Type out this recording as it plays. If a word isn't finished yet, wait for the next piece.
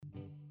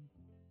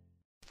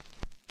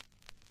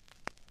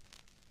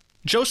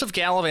Joseph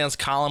Gallivan's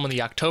column in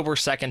the October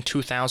 2nd,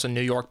 2000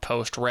 New York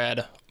Post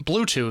read,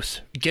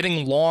 "Bluetooth,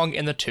 getting long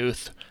in the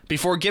tooth,"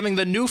 before giving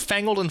the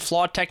newfangled and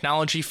flawed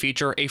technology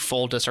feature a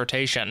full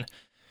dissertation.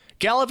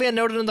 Gallivan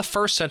noted in the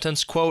first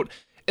sentence, quote,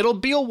 "It'll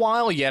be a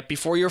while yet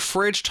before your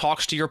fridge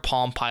talks to your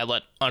Palm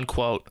Pilot,"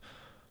 unquote.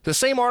 The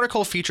same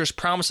article features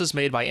promises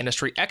made by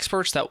industry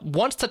experts that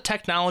once the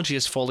technology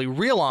is fully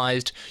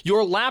realized,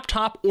 your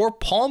laptop or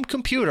Palm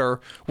computer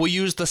will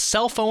use the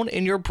cell phone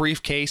in your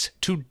briefcase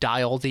to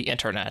dial the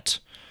internet.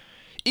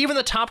 Even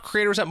the top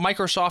creators at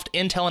Microsoft,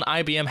 Intel, and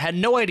IBM had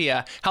no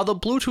idea how the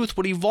Bluetooth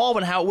would evolve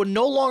and how it would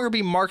no longer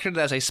be marketed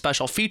as a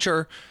special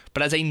feature,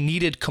 but as a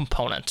needed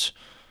component.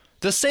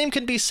 The same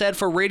can be said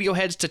for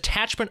Radiohead's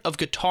detachment of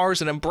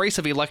guitars and embrace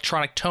of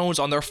electronic tones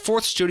on their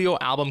fourth studio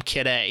album,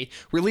 Kid A,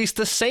 released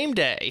the same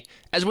day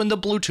as when the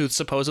Bluetooth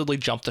supposedly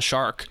jumped the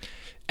shark.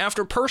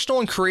 After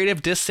personal and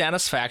creative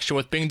dissatisfaction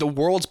with being the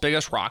world's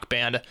biggest rock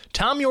band,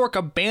 Thom Yorke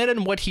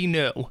abandoned what he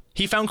knew.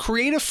 He found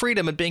creative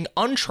freedom in being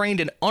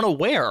untrained and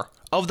unaware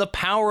of the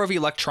power of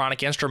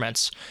electronic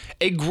instruments.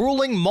 A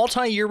grueling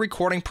multi-year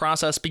recording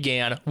process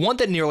began, one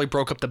that nearly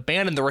broke up the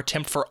band in their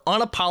attempt for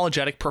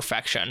unapologetic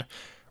perfection.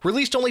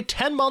 Released only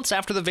 10 months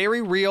after the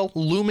very real,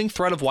 looming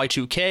threat of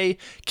Y2K,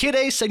 Kid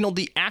A signaled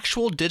the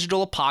actual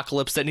digital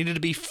apocalypse that needed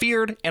to be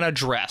feared and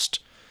addressed.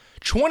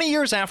 20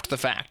 years after the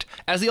fact,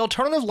 as the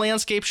alternative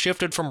landscape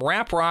shifted from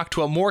rap rock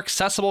to a more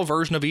accessible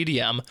version of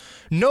EDM,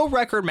 no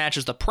record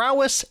matches the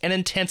prowess and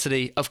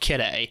intensity of Kid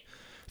A.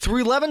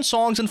 Through 11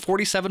 songs in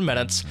 47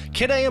 minutes,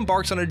 Kid A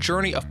embarks on a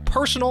journey of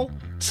personal,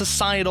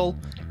 societal,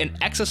 and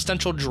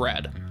existential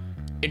dread.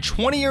 And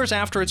 20 years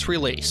after its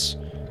release,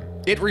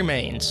 it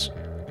remains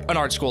an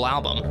art school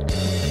album.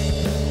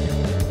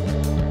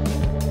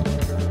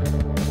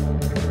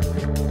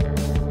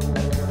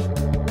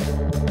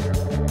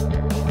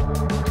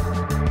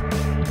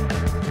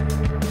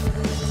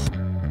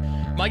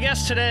 My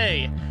guest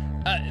today,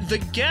 the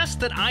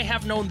guest that I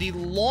have known the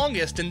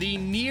longest in the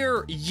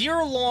near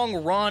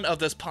year-long run of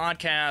this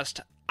podcast.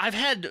 I've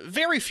had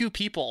very few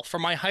people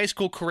from my high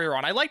school career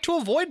on. I like to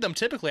avoid them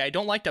typically. I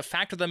don't like to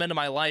factor them into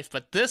my life,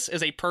 but this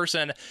is a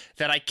person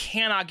that I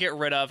cannot get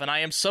rid of, and I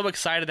am so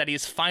excited that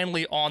he's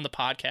finally on the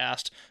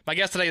podcast. My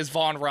guest today is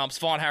Vaughn Rumps.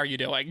 Vaughn, how are you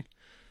doing?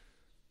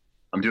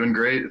 I'm doing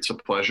great. It's a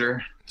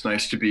pleasure. It's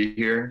nice to be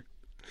here.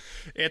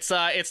 It's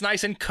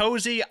nice and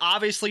cozy.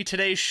 Obviously,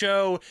 today's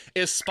show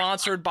is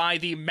sponsored by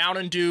the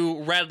Mountain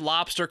Dew Red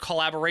Lobster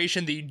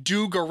collaboration, the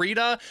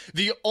Dew-Garita,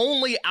 the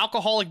only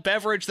alcoholic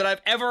beverage that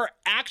I've ever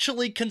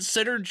actually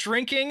considered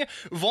drinking.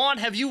 Vaughn,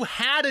 have you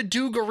had a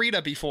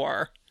Dew-Garita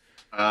before?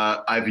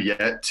 I've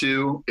yet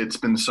to. It's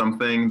been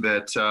something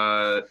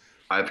that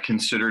I've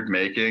considered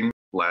making.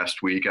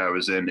 Last week, I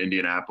was in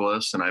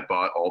Indianapolis, and I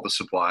bought all the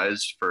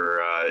supplies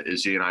for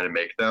Izzy and I to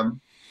make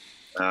them.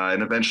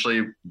 And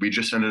eventually we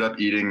just ended up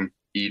eating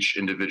each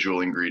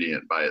individual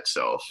ingredient by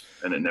itself,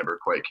 and it never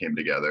quite came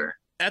together.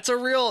 That's a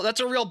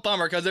real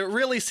bummer, because it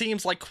really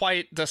seems like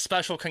quite the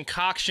special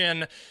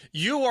concoction.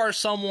 You are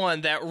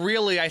someone that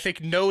really, I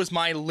think, knows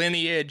my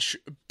lineage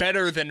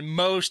better than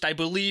most. I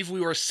believe we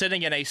were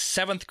sitting in a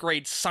 7th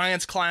grade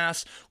science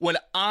class when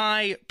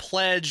I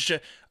pledged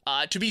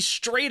to be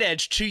straight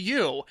edge to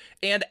you.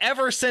 And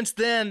ever since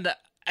then,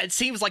 it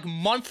seems like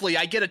monthly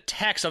I get a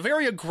text, a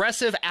very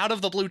aggressive,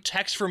 out-of-the-blue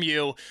text from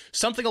you,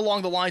 something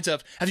along the lines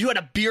of, "Have you had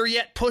a beer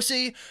yet,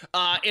 pussy?"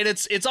 And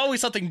it's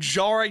always something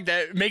jarring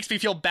that makes me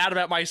feel bad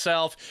about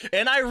myself.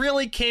 And I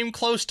really came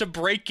close to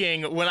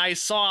breaking when I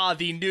saw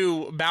the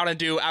new Mountain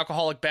Dew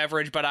alcoholic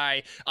beverage, but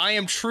I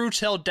am true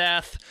till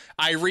death.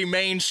 I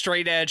remain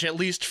straight edge, at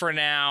least for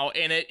now.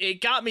 And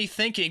it got me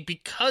thinking,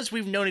 because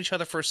we've known each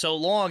other for so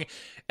long,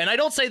 and I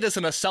don't say this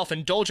in a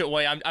self-indulgent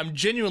way, I'm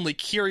genuinely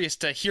curious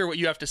to hear what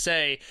you have to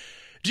say.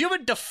 Do you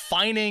have a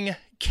defining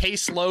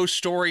Case Lowe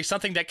story,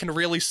 something that can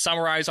really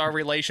summarize our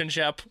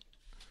relationship?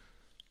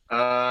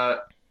 I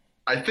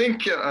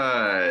think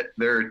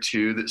there are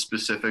two that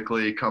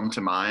specifically come to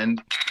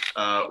mind.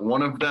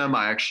 One of them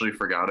I actually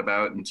forgot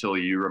about until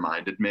you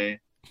reminded me.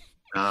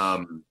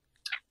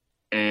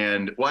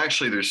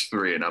 Actually there's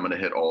three, and I'm going to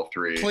hit all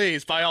three.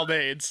 Please, by all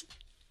means.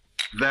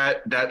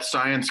 That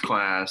science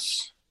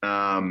class,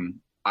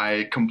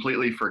 I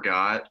completely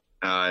forgot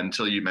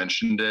until you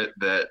mentioned it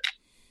that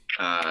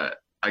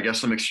I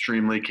guess I'm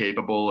extremely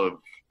capable of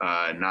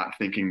not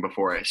thinking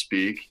before I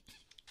speak.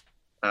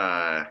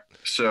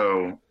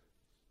 So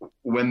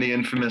when the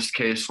infamous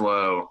Case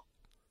Lowe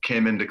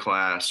came into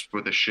class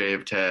with a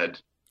shaved head.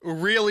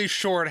 Really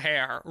short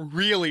hair.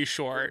 Really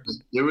short.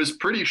 It was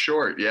pretty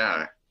short,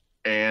 yeah.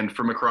 And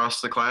from across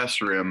the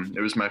classroom,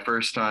 it was my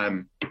first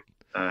time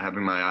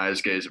having my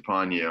eyes gaze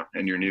upon you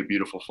and your new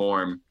beautiful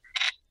form.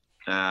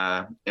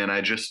 And I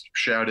just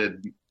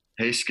shouted,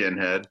 "Hey,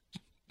 skinhead,"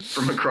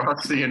 from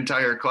across the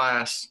entire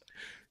class,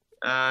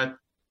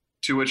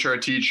 to which our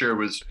teacher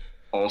was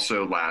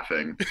also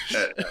laughing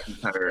at the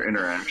entire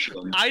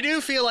interaction. I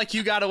do feel like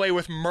you got away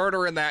with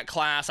murder in that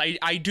class.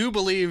 I do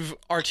believe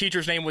our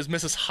teacher's name was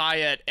Mrs.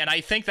 Hyatt, and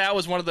I think that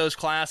was one of those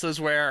classes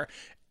where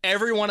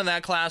everyone in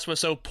that class was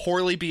so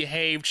poorly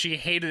behaved, she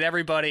hated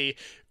everybody.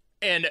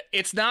 And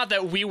it's not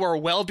that we were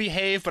well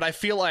behaved, but I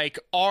feel like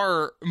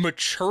our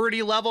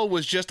maturity level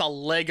was just a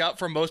leg up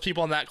from most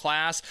people in that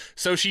class.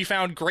 So she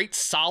found great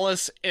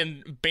solace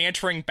in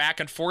bantering back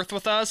and forth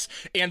with us.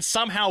 And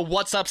somehow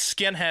What's Up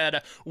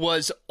Skinhead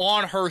was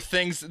on her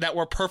things that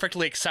were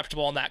perfectly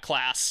acceptable in that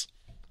class.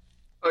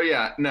 Oh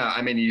yeah, no,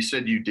 I mean, you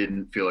said you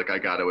didn't feel like I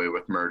got away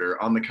with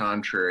murder. On the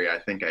contrary, I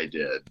think I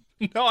did.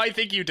 No, I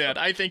think you did.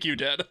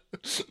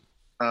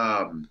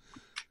 Let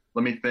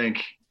me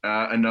think.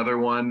 Another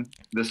one.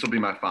 This will be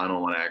my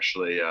final one,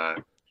 actually.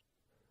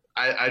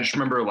 I just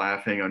remember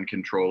laughing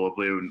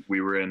uncontrollably when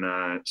we were in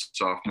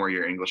sophomore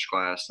year English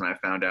class, and I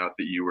found out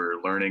that you were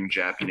learning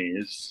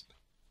Japanese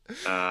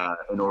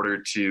in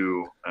order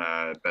to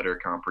better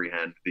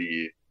comprehend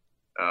the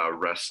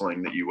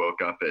wrestling that you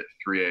woke up at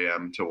 3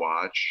 a.m. to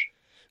watch.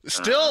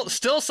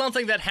 Still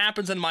something that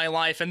happens in my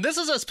life, and this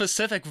is a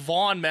specific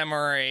Vaughn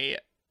memory.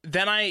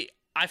 Then I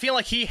feel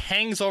like he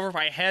hangs over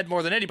my head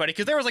more than anybody,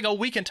 because there was like a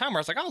week in time where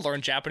I was like, I'll learn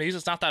Japanese,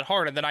 it's not that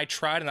hard, and then I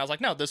tried, and I was like,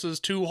 no, this is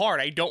too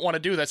hard, I don't want to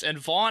do this, and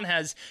Vaughn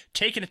has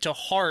taken it to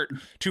heart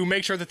to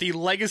make sure that the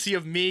legacy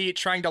of me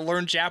trying to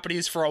learn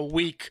Japanese for a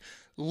week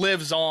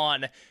lives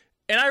on,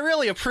 and I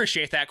really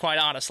appreciate that, quite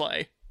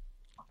honestly.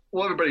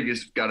 Well, everybody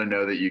just got to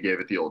know that you gave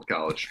it the old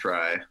college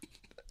try.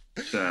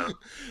 So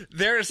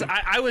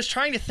I was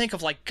trying to think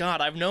of, like,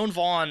 God, I've known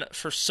Vaughn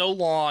for so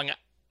long,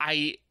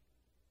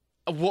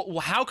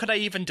 how could I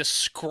even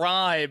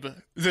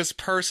describe this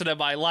person in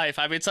my life?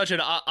 I mean, such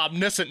an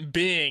omniscient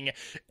being,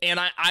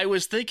 and I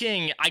was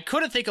thinking, I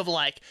couldn't think of,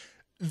 like,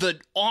 the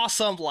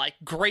awesome, like,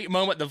 great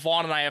moment that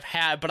Vaughn and I have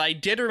had, but I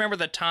did remember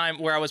the time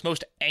where I was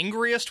most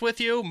angriest with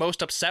you,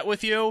 most upset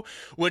with you,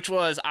 which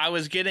was I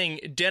was getting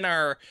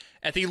dinner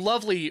at the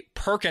lovely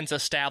Perkins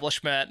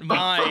establishment,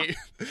 my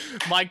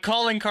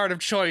calling card of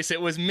choice.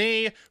 It was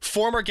me,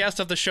 former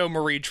guest of the show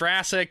Marie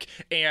Drassic,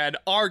 and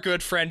our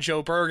good friend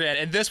Joe Bergen,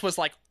 and this was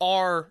like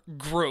our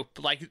group.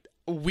 Like,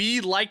 we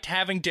liked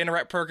having dinner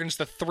at Perkins,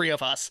 the three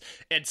of us,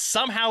 and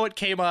somehow it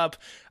came up.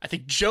 I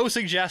think Joe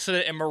suggested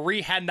it, and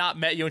Marie had not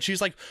met you, and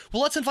she's like,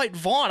 well, let's invite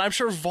Vaughn. I'm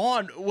sure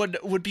Vaughn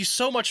would be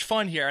so much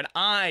fun here, and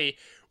I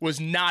was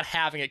not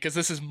having it, because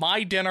this is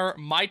my dinner,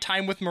 my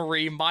time with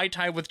Marie, my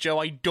time with Joe.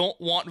 I don't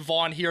want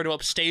Vaughn here to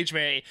upstage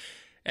me.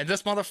 And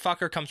this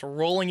motherfucker comes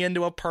rolling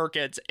into a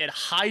Perkins. It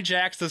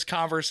hijacks this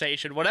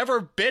conversation. Whatever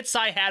bits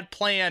I had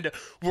planned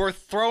were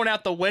thrown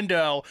out the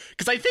window.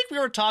 Because I think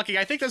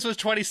this was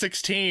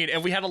 2016,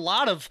 and we had a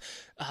lot of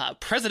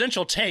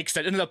presidential takes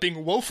that ended up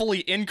being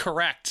woefully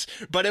incorrect.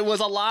 But it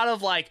was a lot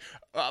of, like,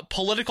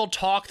 political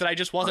talk that I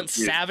just wasn't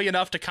savvy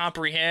enough to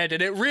comprehend.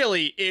 And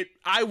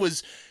I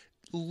was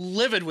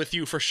livid with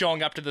you for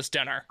showing up to this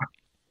dinner.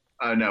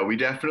 No, we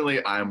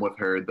definitely I'm with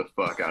her the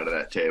fuck out of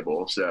that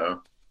table,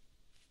 so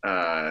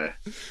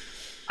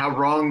how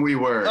wrong we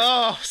were.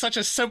 Oh, such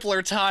a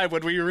simpler time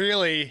when we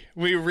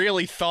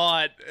really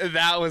thought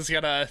that was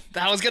gonna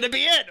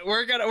be it.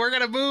 We're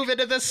gonna move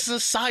into this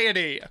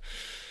society.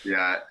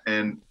 Yeah,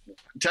 and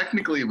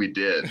technically we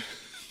did.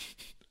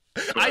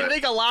 I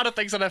think a lot of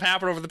things that have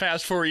happened over the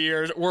past 4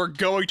 years were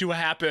going to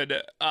happen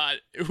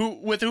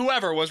with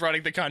whoever was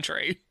running the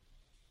country.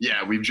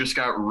 Yeah, we've just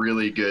got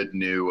really good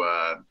new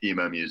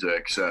emo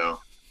music, so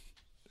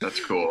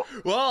that's cool.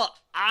 Well,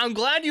 I'm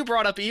glad you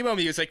brought up emo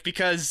music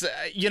because,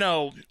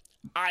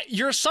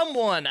 you're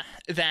someone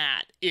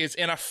that is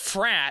in a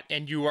frat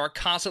and you are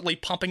constantly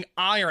pumping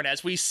iron.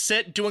 As we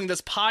sit doing this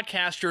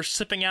podcast, you're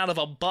sipping out of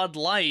a Bud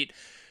Light.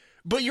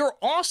 But you're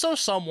also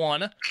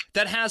someone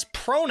that has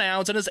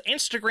pronouns in his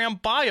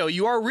Instagram bio.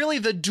 You are really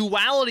the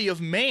duality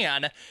of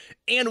man.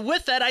 And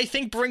with that, I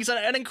think brings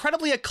an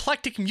incredibly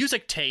eclectic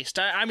music taste.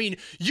 I mean,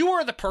 you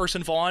are the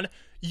person, Vaughn.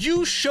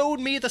 You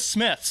showed me the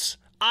Smiths.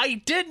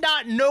 I did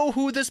not know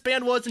who this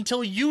band was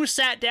until you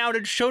sat down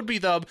and showed me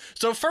them.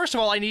 So first of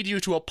all, I need you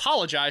to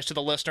apologize to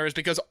the listeners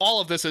because all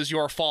of this is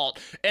your fault.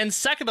 And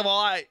second of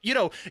all,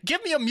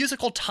 give me a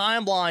musical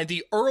timeline,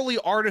 the early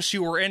artists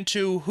you were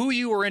into, who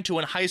you were into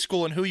in high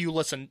school, and who you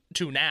listen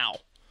to now.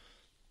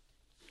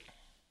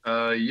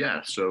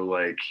 Yeah. So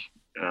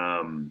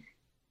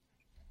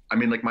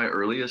my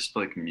earliest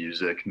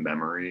music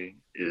memory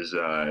is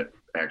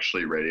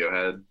actually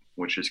Radiohead,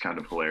 which is kind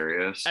of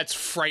hilarious. That's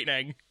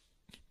frightening.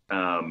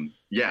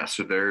 Yeah,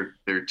 so their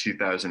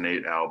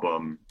 2008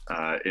 album,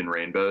 In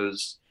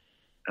Rainbows.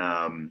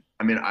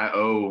 I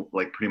owe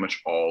pretty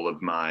much all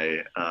of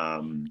my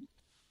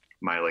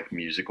my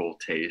musical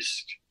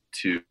taste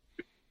to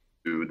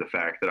the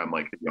fact that I'm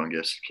the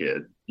youngest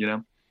kid,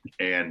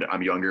 and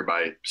I'm younger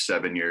by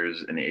 7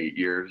 years and 8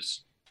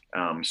 years.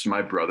 So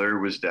my brother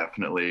was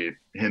definitely,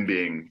 him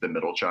being the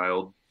middle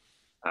child,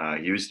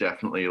 he was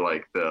definitely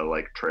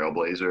the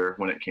trailblazer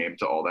when it came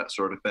to all that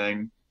sort of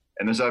thing.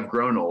 And as I've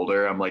grown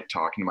older, I'm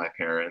talking to my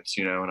parents,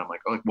 and I'm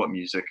like, oh, what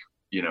music,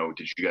 did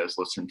you guys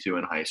listen to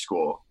in high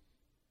school?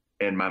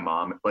 And my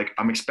mom,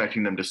 I'm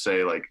expecting them to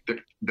say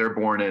they're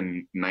born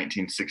in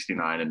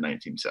 1969 and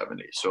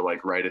 1970. So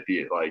right at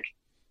the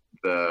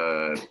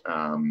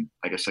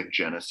I guess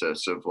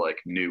genesis of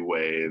new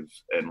wave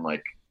and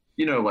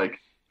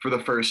for the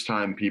first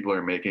time, people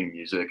are making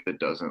music that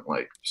doesn't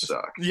like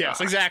suck.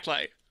 Yes,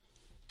 exactly.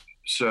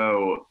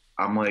 So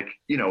I'm like,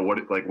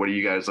 what do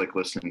you guys like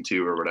listening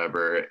to or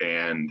whatever?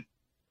 And,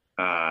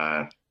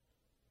 my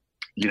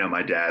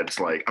dad's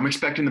like, I'm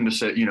expecting them to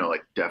say,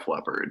 like Def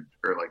Leppard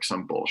or like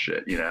some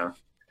bullshit,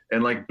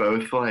 and like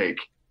both like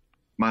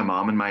my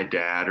mom and my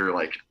dad are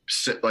like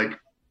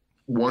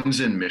one's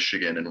in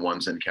Michigan and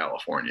one's in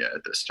California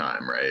at this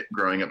time, right?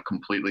 Growing up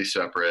completely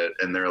separate.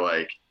 And they're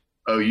like,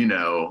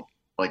 oh,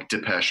 like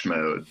Depeche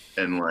Mode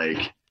and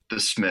like the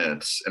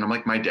Smiths. And I'm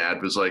like, my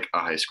dad was like a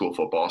high school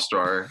football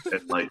star.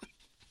 And like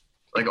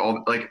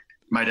all, like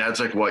my dad's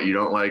like, what, you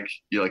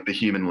like the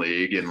Human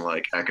League and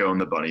like Echo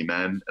and the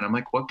Bunnymen? And I'm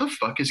like, what the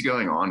fuck is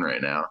going on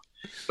right now?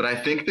 But I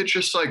think that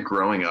just like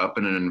growing up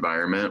in an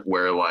environment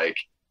where like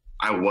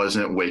I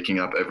wasn't waking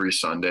up every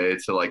Sunday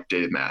to like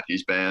Dave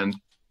Matthews Band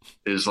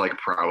is like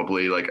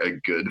probably like a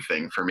good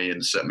thing for me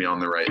and set me on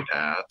the right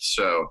path.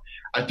 So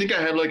I think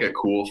I had like a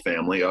cool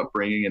family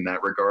upbringing in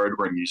that regard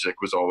where music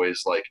was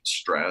always like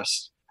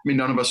stressed. I mean,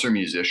 none of us are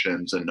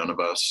musicians and none of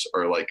us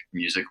are like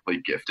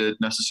musically gifted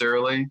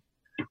necessarily,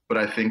 but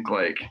I think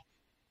like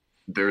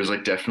there's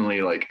like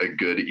definitely like a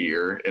good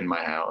ear in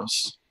my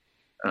house.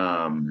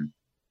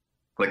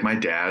 Like my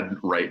dad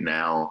right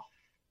now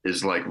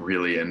is like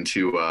really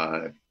into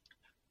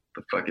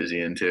the fuck is he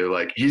into?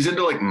 Like he's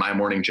into like My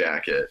Morning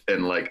Jacket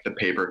and like the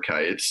Paper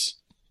Kites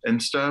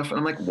and stuff. And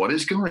I'm like, what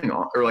is going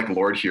on? Or like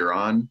Lord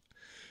Huron.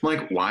 I'm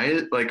like,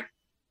 why like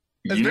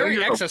it's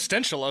very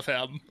existential of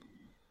him.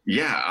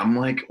 Yeah, I'm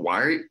like,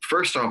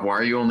 first off, why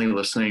are you only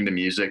listening to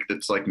music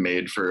that's like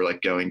made for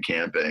like going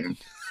camping?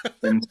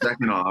 And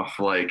second off,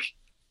 like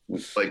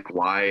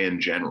why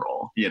in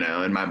general,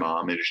 And my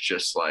mom is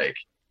just like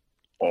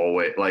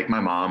always like my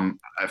mom,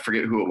 I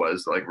forget who it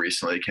was, like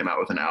recently came out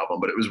with an album,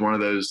 but it was one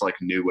of those like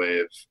new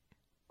wave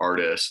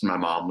artists. My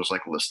mom was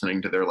like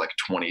listening to their like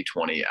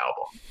 2020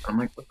 album. I'm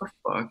like, what the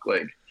fuck?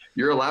 Like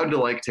you're allowed to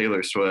like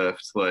Taylor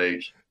Swift,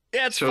 like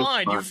yeah, it's so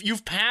fine.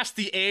 You've passed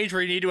the age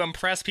where you need to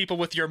impress people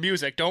with your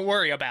music. Don't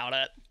worry about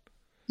it.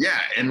 Yeah,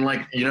 and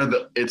like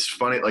it's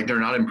funny, like they're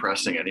not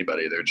impressing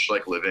anybody. They're just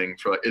like living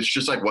for like it's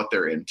just like what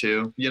they're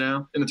into,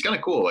 and it's kind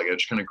of cool. Like I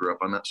just kind of grew up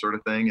on that sort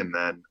of thing, and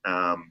then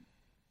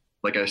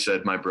like I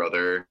said, my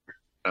brother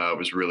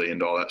was really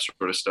into all that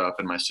sort of stuff,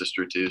 and my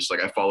sister too. So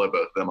like I follow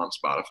both of them on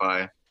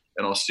Spotify,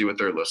 and I'll see what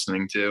they're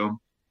listening to,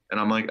 and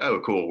I'm like,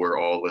 oh, cool, we're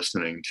all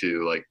listening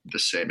to like the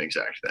same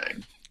exact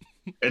thing,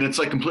 and it's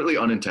like completely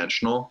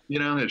unintentional,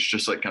 It's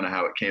just like kind of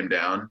how it came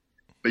down.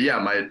 But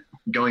yeah,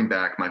 going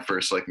back, my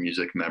first like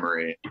music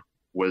memory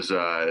was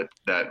that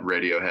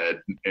Radiohead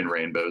In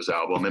Rainbows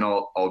album, and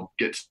I'll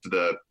get to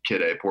the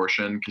Kid A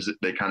portion because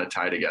they kind of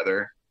tie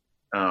together,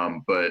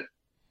 but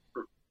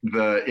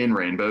the In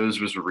Rainbows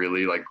was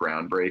really like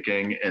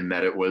groundbreaking in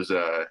that it was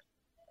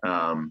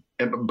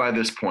and by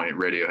this point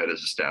Radiohead is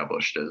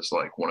established as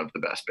like one of the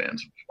best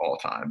bands of all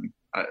time.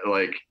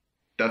 Like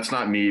that's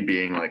not me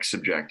being like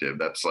subjective,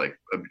 that's like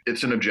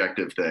it's an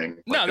objective thing.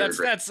 Like, no,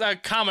 that's a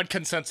common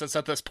consensus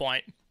at this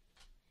point.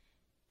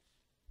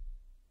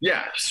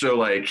 Yeah, so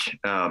like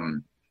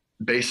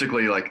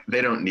basically like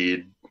they don't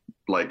need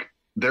like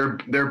they're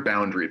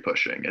boundary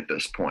pushing at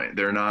this point.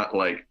 They're not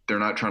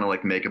trying to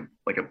like make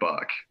a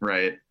buck,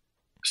 right?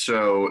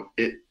 So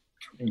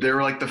they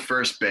were like the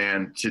first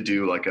band to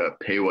do like a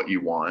pay what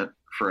you want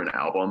for an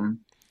album.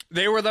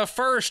 They were the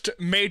first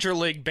major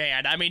league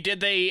band. I mean, did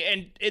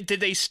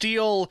they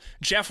steal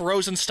Jeff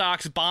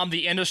Rosenstock's bomb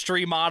the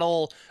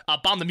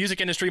music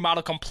industry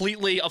model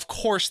completely? Of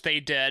course they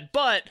did,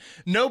 but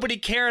nobody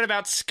cared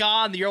about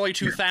ska in the early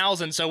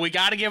 2000s, so we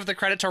got to give the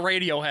credit to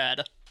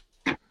Radiohead.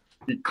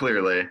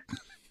 Clearly.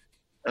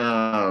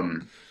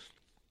 But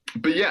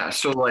yeah,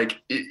 so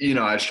like,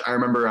 I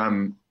remember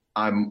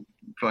I'm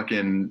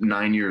fucking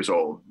 9 years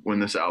old when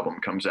this album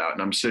comes out,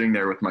 and I'm sitting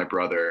there with my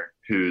brother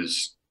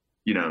who's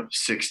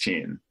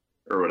 16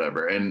 or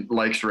whatever and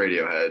likes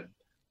Radiohead,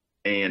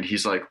 and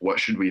he's like, what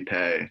should we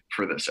pay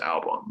for this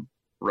album?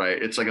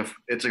 Right? It's like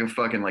a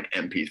fucking like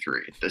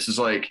MP3. This is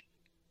like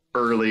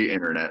early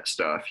internet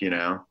stuff,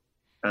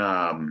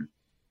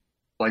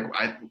 like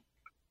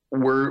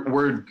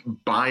we're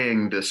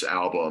buying this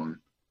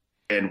album,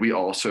 and we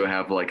also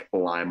have like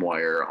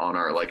LimeWire on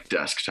our like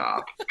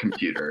desktop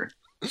computer.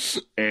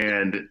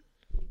 And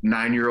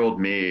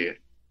 9-year-old me,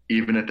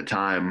 even at the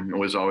time,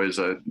 was always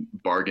a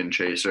bargain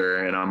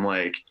chaser. And I'm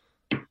like,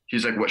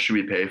 he's like, what should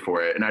we pay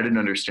for it? And I didn't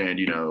understand,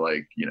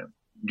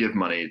 give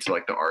money to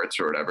like the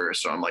arts or whatever.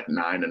 So I'm like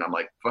 9 and I'm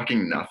like,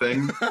 fucking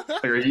nothing.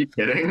 Like, are you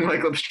kidding?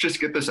 Like, let's just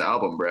get this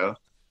album, bro.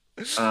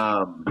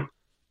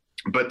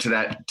 But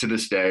to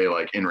this day,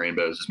 like In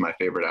Rainbows is my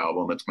favorite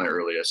album. It's my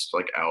earliest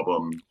like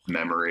album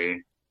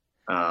memory.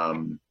 But,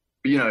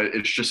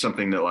 it's just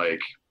something that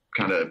like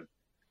kind of,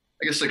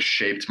 I guess like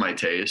shaped my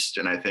taste.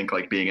 And I think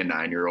like being a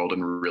 9-year-old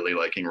and really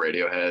liking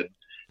Radiohead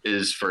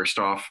is first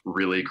off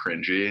really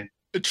cringy.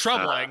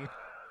 Troubling.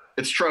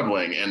 It's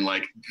troubling. And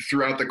like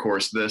throughout the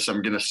course of this,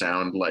 I'm going to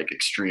sound like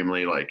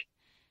extremely like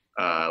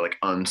like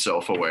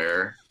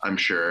unself-aware, I'm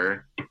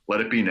sure.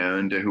 Let it be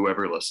known to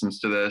whoever listens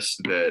to this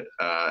that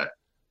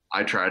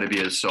I try to be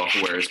as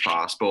self-aware as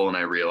possible, and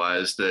I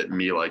realize that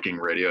me liking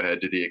Radiohead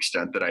to the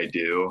extent that I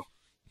do,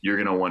 you're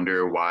gonna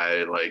wonder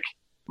why like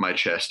my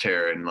chest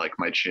hair and like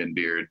my chin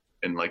beard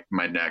and like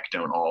my neck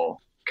don't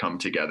all come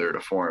together to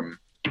form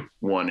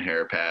one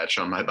hair patch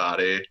on my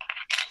body.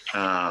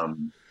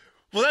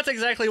 Well, that's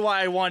exactly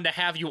why I wanted to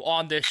have you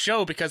on this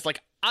show, because like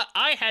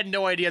I had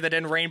no idea that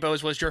In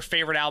Rainbows was your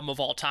favorite album of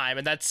all time,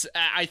 and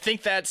I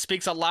think that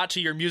speaks a lot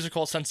to your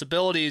musical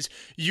sensibilities.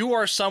 You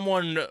are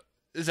someone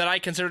that I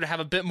consider to have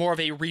a bit more of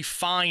a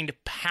refined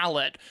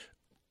palate.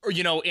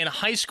 You know, in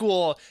high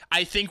school,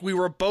 I think we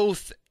were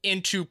both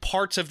into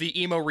parts of the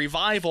emo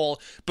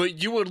revival,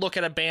 but you would look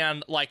at a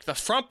band like the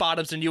Front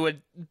Bottoms and you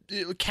would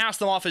cast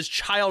them off as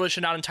childish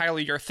and not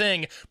entirely your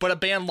thing, but a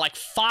band like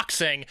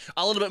Foxing,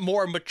 a little bit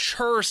more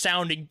mature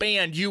sounding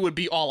band, you would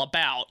be all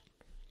about.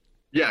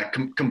 Yeah,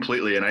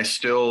 completely. And I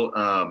still,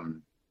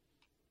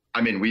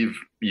 I mean,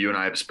 you and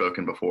I have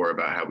spoken before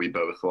about how we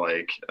both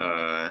like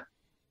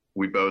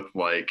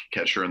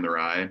Catcher in the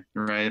Rye,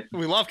 right?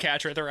 We love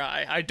Catcher in the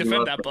Rye. I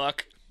defend that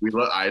book.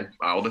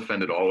 I'll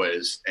defend it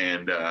always.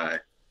 And I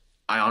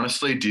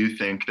honestly do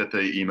think that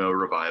the emo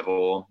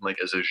revival, like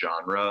as a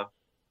genre,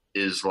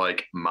 is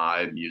like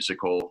my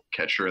musical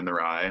Catcher in the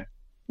Rye,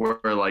 where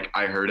like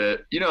I heard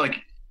it, you know, like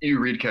you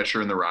read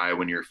Catcher in the Rye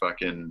when you're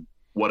fucking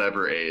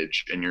whatever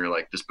age and you're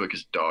like, this book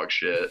is dog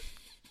shit.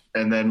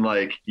 And then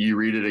like you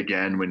read it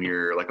again when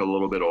you're like a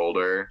little bit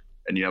older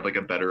and you have like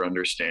a better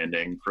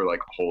understanding for like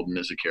Holden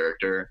as a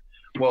character.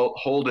 Well,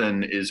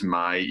 Holden is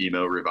my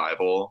emo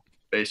revival,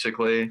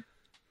 basically.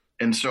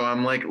 And so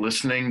I'm like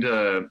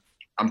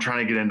I'm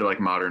trying to get into like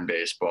modern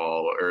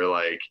baseball or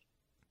like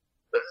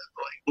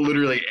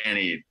literally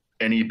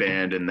any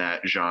band in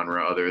that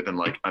genre other than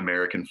like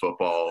American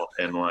football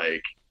and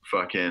like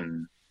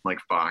fucking like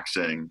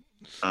Foxing.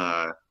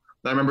 I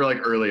remember like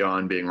early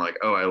on being like,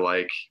 oh, I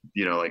like,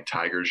 you know, like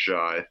Tiger's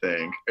Jaw, I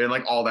think, and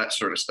like all that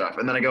sort of stuff.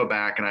 And then I go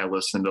back and I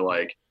listen to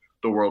like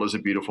The World is a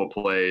Beautiful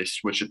Place,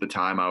 which at the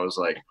time I was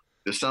like,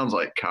 this sounds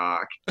like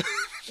cock.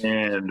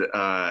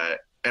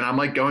 And I'm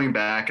like going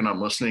back and I'm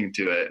listening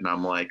to it and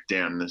I'm like,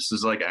 damn, this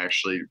is like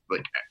actually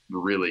like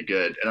really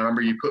good. And I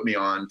remember you put me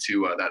on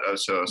to that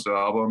Oso Oso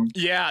album.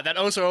 Yeah, that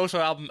Oso Oso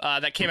album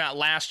that came out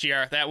last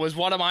year. That was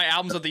one of my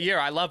albums of the year.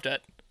 I loved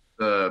it.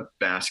 The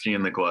Basking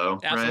in the Glow.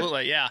 Absolutely,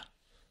 right? Yeah.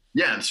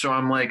 Yeah, so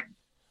I'm like,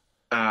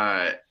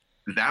 that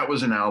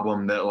was an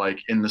album that like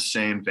in the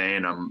same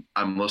vein,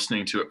 I'm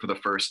listening to it for the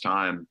first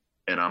time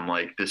and I'm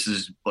like, this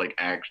is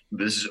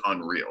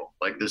unreal.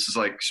 Like this is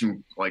like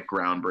some like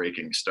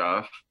groundbreaking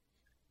stuff.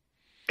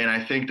 And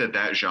I think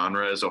that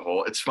genre as a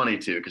whole, it's funny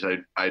too, because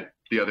I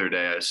the other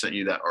day I sent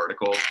you that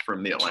article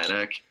from The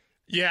Atlantic.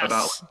 Yes.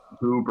 About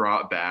who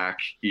brought back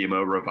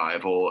emo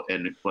revival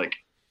and like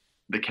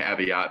the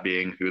caveat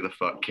being who the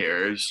fuck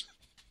cares.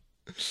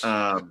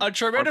 A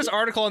tremendous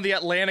article in The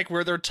Atlantic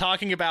where they're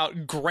talking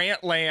about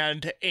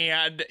Grantland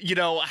and, you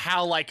know,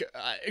 how, like,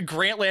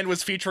 Grantland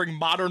was featuring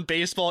modern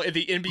baseball in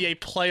the NBA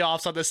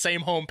playoffs on the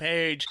same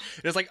homepage.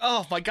 And it's like,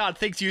 oh, my God,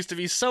 things used to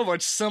be so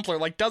much simpler.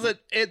 Like,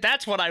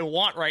 that's what I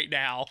want right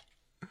now.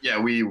 Yeah,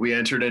 we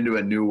entered into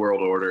a new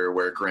world order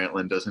where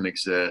Grantland doesn't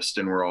exist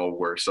and we're all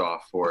worse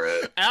off for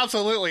it.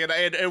 Absolutely,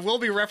 and we'll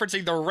be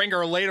referencing The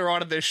Ringer later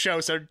on in this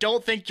show, so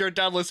don't think you're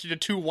done listening to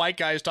two white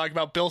guys talking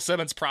about Bill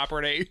Simmons'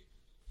 property.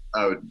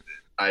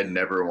 I'd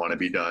never want to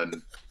be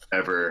done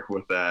ever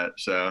with that.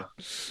 So,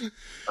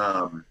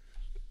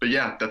 but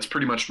yeah, that's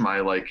pretty much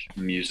my like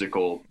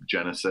musical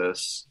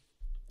genesis.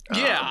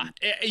 Yeah,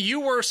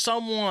 you were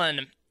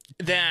someone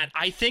that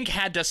I think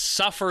had to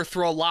suffer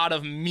through a lot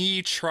of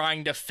me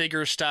trying to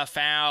figure stuff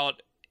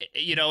out,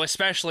 you know,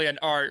 especially in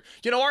art.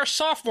 You know, our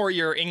sophomore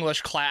year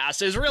English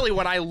class is really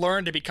when I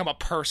learned to become a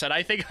person.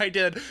 I think I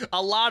did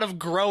a lot of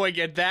growing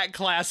in that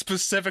class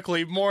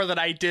specifically, more than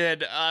I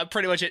did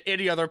pretty much at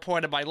any other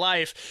point in my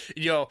life.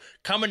 You know,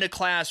 coming to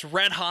class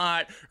red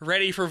hot,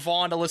 ready for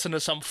Vaughn to listen to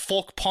some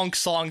folk punk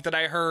song that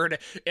I heard,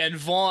 and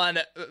Vaughn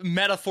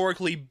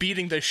metaphorically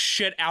beating the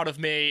shit out of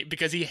me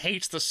because he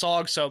hates the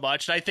song so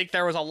much. And I think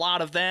there was a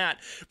lot of that.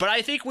 But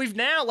I think we've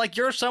now, like,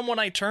 you're someone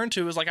I turn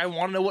to is like, I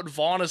want to know what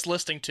Vaughn is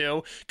listening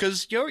to,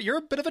 because you're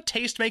a bit of a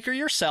tastemaker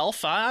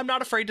yourself. I'm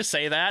not afraid to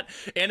say that.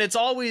 And it's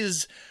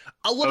always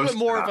a little bit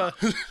more of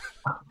a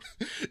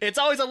it's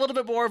always a little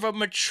bit more of a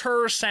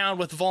mature sound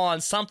with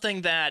Vaughn,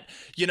 something that,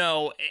 you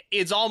know,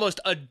 is almost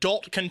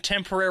adult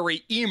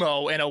contemporary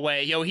emo in a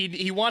way. You know,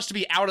 he wants to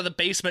be out of the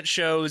basement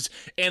shows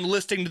and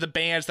listening to the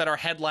bands that are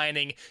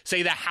headlining,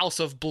 say, the House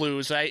of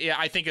Blues.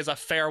 I think is a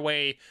fair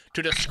way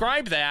to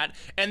describe that.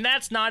 And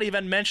that's not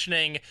even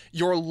mentioning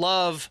your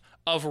love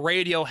of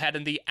Radiohead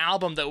and the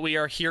album that we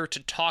are here to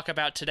talk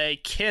about today,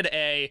 Kid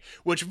A,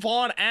 which,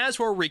 Vaughn, as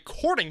we're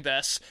recording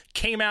this,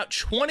 came out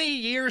 20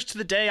 years to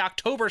the day,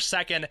 October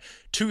 2nd,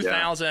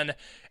 2000. Yeah.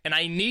 and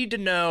I need to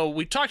know,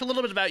 we talked a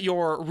little bit about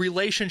your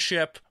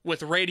relationship with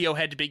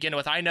Radiohead to begin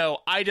with. I know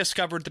I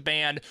discovered the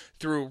band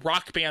through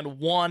Rock Band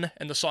 1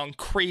 and the song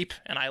Creep,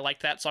 and I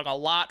like that song a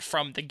lot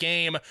from the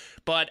game,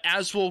 but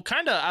as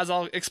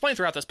I'll explain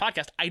throughout this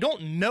podcast, I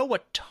don't know a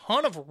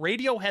ton of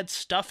Radiohead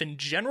stuff in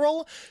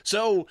general,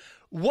 so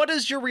what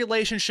is your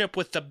relationship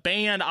with the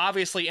band?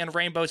 Obviously, In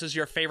Rainbows is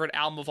your favorite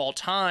album of all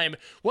time.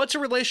 What's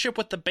your relationship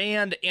with the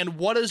band, and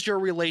what is your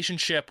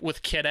relationship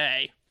with Kid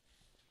A?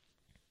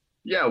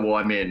 Yeah, well,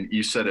 I mean,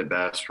 you said it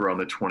best. We're on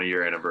the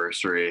 20-year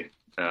anniversary.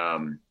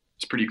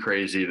 It's pretty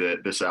crazy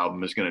that this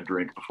album is going to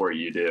drink before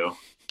you do.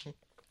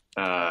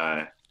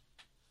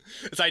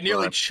 As I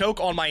nearly choke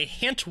on my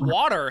hint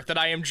water that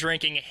I am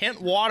drinking.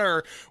 Hint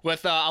water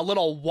with a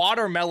little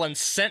watermelon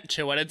scent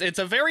to it. It's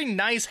a very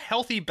nice,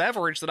 healthy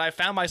beverage that I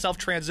found myself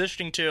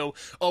transitioning to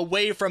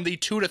away from the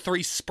 2 to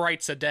 3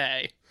 Sprites a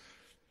day.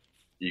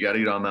 You got to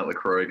get on that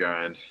LaCroix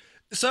grind.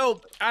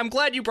 So, I'm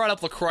glad you brought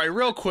up LaCroix.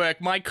 Real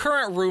quick, my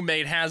current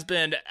roommate has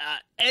been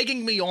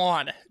egging me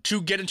on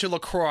to get into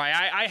LaCroix.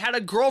 I had a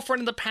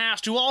girlfriend in the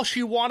past who all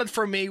she wanted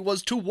from me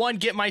was to, 1,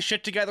 get my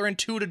shit together, and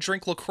 2, to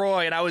drink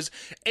LaCroix, and I was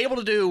able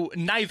to do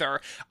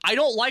neither. I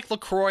don't like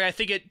LaCroix. I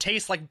think it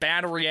tastes like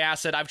battery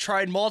acid. I've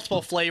tried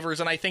multiple flavors,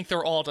 and I think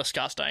they're all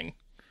disgusting.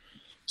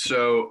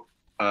 So,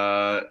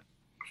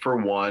 for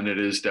one, it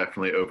is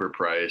definitely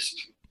overpriced.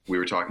 We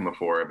were talking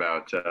before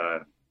about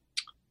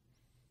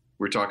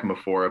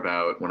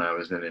when I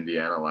was in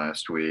Indiana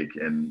last week,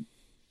 and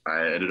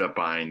I ended up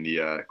buying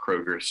the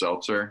Kroger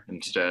Seltzer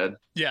instead.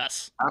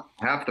 Yes.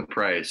 Half the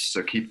price,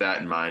 so keep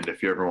that in mind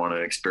if you ever want to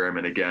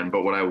experiment again.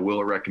 But what I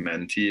will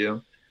recommend to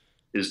you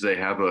is they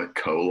have a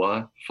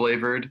cola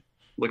flavored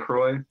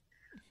LaCroix.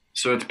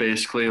 So it's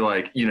basically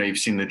like, you've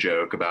seen the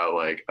joke about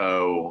like,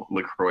 oh,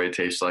 LaCroix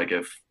tastes like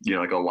if,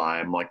 like a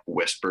lime like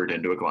whispered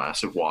into a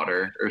glass of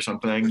water or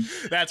something.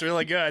 That's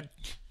really good.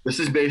 This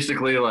is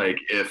basically like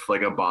if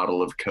like a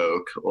bottle of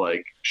Coke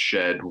like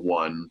shed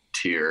 1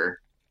 tear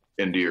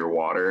into your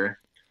water.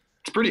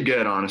 It's pretty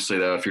good, honestly,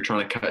 though. If you're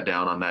trying to cut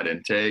down on that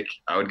intake,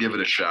 I would give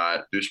it a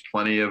shot. There's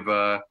plenty of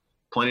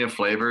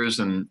flavors,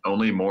 and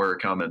only more are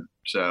coming.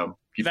 So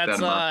keep that in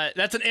mind.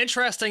 That's an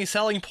interesting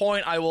selling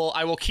point. I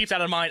will keep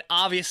that in mind.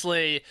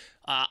 Obviously,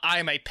 I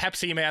am a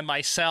Pepsi man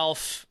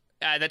myself.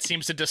 That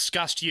seems to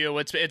disgust you.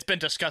 It's been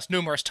discussed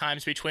numerous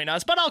times between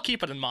us, but I'll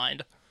keep it in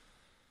mind.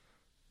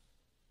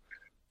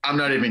 I'm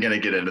not even going to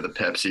get into the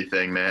Pepsi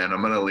thing, man.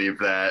 I'm going to leave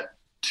that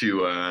to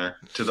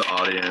the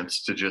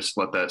audience to just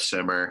let that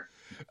simmer.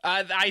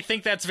 I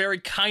think that's very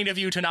kind of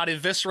you to not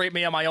eviscerate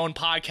me on my own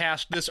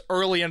podcast this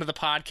early into the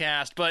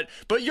podcast, but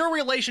your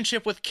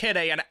relationship with Kid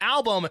A, an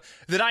album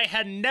that I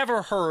had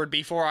never heard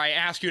before I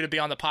asked you to be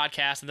on the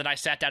podcast, and then I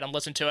sat down and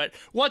listened to it.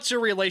 What's your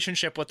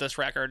relationship with this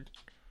record?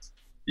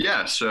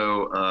 Yeah,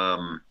 so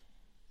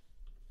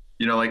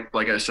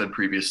like I said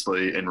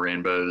previously, In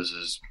Rainbows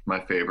is my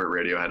favorite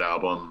Radiohead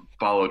album,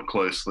 followed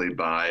closely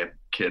by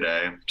Kid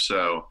A.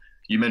 So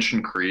you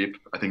mentioned Creep.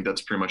 I think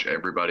that's pretty much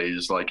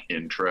everybody's like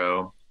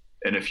intro.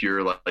 And if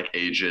you're like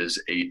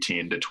ages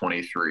 18 to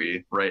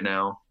 23 right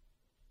now,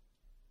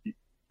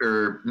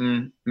 or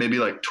maybe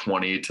like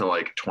 20 to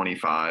like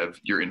 25,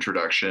 your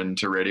introduction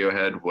to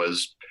Radiohead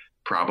was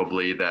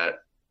probably that.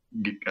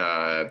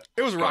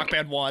 It was Rock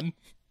Band 1.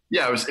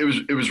 Yeah,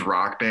 it was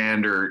Rock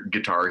Band or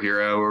Guitar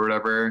Hero or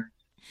whatever.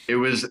 It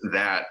was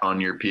that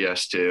on your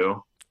PS2.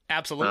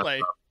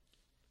 Absolutely.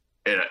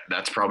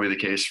 That's probably the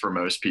case for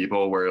most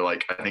people, where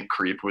like I think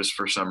Creep was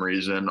for some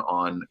reason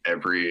on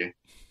every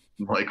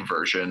like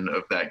version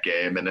of that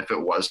game, and if it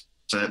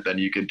wasn't, then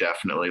you could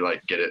definitely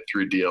like get it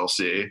through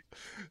DLC.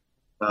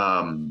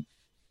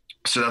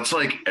 So that's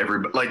like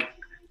like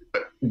a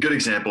good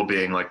example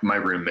being like my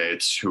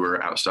roommates who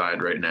are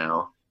outside right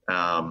now.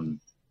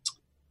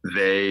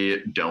 They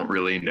don't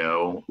really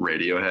know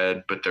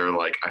Radiohead, but they're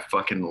like, I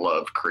fucking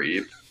love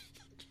Creep.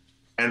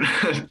 And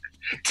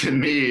to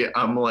me,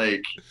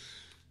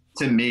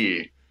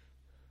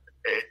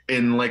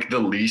 in like the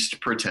least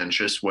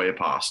pretentious way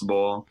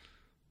possible,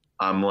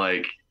 I'm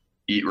like,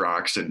 eat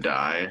rocks and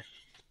die.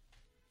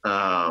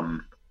 Yeah,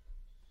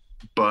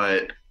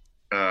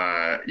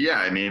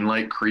 I mean,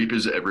 like Creep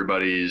is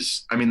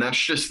everybody's, I mean, that's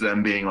just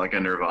them being like a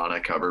Nirvana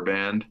cover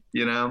band,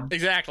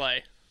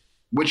 Exactly.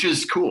 Which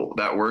is cool.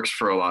 That works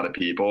for a lot of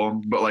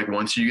people. But like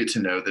once you get to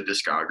know the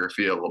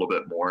discography a little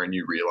bit more and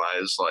you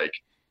realize like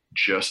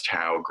just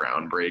how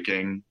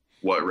groundbreaking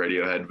what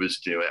Radiohead was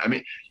doing. I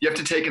mean, you have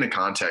to take into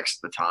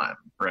context the time,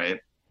 right?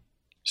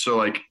 So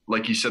like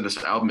you said,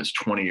 this album is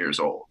 20 years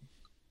old.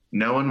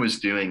 No one was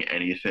doing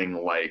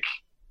anything like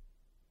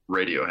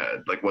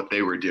Radiohead, like what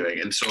they were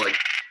doing. And so like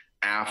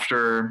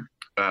after,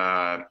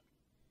 so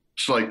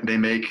like they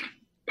make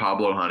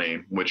Pablo Honey,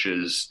 which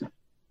is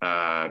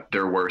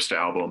their worst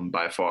album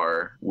by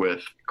far,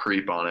 with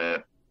Creep on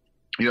it.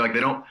 Like they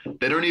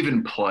don't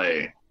even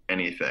play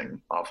anything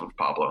off of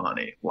Pablo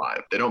Honey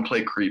live. They don't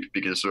play Creep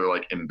because they're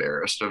like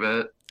embarrassed of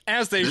it.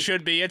 As they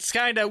should be. It's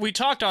kind of, we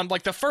talked on,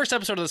 like, the first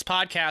episode of this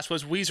podcast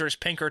was Weezer's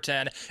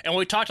Pinkerton, and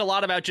we talked a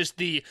lot about just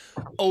the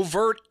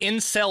overt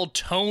incel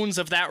tones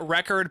of that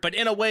record, but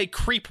in a way,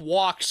 Creep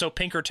walked so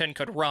Pinkerton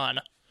could run.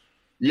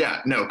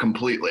 Yeah, no,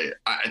 completely.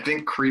 I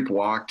think Creep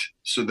walked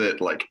so that,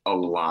 like, a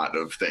lot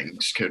of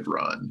things could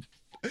run.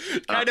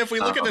 Kind of, if we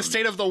look at the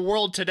state of the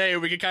world today,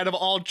 we can kind of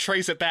all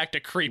trace it back to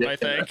Creep, I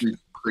think.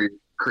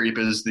 Creep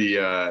is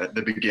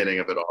the beginning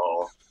of it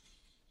all.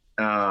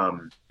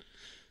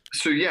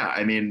 So yeah,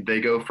 I mean,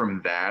 they go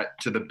from that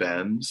to the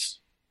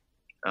Bends.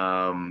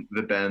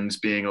 The Bends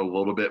being a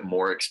little bit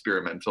more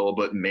experimental,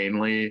 but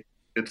mainly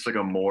it's like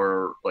a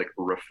more like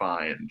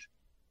refined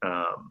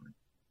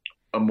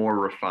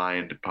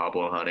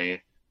Pablo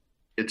Honey.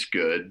 It's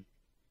good,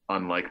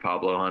 unlike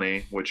Pablo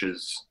Honey, which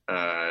is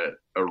a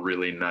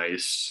really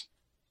nice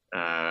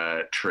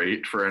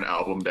trait for an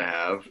album to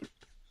have.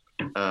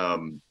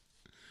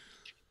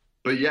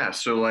 But yeah,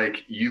 so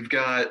like you've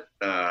got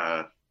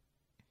the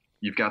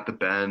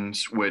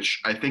Bends,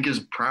 which I think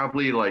is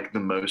probably like the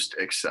most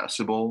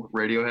accessible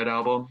Radiohead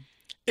album.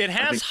 It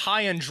has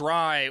High and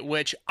Dry,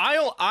 which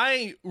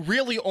I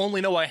really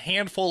only know a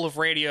handful of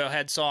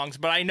Radiohead songs,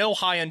 but I know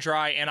High and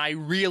Dry, and I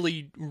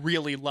really,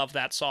 really love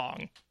that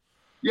song.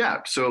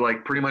 Yeah, so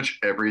like pretty much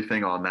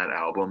everything on that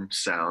album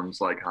sounds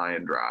like High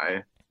and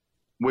Dry,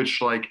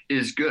 which like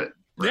is good,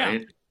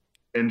 right?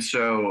 Yeah. And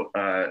so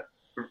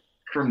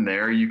from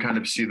there, you kind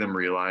of see them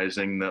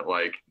realizing that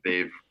like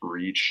they've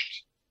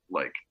reached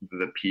like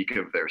the peak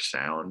of their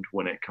sound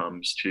when it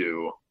comes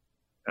to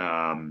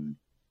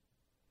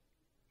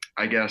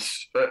I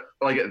guess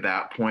like at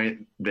that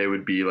point they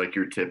would be like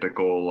your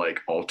typical like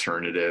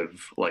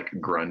alternative like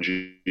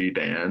grungy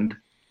band,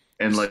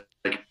 and like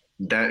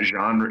that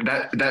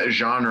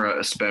genre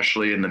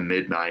especially in the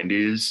mid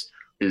 90s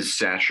is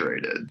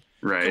saturated,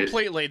 right?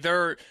 Completely.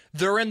 They're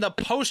in the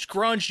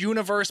post-grunge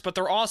universe, but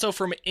they're also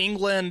from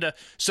England,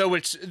 so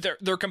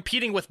they're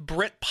competing with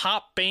Brit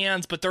pop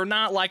bands, but they're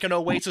not like an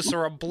Oasis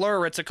or a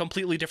Blur. It's a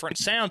completely different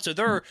sound. So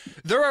they're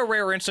a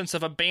rare instance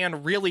of a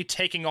band really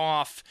taking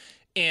off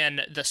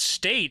in the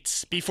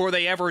States before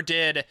they ever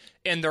did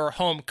in their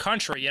home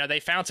country. You know, they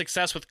found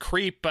success with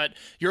Creep, but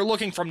you're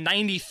looking from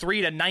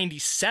 93 to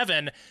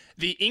 97,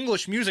 the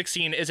English music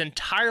scene is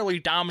entirely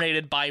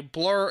dominated by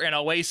Blur and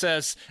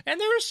Oasis, and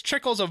there's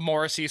trickles of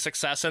Morrissey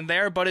success in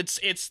there, but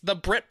it's the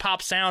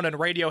Britpop sound, and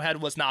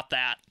Radiohead was not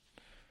that.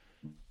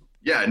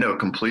 Yeah, no,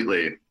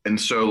 completely. And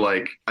so,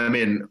 like, I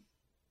mean,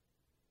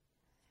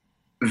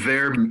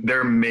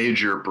 their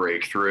major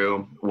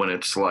breakthrough when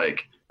it's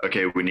like,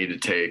 okay, we need to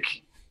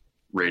take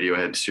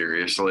Radiohead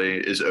seriously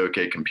is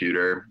OK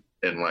Computer,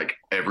 and like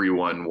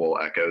everyone will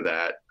echo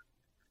that.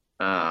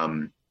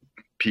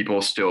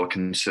 People still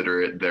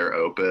consider it their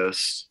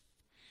opus.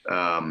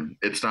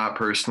 It's not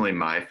personally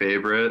my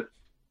favorite.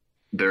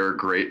 There are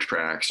great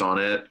tracks on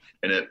it,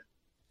 and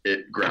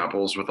it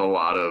grapples with a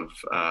lot of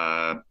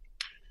I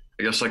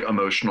guess like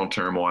emotional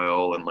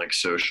turmoil and like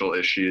social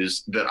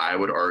issues that I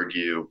would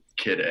argue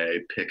Kid A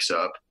picks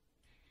up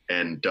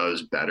and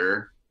does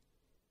better.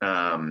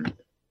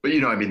 But, you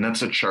know, I mean,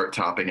 that's a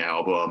chart-topping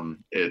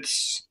album.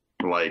 It's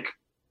like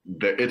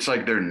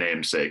their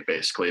namesake,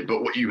 basically.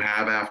 But what you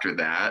have after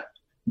that,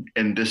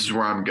 and this is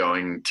where I'm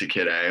going to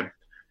Kid A,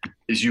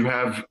 is you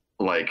have,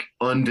 like,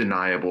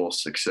 undeniable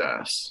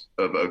success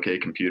of OK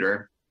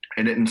Computer.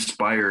 And it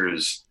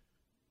inspires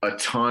a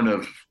ton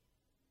of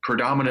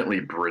predominantly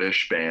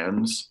British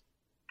bands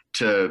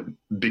to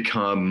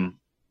become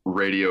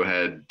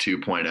Radiohead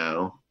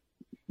 2.0,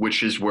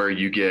 which is where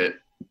you get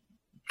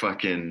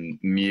fucking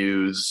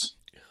Muse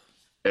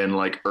and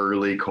like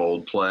early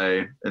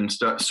Coldplay and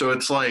stuff. So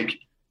it's like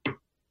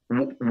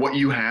what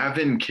you have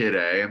in Kid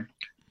A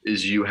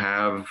is you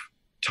have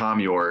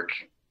Tom York,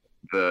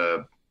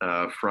 the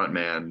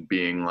frontman,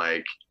 being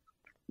like,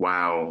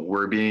 wow,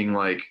 we're being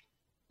like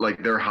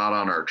they're hot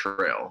on our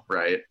trail,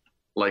 right?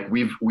 Like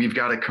we've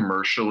got a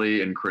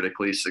commercially and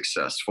critically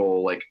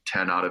successful like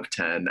 10 out of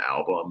 10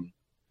 album,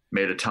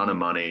 made a ton of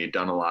money,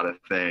 done a lot of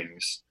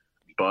things,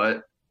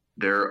 but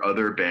there are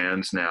other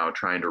bands now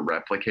trying to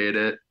replicate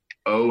it.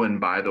 Oh, and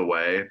by the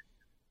way,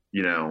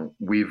 you know,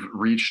 we've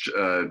reached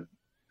a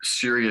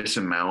serious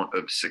amount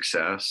of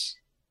success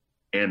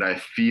and I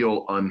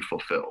feel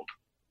unfulfilled.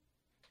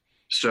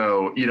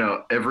 So, you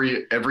know,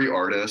 every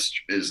artist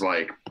is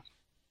like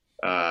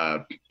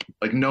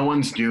no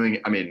one's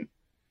doing, I mean,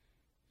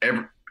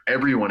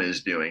 everyone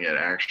is doing it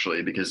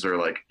actually, because they're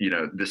like, you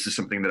know, this is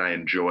something that I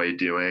enjoy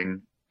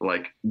doing.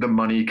 Like the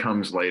money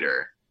comes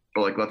later,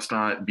 but like, let's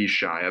not be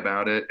shy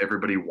about it.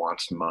 Everybody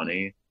wants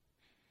money.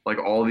 Like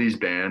all these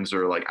bands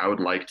are like, I would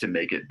like to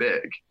make it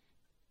big.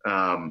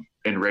 And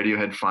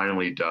Radiohead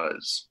finally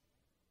does.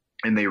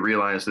 And they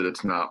realize that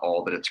it's not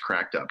all that it's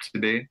cracked up to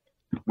be,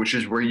 which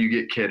is where you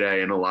get Kid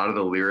A. And a lot of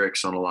the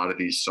lyrics on a lot of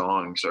these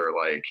songs are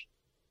like,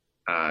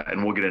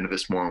 and we'll get into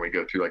this more when we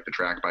go through like the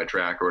track by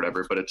track or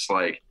whatever, but it's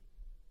like,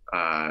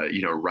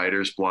 you know,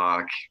 writer's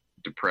block,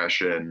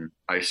 depression,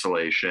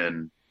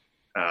 isolation,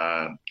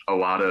 a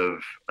lot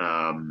of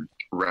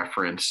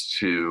reference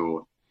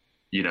to,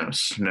 you know,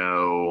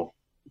 snow,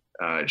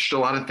 just a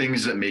lot of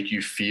things that make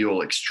you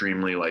feel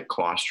extremely like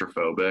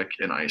claustrophobic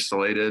and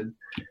isolated.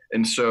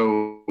 And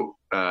so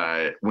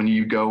when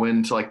you go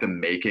into like the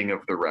making of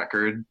the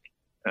record,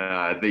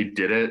 they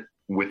did it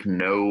with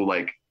no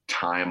like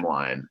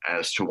timeline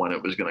as to when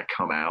it was going to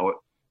come out.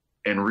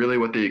 And really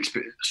what they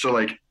so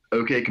like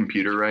OK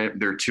Computer, right?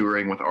 They're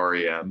touring with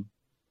REM,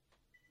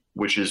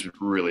 which is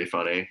really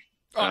funny.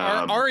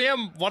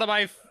 REM, one of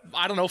my,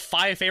 I don't know,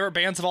 5 favorite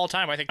bands of all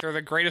time. I think they're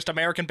the greatest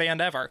American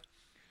band ever.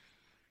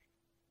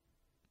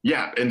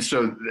 Yeah, and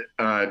so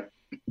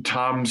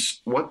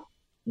Tom's what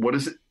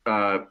is it?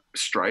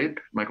 Stipe,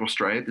 Michael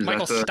Stipe.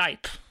 Michael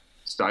Stipe.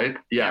 Stipe.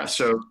 Yeah. Yes.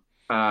 So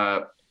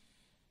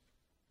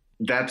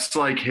that's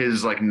like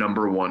his like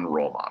number one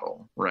role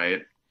model,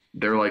 right?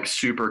 They're like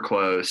super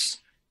close,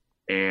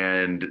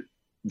 and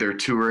they're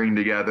touring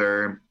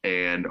together,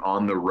 and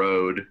on the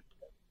road,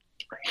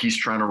 he's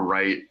trying to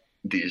write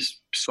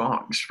these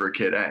songs for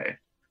Kid A,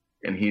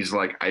 and he's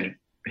like,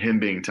 him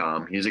being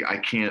Tom, he's like, I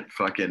can't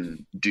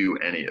fucking do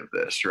any of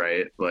this,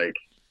 right? Like,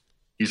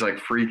 he's like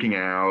freaking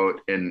out,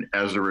 and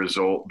as a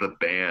result, the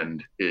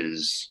band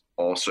is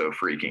also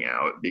freaking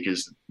out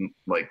because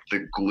like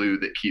the glue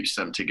that keeps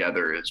them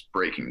together is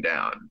breaking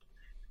down.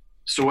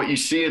 So what you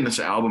see in this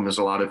album is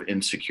a lot of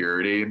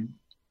insecurity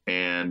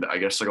and I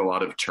guess like a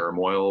lot of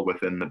turmoil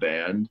within the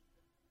band.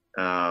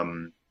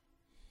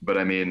 But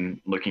I mean,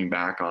 looking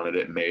back on it,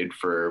 it made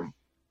for,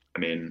 I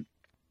mean,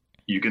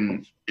 you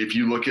can, if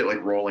you look at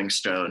like Rolling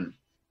Stone,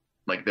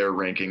 like their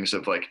rankings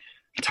of like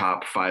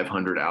top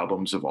 500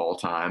 albums of all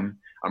time,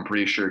 I'm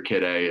pretty sure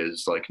Kid A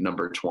is like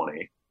number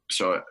 20.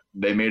 So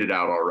they made it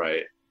out all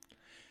right.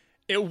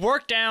 It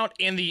worked out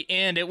in the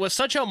end. It was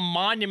such a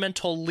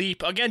monumental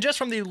leap. Again, just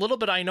from the little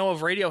bit I know of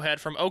Radiohead,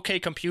 from OK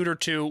Computer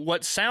to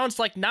what sounds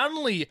like not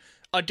only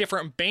a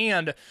different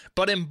band,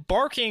 but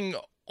embarking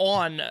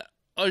on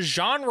a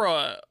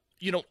genre,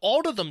 you know,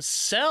 all to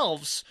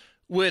themselves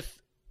with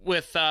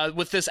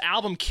this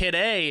album, Kid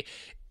A.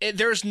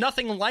 There's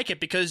nothing like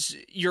it because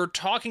you're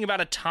talking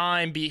about a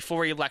time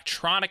before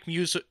electronic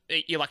music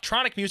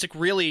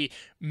really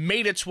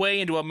made its way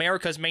into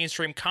America's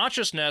mainstream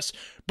consciousness,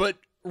 but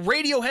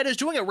Radiohead is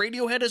doing it.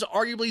 Radiohead is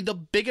arguably the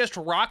biggest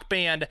rock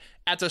band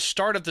at the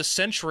start of the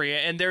century,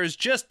 and there's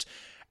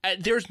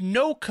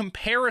no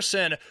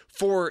comparison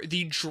for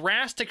the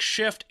drastic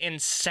shift in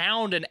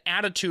sound and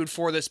attitude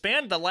for this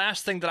band. The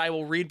last thing that I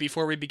will read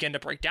before we begin to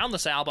break down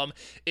this album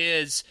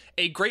is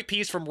a great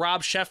piece from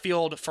Rob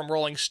Sheffield from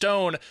Rolling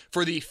Stone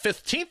for the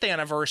 15th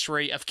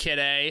anniversary of Kid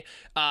A,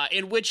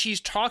 in which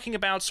he's talking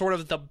about sort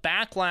of the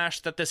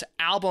backlash that this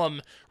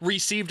album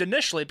received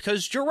initially.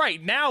 Because you're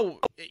right, now,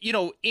 you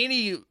know,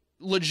 any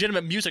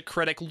legitimate music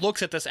critic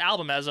looks at this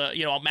album as a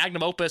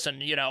magnum opus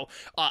and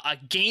a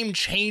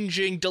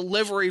game-changing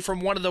delivery from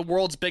one of the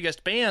world's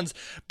biggest bands.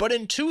 But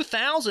in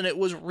 2000 it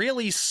was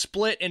really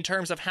split in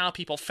terms of how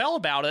people felt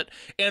about it,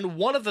 and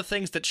one of the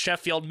things that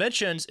Sheffield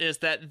mentions is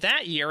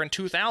that year in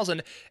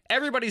 2000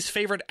 everybody's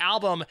favorite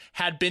album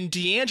had been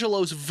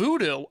D'Angelo's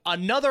Voodoo,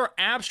 another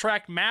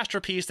abstract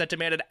masterpiece that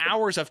demanded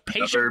hours of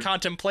patient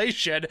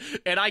contemplation.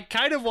 And I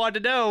kind of want to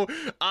know,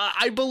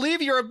 I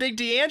believe you're a big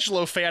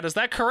D'Angelo fan, is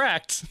that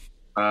correct?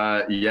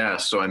 Yeah,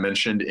 so I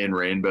mentioned In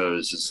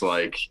Rainbows is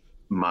like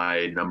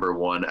my number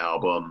one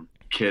album.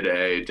 Kid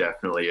A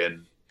definitely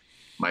in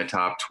my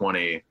top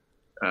 20.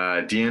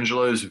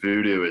 D'Angelo's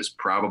Voodoo is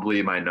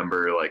probably my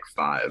number like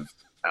 5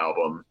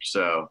 album.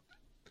 So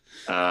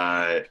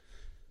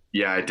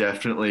yeah, I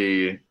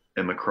definitely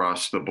am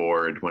across the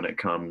board when it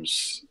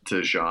comes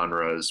to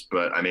genres.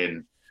 But I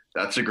mean,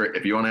 that's a great,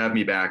 if you want to have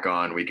me back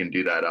on, we can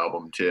do that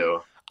album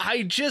too.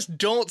 I just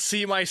don't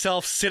see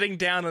myself sitting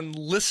down and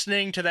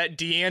listening to that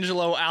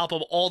D'Angelo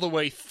album all the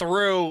way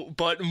through,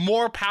 but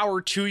more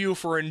power to you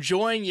for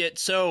enjoying it.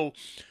 So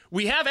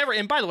we have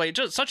and by the way,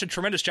 just such a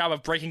tremendous job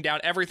of breaking down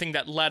everything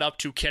that led up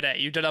to Kid A.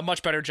 You did a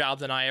much better job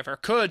than I ever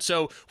could.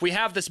 So we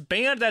have this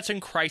band that's in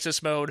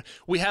crisis mode.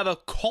 We have a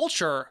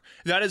culture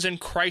that is in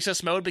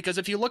crisis mode, because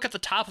if you look at the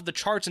top of the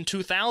charts in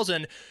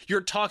 2000, you're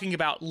talking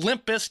about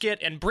Limp Bizkit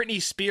and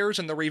Britney Spears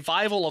and the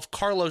revival of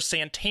Carlos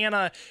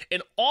Santana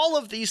and all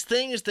of these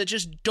things that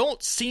just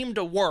don't seem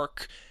to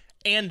work.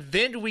 And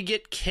then we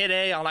get Kid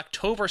A on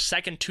October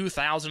 2nd,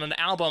 2000, an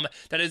album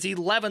that is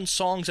 11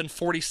 songs and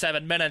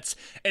 47 minutes,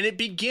 and it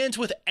begins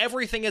with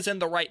Everything Is in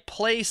the Right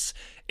Place.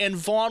 And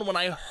Vaughn, when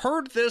I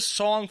heard this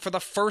song for the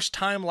first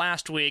time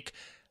last week,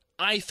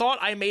 I thought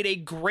I made a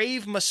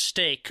grave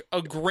mistake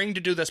agreeing to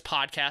do this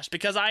podcast,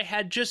 because I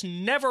had just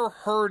never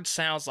heard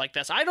sounds like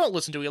this. I don't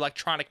listen to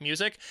electronic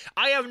music.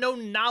 I have no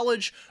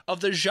knowledge of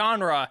the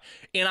genre,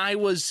 and I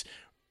was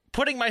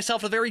putting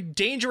myself in a very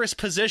dangerous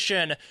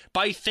position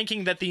by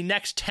thinking that the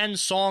next 10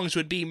 songs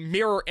would be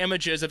mirror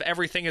images of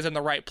Everything Is in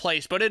the Right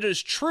Place. But it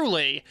is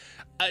truly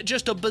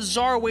just a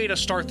bizarre way to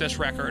start this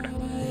record.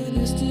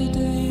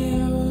 Yesterday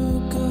I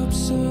woke up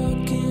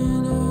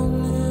sucking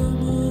on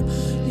lemon.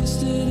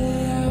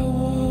 Yesterday I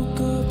woke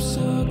up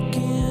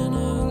sucking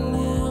on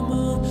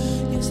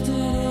lemon.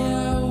 Yesterday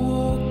I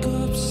woke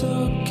up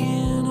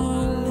sucking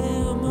on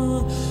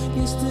lemon.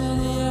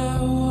 Yesterday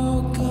I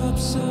woke up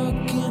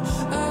sucking.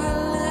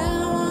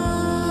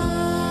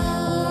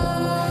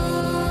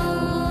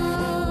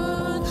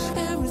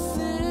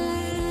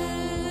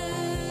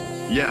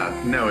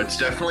 Yeah, no, it's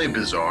definitely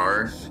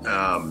bizarre.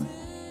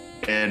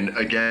 And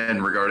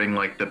again, regarding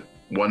like the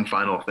one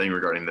final thing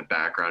regarding the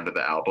background of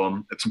the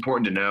album, it's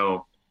important to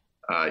know,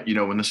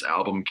 when this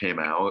album came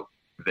out,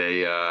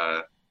 they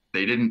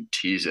didn't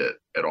tease it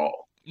at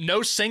all.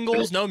 No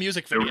singles, no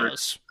music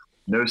videos.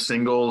 No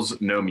singles,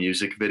 no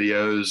music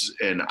videos.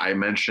 And I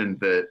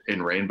mentioned that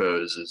In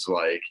Rainbows is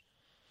like,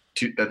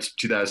 that's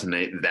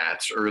 2008.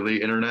 That's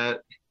early internet.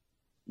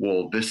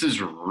 Well, this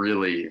is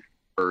really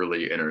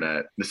early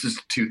internet. This is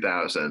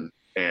 2000,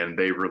 and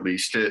they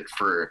released it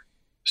for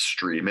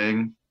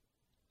streaming,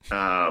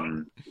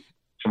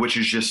 which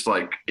is just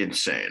like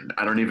insane.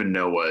 I don't even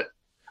know what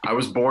I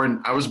was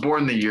born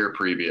the year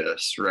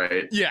previous,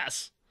 right?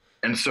 Yes.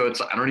 And so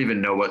I don't even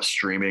know what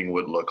streaming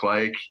would look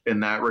like in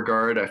that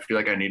regard. I feel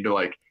like I need to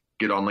like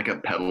get on like a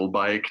pedal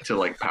bike to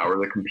like power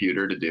the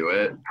computer to do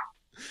it.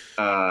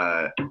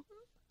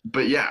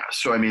 But yeah,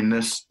 so I mean,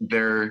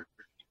 they're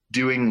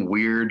doing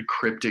weird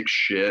cryptic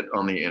shit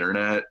on the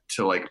internet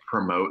to like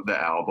promote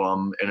the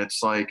album. And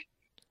it's like,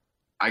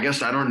 I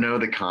guess I don't know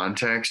the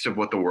context of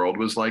what the world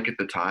was like at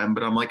the time,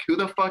 but I'm like, who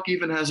the fuck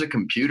even has a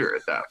computer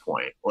at that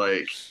point?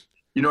 Like,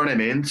 you know what I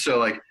mean? So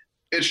like,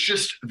 it's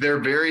just, they're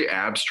very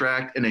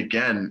abstract. And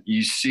again,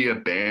 you see a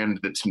band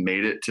that's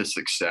made it to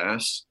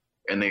success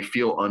and they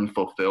feel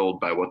unfulfilled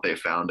by what they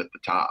found at the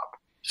top.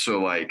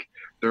 So like,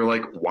 they're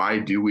like, why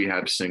do we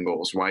have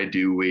singles? Why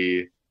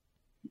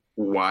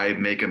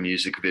make a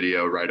music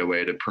video right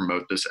away to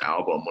promote this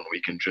album when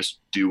we can just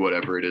do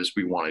whatever it is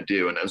we want to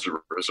do? And as a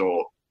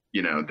result,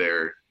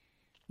 they're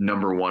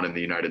number one in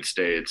the United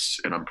States,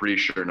 and I'm pretty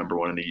sure number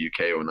one in the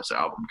UK when this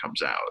album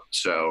comes out.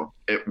 So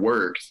it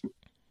worked,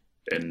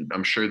 and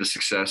I'm sure the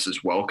success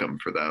is welcome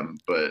for them,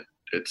 but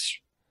it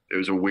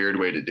was a weird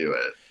way to do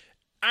it.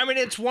 I mean,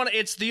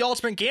 it's the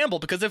ultimate gamble,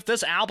 because if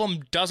this album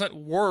doesn't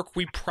work,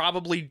 we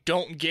probably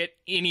don't get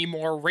any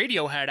more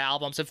Radiohead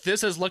albums. If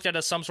this is looked at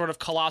as some sort of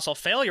colossal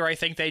failure, I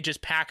think they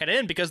just pack it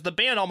in, because the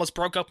band almost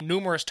broke up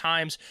numerous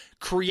times,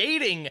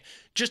 creating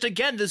just,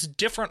 again, this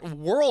different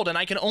world. And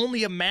I can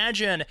only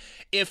imagine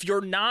if you're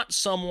not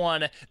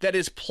someone that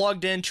is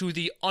plugged into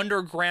the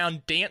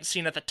underground dance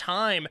scene at the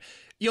time,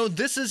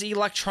 this is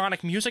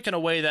electronic music in a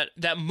way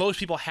that most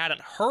people hadn't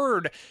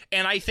heard.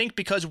 And I think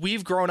because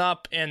we've grown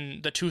up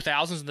in the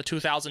 2000s and the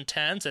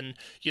 2010s, and,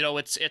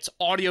 it's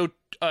audio,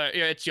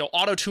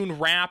 auto-tune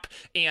rap,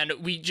 and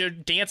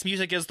dance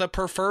music is the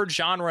preferred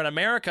genre in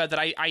America, that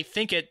I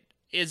think it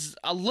is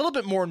a little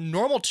bit more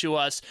normal to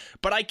us.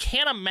 But I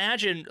can't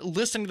imagine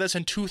listening to this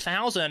in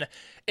 2000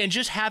 and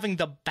just having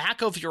the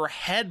back of your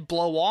head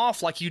blow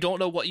off like you don't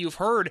know what you've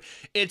heard.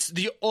 It's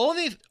the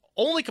only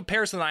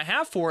comparison I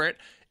have for it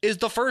is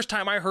the first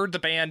time I heard the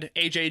band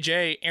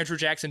AJJ, Andrew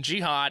Jackson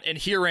Jihad, and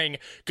hearing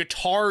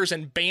guitars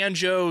and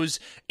banjos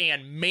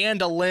and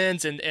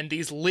mandolins and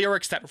these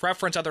lyrics that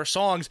reference other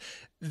songs.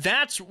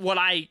 That's what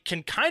I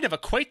can kind of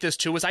equate this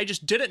to, is I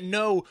just didn't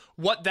know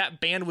what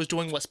that band was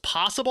doing was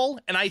possible,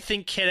 and I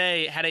think Kid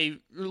A had a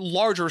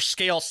larger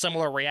scale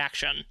similar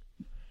reaction.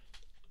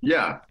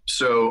 Yeah,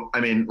 so,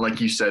 I mean,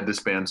 like you said, this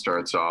album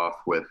starts off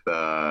with,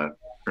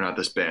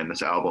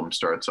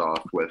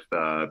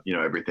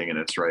 everything in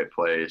its right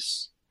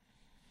place.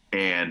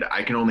 And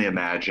I can only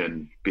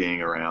imagine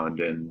being around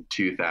in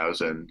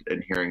 2000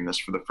 and hearing this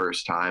for the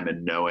first time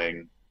and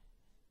knowing,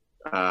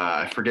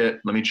 I forget,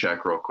 let me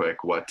check real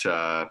quick what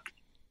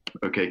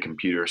OK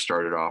Computer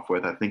started off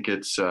with. I think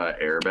it's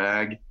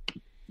Airbag.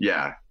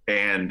 Yeah.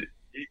 And,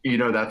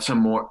 that's some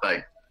more,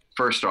 like,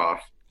 first off,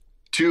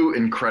 two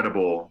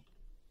incredible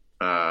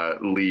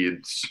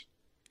leads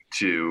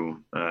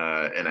to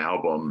an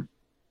album.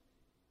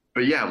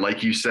 But yeah,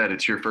 like you said,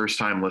 it's your first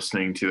time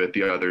listening to it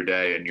the other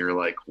day, and you're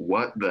like,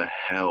 "What the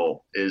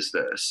hell is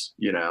this?"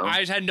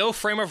 I had no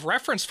frame of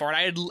reference for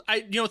it.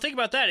 Think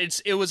about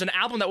that. It was an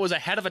album that was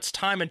ahead of its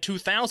time in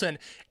 2000,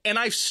 and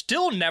I've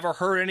still never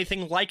heard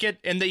anything like it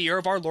in the year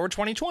of our Lord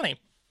 2020.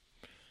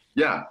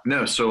 Yeah,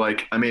 no. So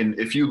like, I mean,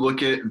 if you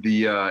look at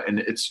the, and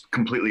it's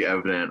completely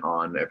evident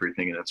on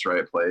Everything in Its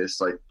Right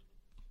Place, like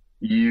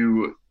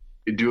you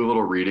do a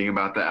little reading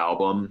about the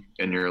album,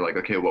 and you're like,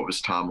 okay, what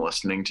was Tom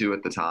listening to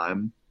at the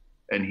time?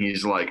 And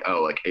he's like,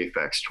 oh, like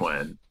Aphex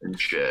Twin and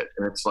shit.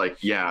 And it's like,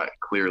 yeah,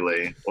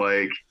 clearly.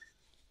 Like,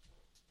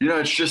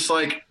 it's just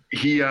like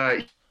he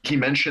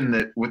mentioned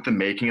that with the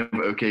making of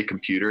OK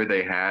Computer,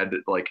 they had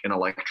like an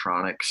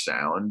electronic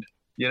sound,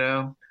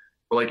 But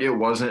like, it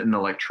wasn't an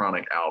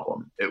electronic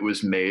album. It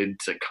was made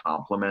to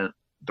complement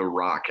the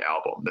rock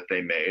album that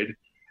they made.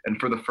 And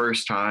for the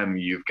first time,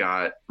 you've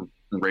got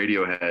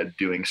Radiohead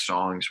doing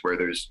songs where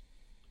there's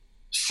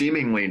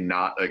seemingly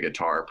not a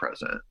guitar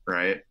present,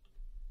 right?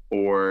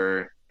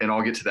 And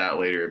I'll get to that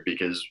later,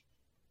 because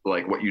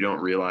like what you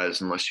don't realize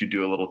unless you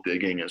do a little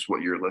digging is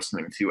what you're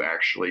listening to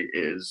actually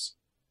is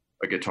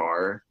a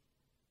guitar,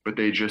 but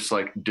they just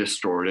like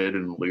distorted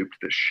and looped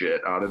the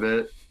shit out of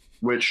it,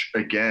 which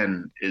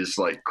again is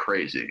like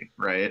crazy,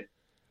 right?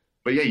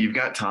 But yeah, you've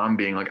got Tom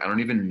being like, I don't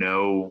even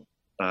know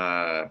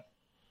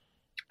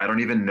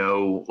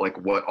like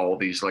what all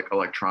these like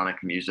electronic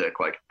music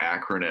like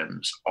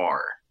acronyms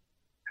are.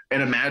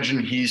 And imagine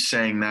he's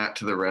saying that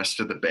to the rest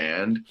of the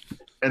band,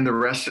 and the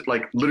rest,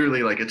 like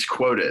literally, like it's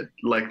quoted,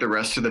 like the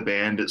rest of the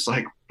band is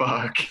like,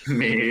 fuck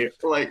me.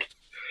 Like,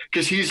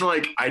 cause he's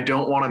like, I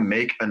don't want to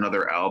make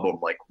another album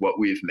like what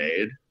we've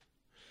made.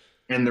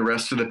 And the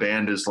rest of the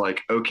band is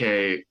like,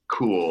 okay,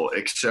 cool.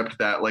 Except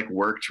that like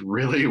worked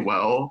really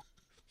well.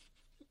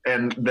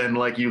 And then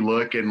like you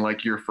look and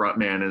like your front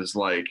man is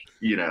like,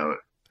 you know,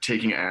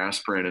 taking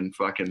aspirin and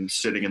fucking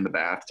sitting in the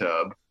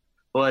bathtub.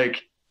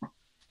 Like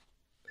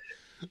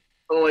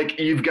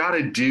you've got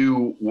to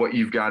do what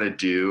you've got to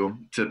do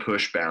to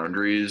push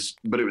boundaries,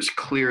 but it was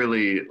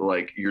clearly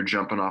like you're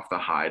jumping off the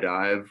high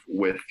dive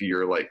with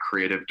your like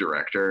creative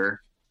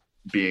director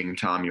being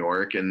Tom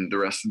York, and the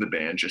rest of the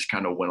band just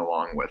kind of went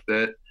along with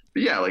it.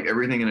 But yeah, like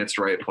everything in its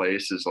right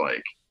place is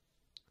like,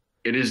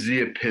 it is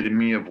the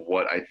epitome of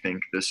what I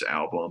think this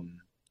album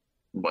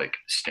like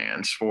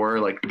stands for.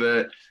 Like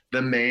the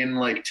main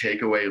like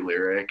takeaway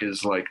lyric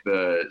is like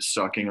the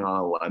sucking on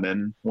a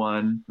lemon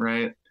one,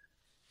 right?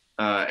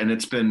 And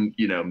it's been,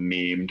 you know,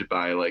 memed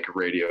by like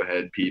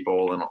Radiohead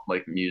people and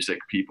like music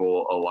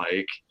people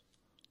alike.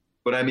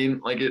 But I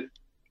mean, like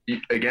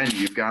again,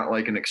 you've got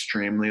like an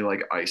extremely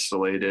like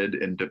isolated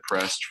and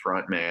depressed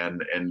front man,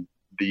 and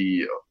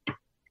the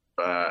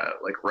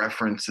like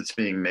reference that's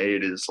being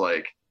made is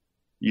like,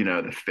 you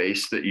know, the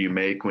face that you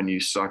make when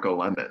you suck a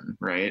lemon,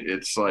 right?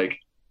 It's like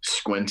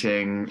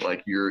squinting,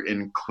 like you're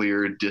in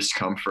clear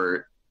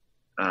discomfort.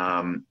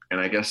 And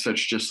I guess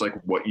that's just like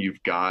what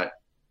you've got.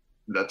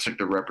 That's like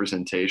the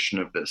representation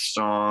of this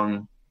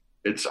song.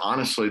 It's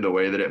honestly the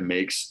way that it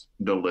makes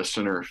the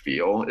listener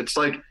feel. It's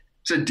like,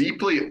 it's a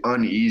deeply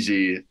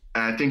uneasy,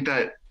 and I think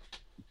that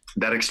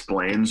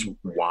explains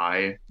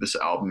why this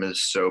album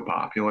is so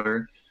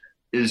popular,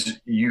 is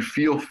you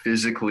feel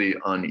physically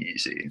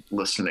uneasy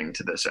listening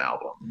to this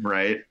album,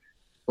 right?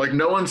 Like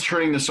no one's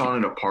turning this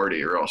on at a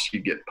party or else you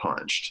get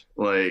punched.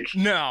 Like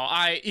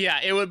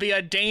it would be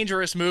a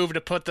dangerous move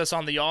to put this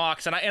on the aux,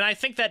 and I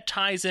think that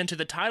ties into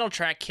the title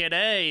track, Kid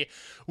A,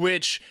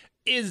 which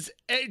is,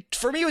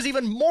 for me, was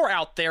even more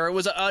out there. It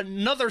was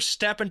another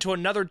step into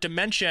another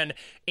dimension,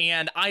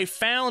 and I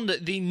found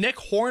the Nick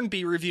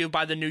Hornby review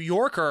by the New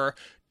Yorker,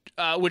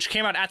 which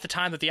came out at the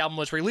time that the album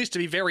was released, to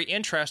be very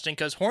interesting,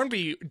 because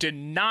Hornby did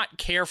not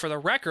care for the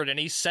record, and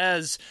he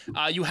says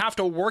you have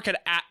to work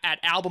at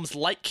albums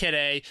like Kid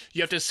A.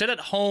 You have to sit at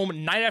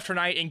home night after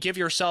night and give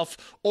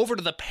yourself over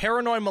to the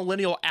paranoid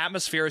millennial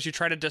atmosphere as you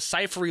try to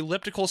decipher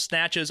elliptical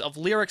snatches of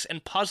lyrics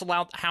and puzzle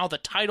out how the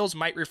titles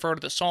might refer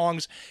to the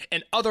songs.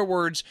 In other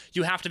words,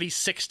 you have to be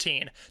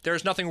 16.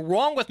 There's nothing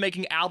wrong with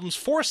making albums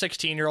for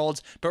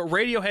 16-year-olds, but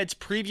Radiohead's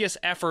previous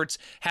efforts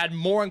had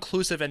more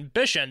inclusive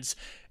ambitions.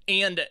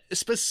 And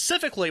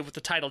specifically with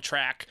the title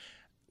track,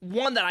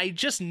 one that I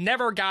just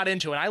never got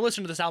into, and I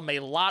listened to this album a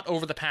lot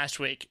over the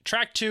past week.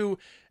 Track 2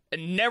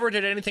 never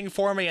did anything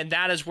for me, and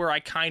that is where I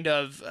kind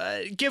of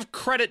give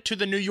credit to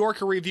the New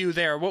Yorker review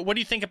there. What do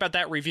you think about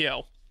that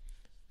review?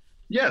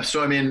 Yeah,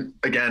 so I mean,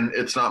 again,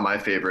 it's not my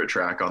favorite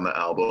track on the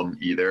album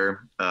either.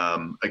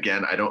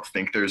 Again, I don't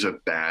think there's a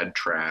bad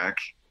track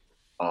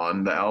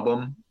on the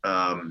album.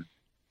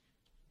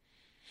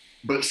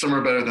 But some are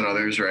better than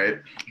others, right?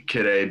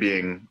 Kid A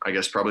being, I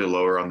guess, probably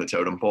lower on the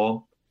totem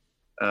pole.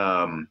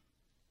 But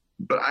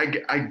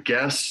I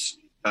guess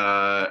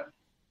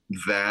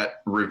that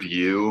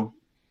review,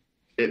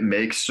 it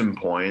makes some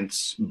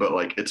points, but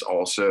like it's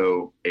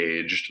also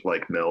aged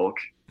like milk.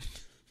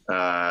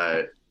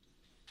 And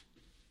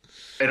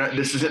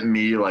this isn't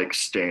me like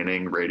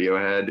standing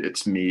Radiohead.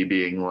 It's me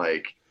being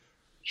like,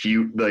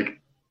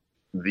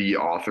 the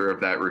author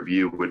of that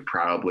review would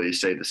probably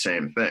say the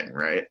same thing,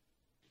 right?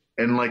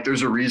 And like,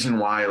 there's a reason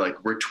why,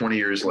 like, we're 20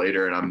 years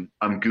later and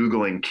I'm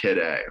Googling Kid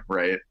A,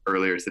 right?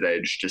 Earlier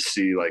today, just to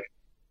see like,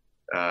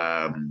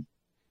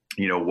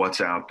 you know,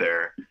 what's out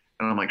there.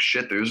 And I'm like,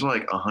 shit, there's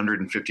like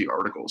 150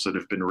 articles that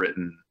have been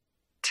written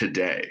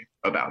today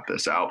about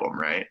this album,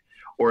 right?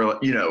 Or,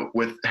 you know,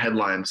 with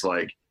headlines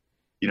like,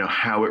 you know,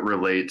 how it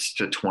relates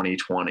to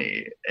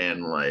 2020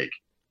 and like,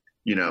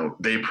 you know,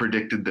 they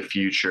predicted the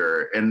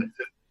future. And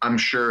I'm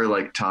sure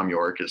like Tom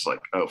York is like,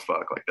 oh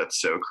fuck, like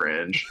that's so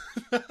cringe.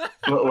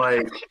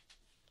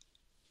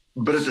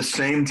 but at the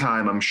same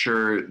time, I'm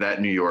sure that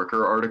New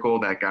Yorker article,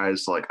 that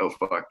guy's like, oh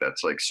fuck,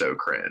 that's like so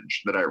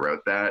cringe that I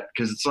wrote that.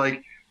 Cause it's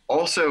like,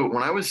 also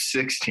when I was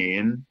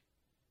 16,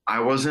 I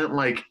wasn't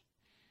like,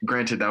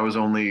 granted that was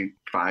only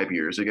 5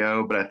 years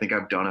ago, but I think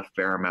I've done a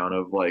fair amount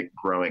of like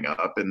growing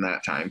up in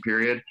that time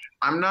period.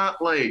 I'm not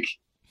like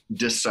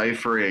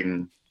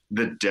deciphering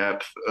the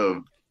depth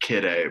of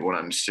Kid A when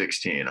I'm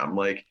 16. I'm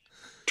like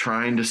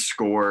trying to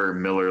score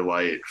Miller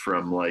Lite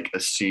from like a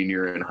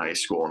senior in high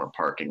school in a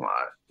parking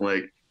lot.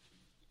 Like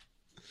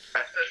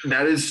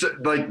that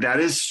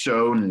is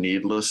so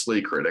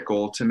needlessly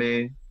critical to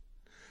me,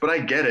 but I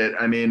get it.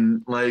 I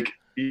mean, like,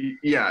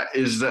 yeah,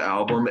 is the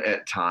album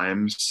at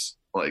times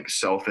like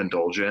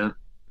self-indulgent?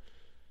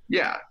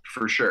 Yeah,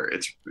 for sure.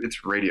 It's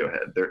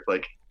Radiohead. They're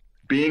like,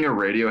 being a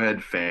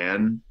Radiohead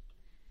fan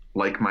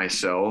like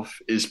myself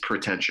is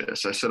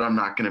pretentious. I said I'm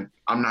not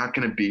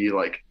gonna be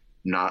like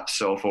not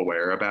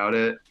self-aware about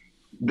it.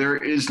 There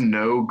is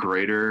no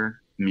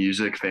greater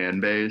music fan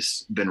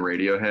base than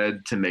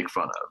Radiohead to make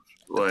fun of.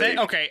 Like,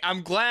 Okay,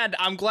 I'm glad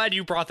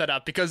you brought that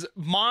up, because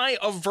my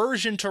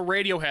aversion to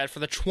Radiohead for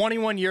the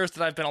 21 years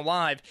that I've been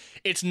alive,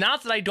 it's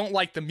not that I don't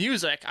like the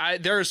music.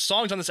 There's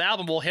songs on this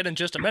album we'll hit in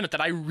just a minute that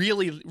I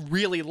really,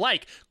 really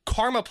like.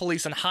 Karma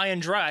Police and High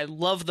and Dry, I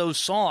love those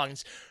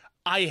songs.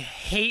 I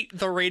hate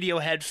the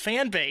Radiohead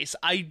fan base.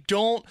 I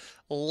don't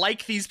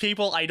like these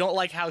people. I don't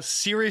like how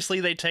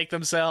seriously they take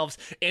themselves,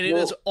 and it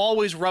has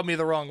always rubbed me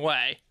the wrong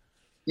way.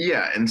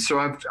 Yeah, and so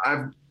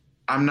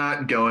I'm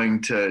not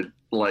going to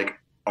like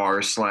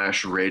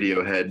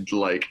r/Radiohead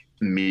like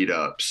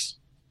meetups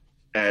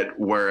at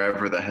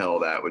wherever the hell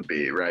that would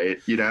be,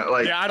 right? You know,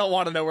 like, yeah, I don't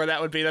want to know where that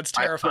would be. That's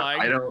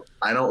terrifying. I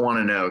don't want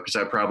to know, because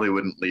I probably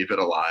wouldn't leave it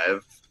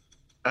alive.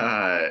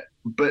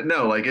 But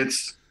no, like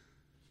it's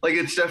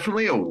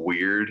definitely a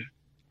weird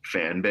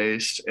fan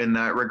base in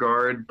that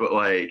regard. But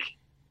like,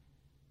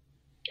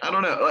 I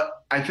don't know.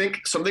 I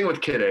think something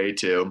with Kid A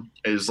too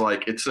is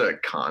like, it's a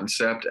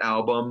concept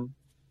album,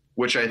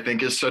 which I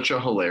think is such a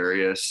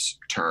hilarious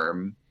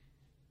term,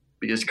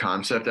 because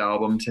concept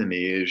album to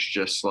me is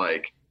just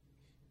like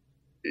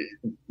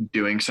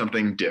doing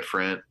something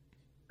different,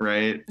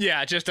 right?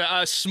 Yeah, just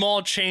a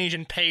small change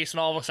in pace, and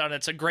all of a sudden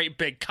it's a great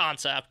big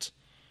concept.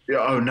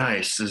 Yeah, oh,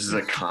 nice. This is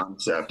a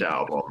concept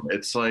album.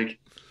 It's like,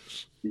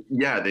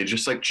 yeah, they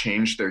just like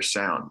changed their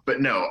sound.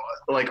 But no,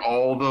 like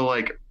all the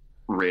like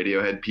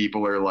Radiohead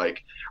people are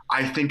like,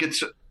 I think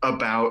it's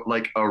about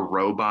like a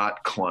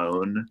robot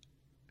clone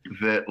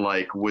that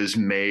like was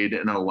made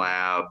in a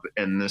lab,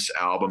 and this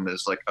album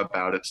is like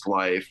about its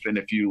life. And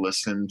if you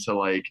listen to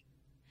like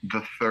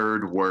the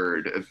third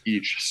word of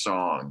each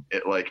song,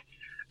 it like,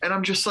 and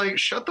I'm just like,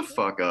 shut the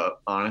fuck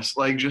up, honest.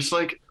 Like, just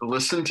like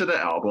listen to the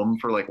album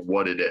for like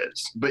what it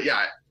is. But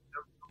yeah,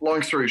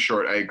 long story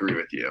short, I agree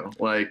with you.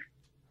 Like,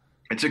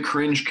 it's a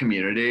cringe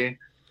community,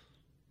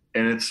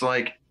 and it's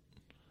like,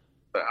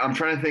 I'm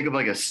trying to think of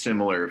like a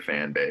similar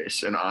fan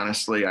base, and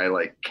honestly, I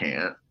like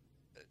can't.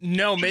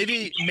 No,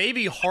 maybe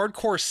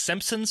hardcore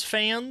Simpsons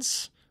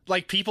fans,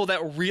 like people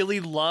that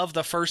really love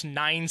the first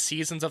 9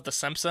 seasons of The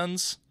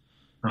Simpsons.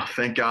 Oh,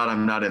 thank God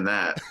I'm not in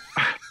that.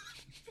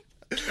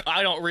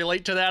 I don't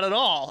relate to that at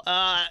all.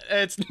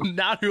 It's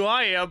not who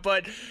I am,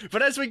 but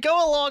as we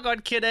go along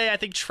on Kid A, I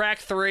think track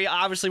 3,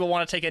 obviously we'll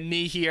want to take a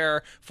knee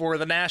here for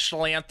the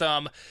national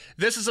anthem.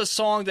 This is a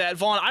song that,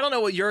 Vaughn, I don't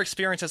know what your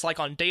experience is like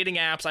on dating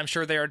apps. I'm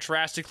sure they are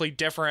drastically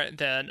different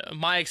than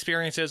my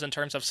experiences in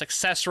terms of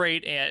success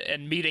rate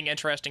and meeting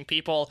interesting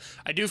people.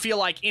 I do feel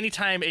like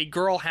anytime a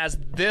girl has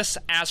this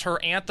as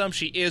her anthem,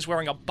 she is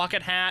wearing a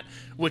bucket hat,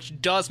 which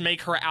does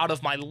make her out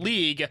of my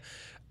league.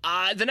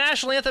 The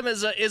national anthem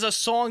is a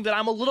song that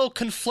I'm a little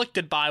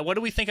conflicted by. What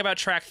do we think about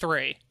track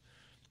 3?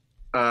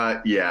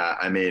 Yeah,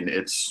 I mean,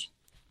 it's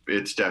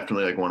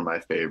definitely like one of my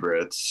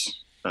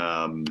favorites.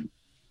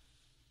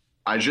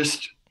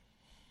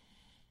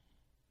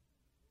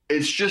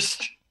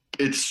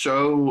 It's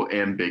so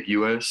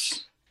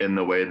ambiguous in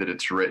the way that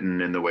it's written,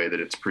 in the way that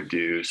it's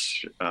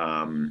produced.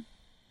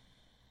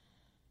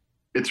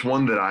 It's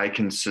one that I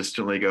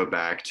consistently go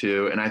back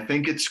to, and I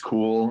think it's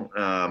cool.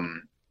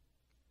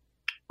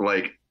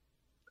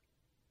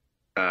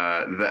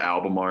 The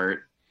album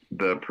art,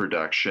 the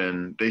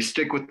production, they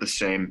stick with the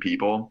same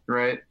people,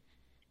 right?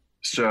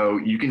 So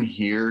you can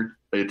hear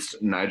it's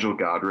Nigel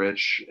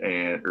Godrich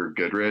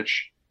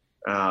Goodrich,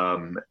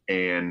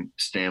 and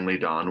Stanley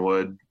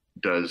Donwood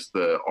does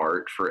the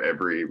art for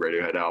every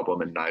Radiohead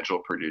album, and Nigel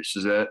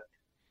produces it.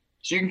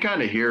 So you can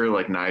kind of hear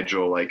like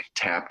Nigel like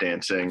tap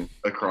dancing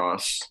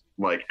across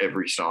like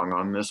every song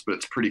on this, but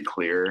it's pretty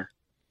clear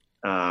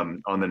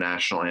on the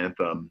national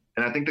anthem.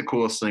 And I think the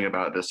coolest thing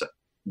about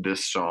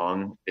this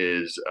song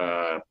is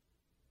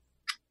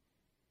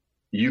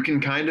you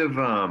can kind of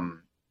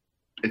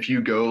if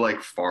you go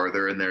like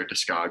farther in their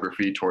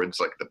discography towards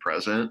like the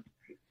present,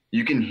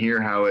 you can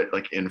hear how it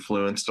like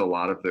influenced a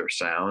lot of their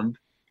sound.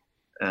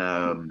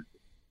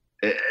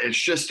 It's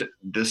just,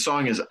 this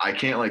song is, I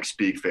can't like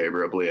speak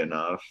favorably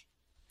enough.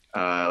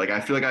 Like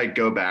I feel like I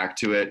go back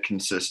to it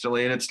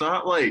consistently, and it's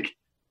not like,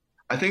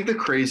 I think the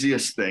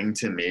craziest thing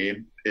to me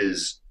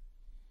is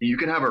you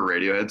can have a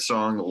Radiohead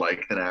song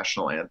like the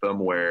national anthem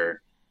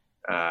where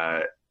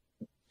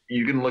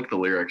you can look the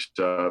lyrics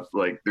up,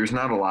 like there's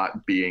not a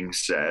lot being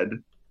said.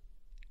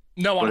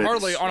 No, on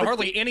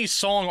hardly any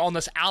song on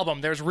this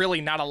album, there's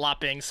really not a lot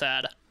being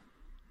said.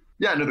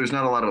 Yeah, no, there's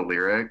not a lot of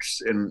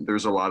lyrics, and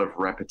there's a lot of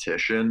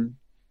repetition,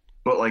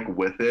 but like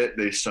with it,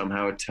 they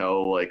somehow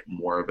tell like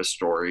more of a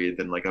story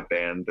than like a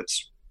band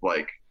that's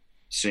like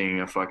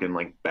singing a fucking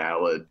like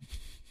ballad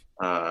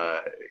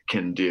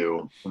can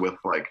do with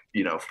like,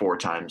 4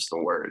 times the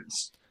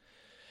words.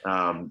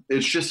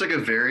 It's just like a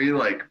very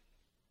like,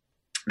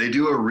 they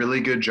do a really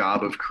good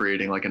job of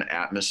creating like an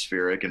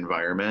atmospheric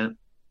environment.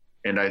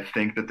 And I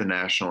think that the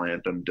national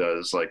anthem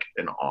does like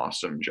an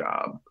awesome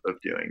job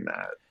of doing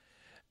that.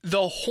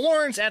 The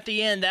horns at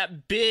the end,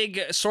 that big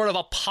sort of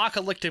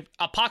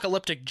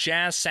apocalyptic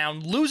jazz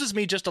sound loses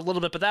me just a little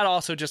bit, but that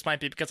also just might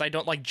be because I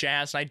don't like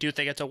jazz and I do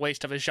think it's a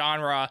waste of a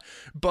genre.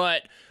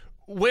 But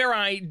where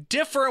I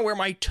differ, where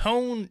my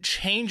tone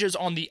changes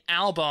on the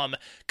album,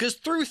 because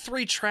through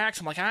 3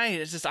 tracks, I'm like,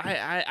 I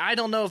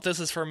don't know if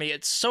this is for me.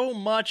 It's so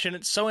much and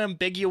it's so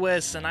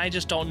ambiguous and I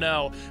just don't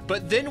know.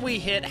 But then we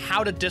hit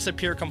How to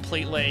Disappear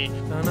Completely.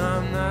 And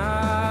I'm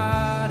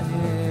not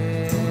here.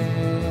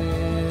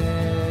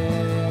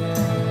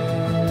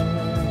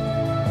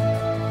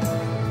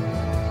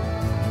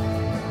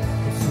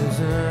 This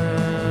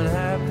isn't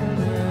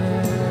happening.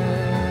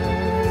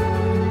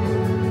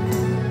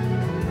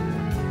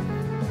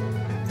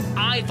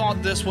 I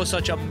thought this was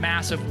such a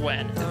massive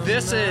win.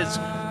 This is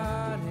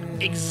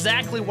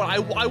exactly what I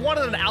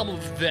wanted, an album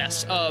of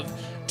this, of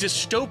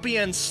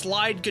dystopian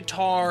slide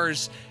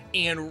guitars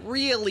and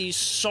really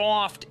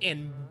soft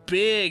and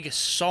big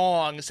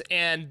songs,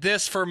 and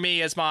this for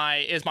me is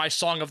my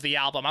song of the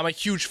album. I'm a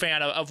huge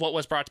fan of what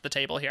was brought to the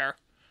table here.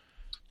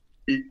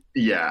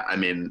 Yeah, I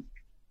mean,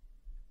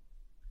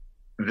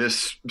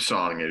 this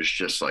song is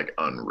just like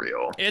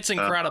unreal. It's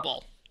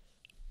incredible.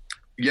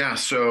 Yeah,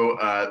 so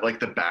like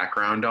the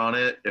background on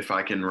it, if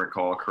I can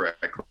recall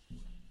correctly,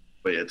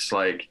 it's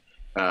like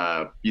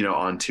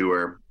on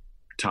tour,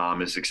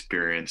 Tom is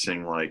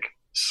experiencing like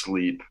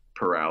sleep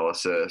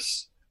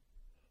paralysis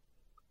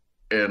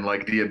and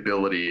like the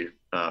ability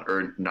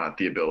or not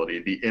the ability,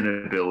 the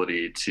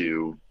inability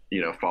to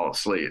fall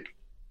asleep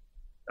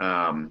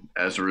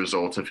as a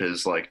result of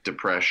his like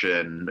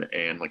depression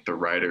and like the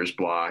writer's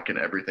block and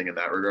everything in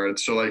that regard.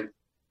 So like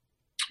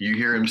you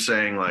hear him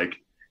saying like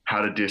how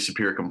to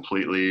disappear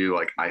completely,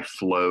 like I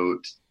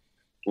float,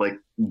 like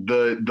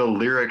the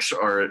lyrics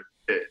are,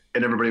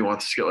 and everybody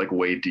wants to get like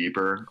way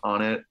deeper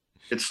on it.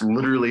 It's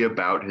literally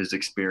about his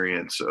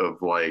experience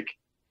of like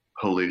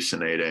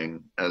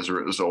hallucinating as a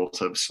result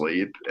of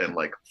sleep and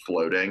like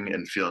floating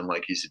and feeling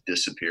like he's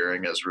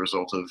disappearing as a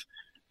result of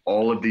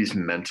all of these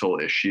mental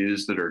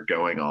issues that are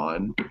going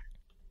on.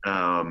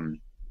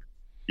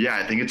 Yeah,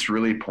 I think it's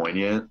really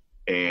poignant.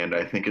 And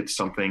I think it's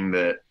something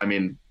that, I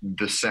mean,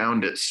 the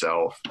sound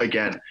itself,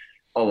 again,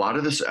 a lot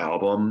of this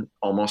album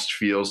almost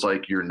feels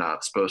like you're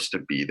not supposed to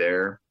be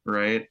there,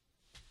 right?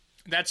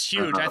 That's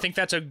huge. I think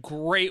that's a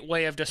great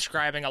way of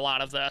describing a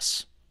lot of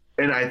this.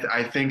 And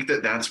I think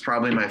that that's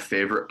probably my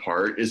favorite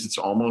part, is it's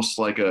almost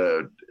like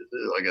a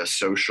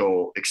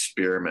social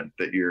experiment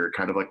that you're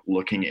kind of like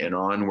looking in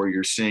on, where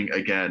you're seeing,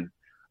 again,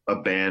 a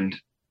band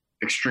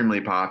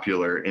extremely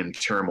popular in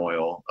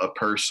turmoil, a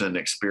person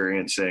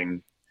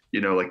experiencing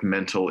like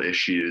mental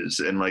issues.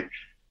 And like,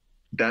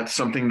 that's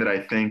something that I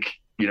think,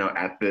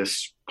 at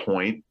this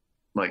point,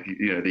 like,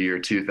 the year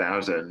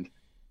 2000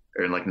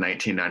 or in like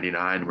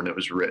 1999 when it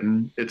was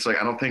written, it's like,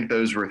 I don't think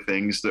those were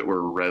things that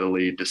were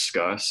readily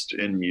discussed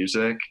in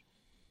music.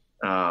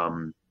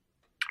 And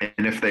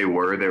if they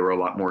were a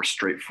lot more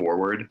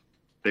straightforward.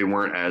 They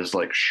weren't as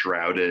like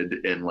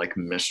shrouded in like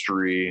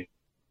mystery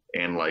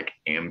and like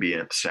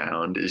ambient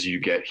sound as you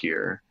get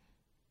here.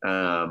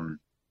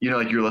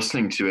 Like you're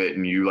listening to it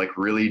and you like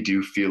really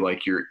do feel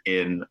like you're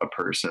in a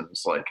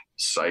person's like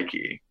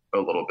psyche a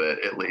little bit,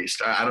 at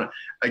least. I don't,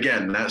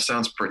 again, that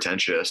sounds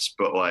pretentious,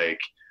 but like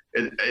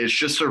it's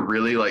just a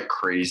really like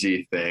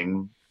crazy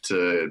thing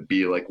to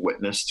be like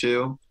witness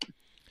to.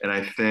 And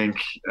I think,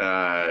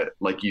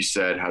 like you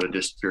said, How to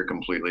Disappear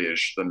Completely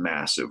is the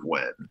massive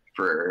win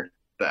for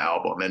the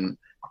album. And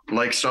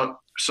like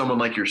someone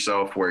like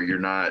yourself, where you're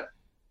not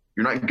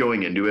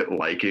going into it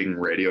liking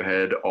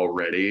Radiohead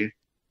already,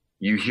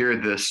 you hear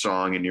this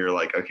song and you're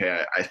like,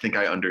 okay, I think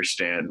I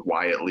understand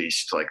why at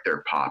least like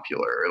they're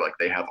popular, or like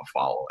they have a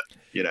following,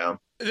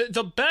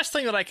 The best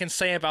thing that I can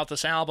say about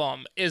this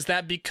album is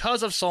that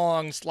because of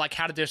songs like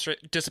How to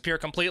Disappear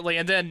Completely,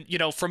 and then,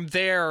 from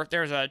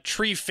there's a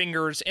Tree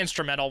Fingers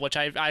instrumental, which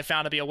I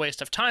found to be a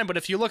waste of time. But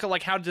if you look at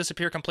like How to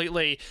Disappear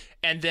Completely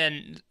and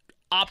then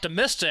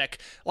Optimistic,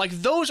 like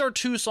those are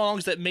 2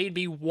 songs that made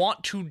me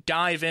want to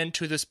dive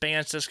into this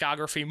band's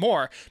discography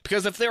more,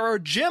 because if there are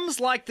gems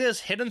like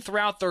this hidden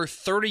throughout their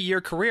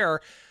 30-year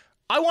career,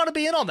 I want to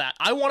be in on that.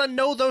 I want to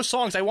know those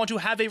songs. I want to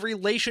have a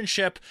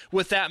relationship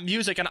with that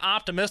music, and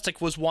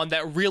Optimistic was one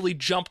that really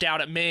jumped out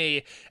at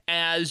me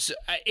as,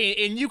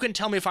 and you can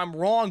tell me if I'm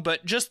wrong,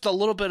 but just the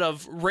little bit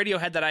of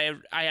Radiohead that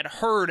I had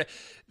heard,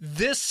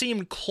 this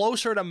seemed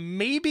closer to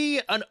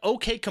maybe an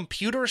OK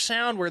Computer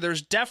sound, where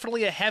there's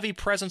definitely a heavy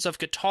presence of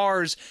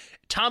guitars.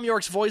 Tom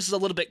York's voice is a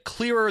little bit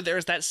clearer.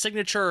 There's that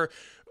signature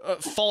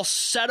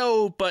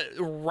falsetto but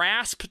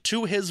rasp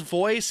to his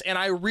voice, and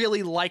I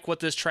really like what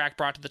this track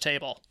brought to the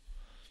table.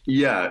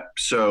 Yeah.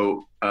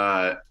 So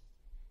I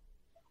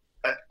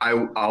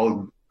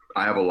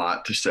have a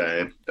lot to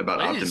say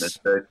about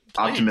Please.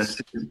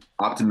 Optimistic.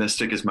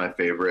 Optimistic is my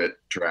favorite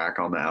track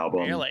on the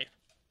album. Really?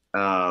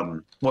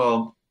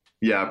 Well,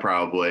 yeah,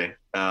 probably.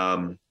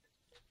 But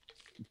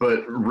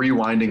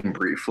rewinding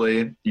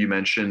briefly, you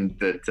mentioned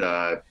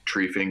that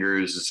Tree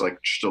Fingers is like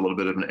just a little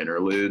bit of an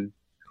interlude,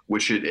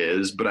 which it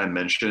is. But I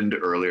mentioned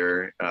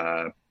earlier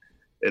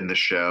in the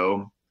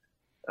show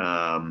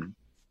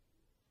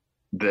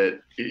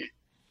that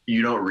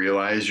you don't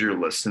realize you're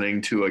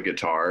listening to a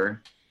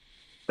guitar.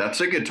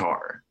 That's a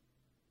guitar.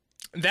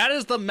 That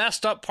is the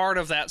messed up part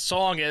of that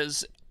song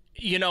is,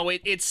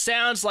 it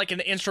sounds like an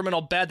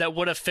instrumental bed that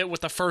would have fit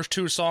with the first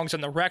two songs on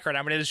the record.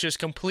 I mean, it's just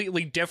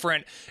completely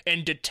different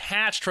and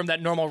detached from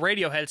that normal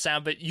Radiohead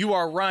sound, but you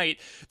are right.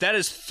 That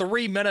is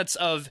 3 minutes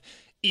of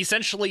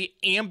essentially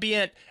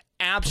ambient,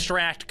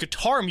 abstract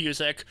guitar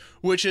music,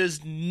 which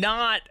is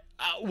not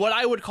what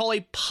I would call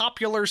a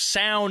popular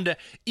sound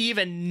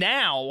even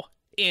now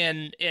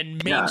in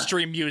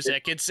mainstream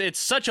music. It's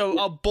such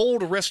a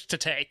bold risk to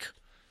take.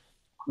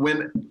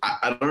 When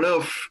I don't know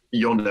if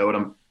you'll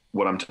know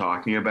what I'm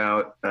talking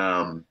about.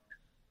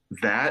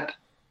 That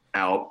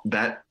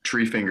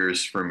Tree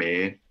Fingers for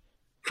me.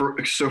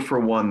 For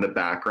one, the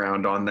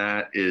background on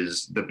that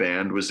is the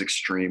band was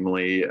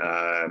extremely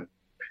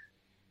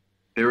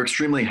they were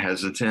extremely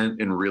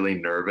hesitant and really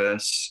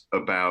nervous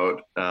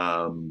about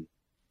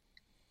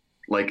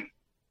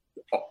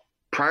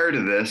prior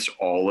to this,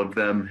 all of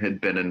them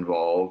had been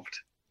involved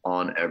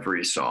on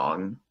every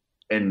song,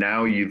 and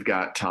now you've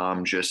got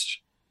Tom just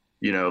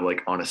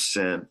on a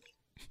synth,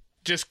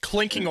 just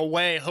clinking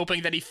away,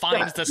 hoping that he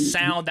finds the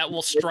sound that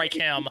will strike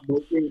him.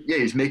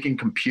 He's making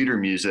computer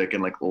music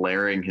and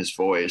layering his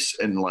voice,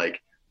 and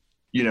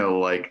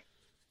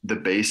the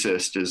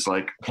bassist is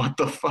like, what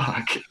the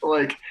fuck?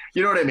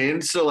 You know what I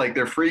mean? So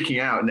they're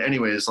freaking out. And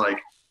anyways,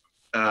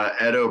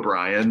 Ed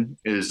O'Brien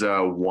is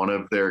one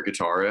of their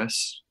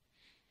guitarists,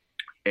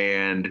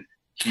 and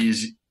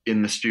he's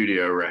in the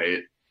studio,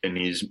 right? And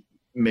he's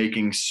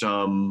making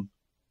some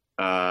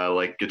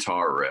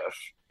guitar riff,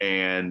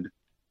 and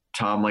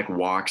Tom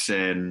walks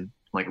in,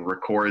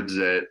 records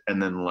it,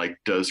 and then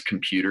does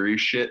computery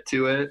shit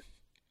to it.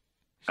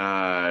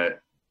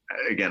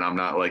 Again, I'm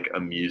not a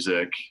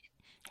music.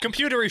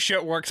 Computery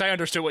shit works. I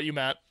understood what you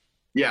meant.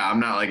 Yeah,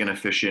 I'm not an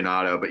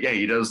aficionado, but yeah,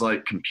 he does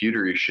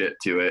computery shit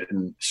to it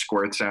and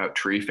squirts out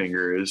Tree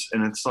Fingers,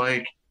 and it's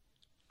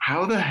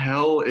how the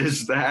hell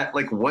is that?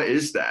 What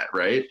is that,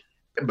 right?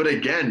 But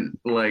again,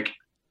 it's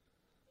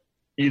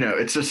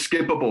a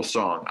skippable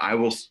song. I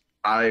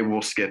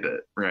will skip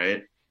it,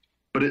 right?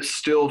 But it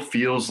still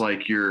feels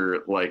like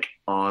you're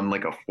on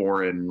a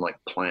foreign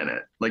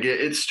planet.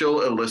 It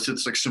still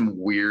elicits some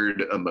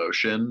weird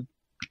emotion.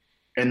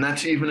 And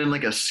that's even in a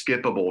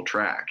skippable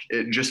track.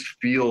 It just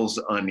feels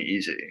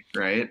uneasy,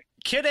 right?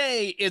 Kid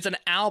A is an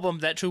album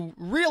that, to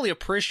really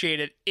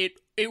appreciate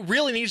it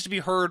really needs to be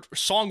heard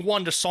song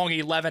 1 to song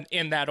 11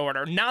 in that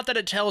order. Not that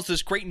it tells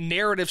this great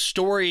narrative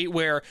story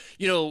where,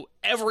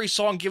 every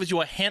song gives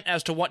you a hint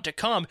as to what to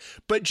come,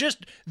 but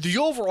just the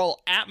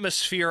overall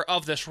atmosphere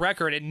of this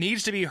record. It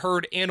needs to be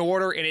heard in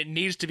order, and it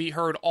needs to be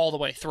heard all the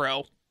way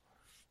through.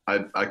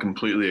 I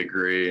completely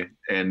agree.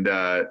 And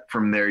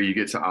from there, you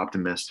get to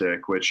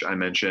Optimistic, which I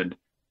mentioned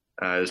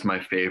is my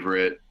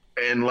favorite.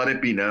 And let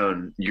it be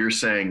known, you're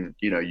saying,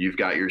 you've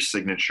got your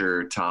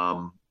signature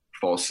Tom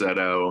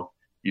falsetto,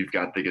 you've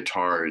got the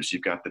guitars,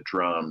 you've got the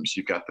drums,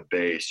 you've got the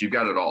bass, you've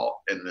got it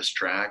all in this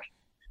track.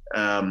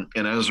 And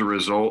as a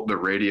result, the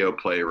radio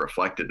play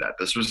reflected that.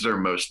 This was their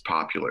most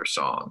popular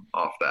song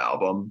off the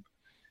album.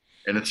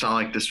 And it's not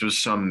like this was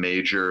some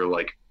major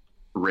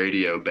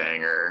radio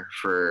banger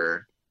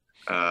for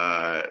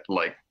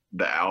the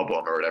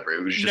album or whatever.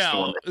 It was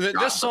just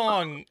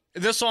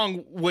this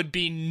song would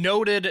be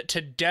noted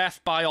to death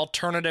by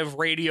alternative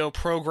radio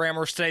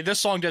programmers today.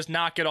 This song does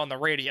not get on the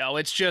radio.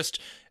 It's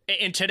just,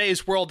 in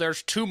today's world,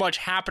 there's too much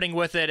happening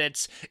with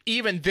it.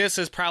 Even this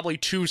is probably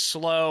too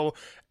slow.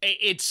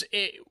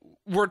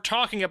 We're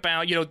talking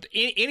about,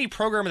 any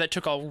programmer that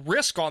took a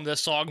risk on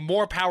this song,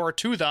 more power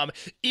to them,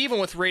 even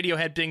with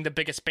Radiohead being the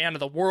biggest band of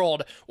the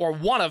world, or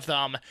one of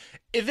them.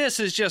 This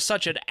is just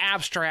such an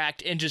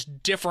abstract and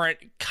just different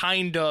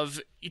kind of,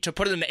 to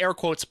put it in air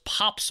quotes,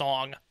 pop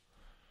song.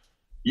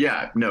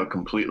 Yeah, no,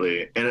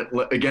 completely. And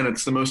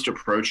it's the most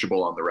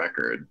approachable on the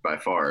record by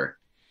far.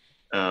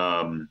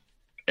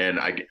 And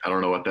I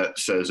don't know what that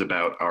says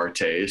about our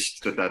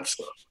taste, but that's,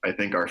 I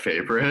think, our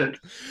favorite.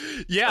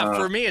 Yeah,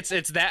 for me, it's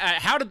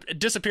that. How to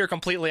Disappear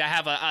Completely, I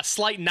have a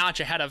slight notch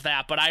ahead of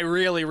that, but I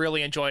really,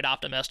 really enjoyed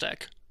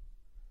Optimistic.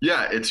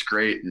 Yeah, it's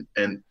great.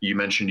 And you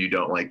mentioned you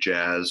don't like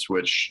jazz,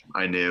 which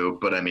I knew,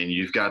 but I mean,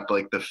 you've got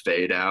the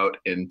fade out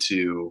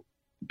into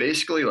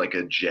basically a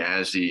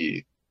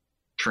jazzy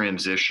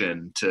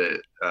transition to,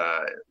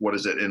 what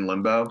is it, In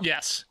Limbo?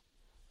 Yes.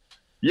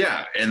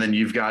 Yeah, and then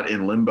you've got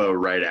In Limbo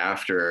right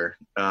after,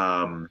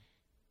 and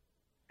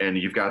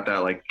you've got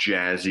that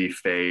jazzy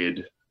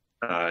fade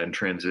and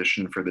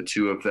transition for the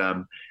two of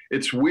them.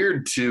 It's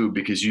weird too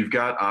because you've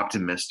got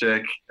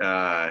Optimistic.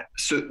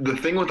 So the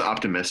thing with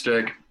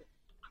Optimistic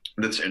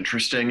that's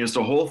interesting is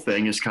the whole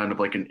thing is kind of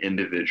an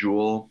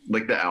individual,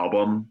 the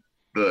album,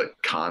 the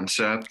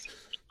concept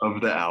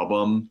of the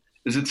album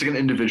is it's an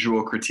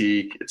individual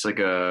critique. It's a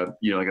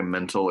a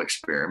mental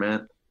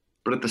experiment.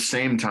 But at the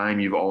same time,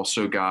 you've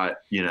also got,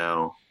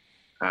 the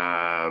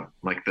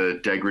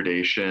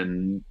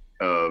degradation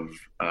of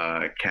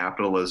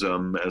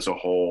capitalism as a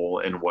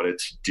whole and what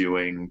it's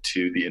doing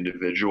to the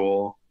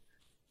individual.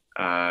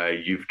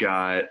 You've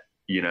got,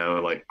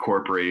 like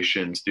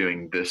corporations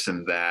doing this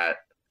and that.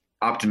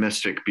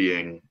 Optimistic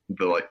being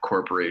the like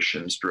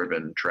corporations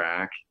driven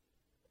track.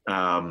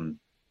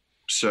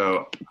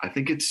 So I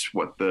think it's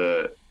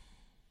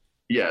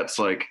it's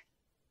like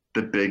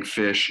the big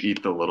fish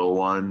eat the little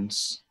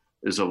ones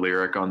is a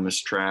lyric on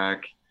this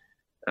track.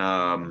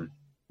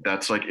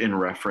 That's like in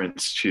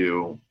reference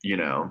to,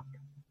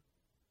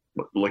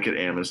 look at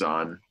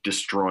Amazon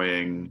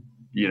destroying,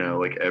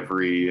 like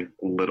every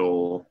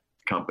little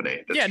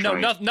company.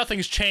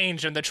 Nothing's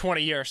changed in the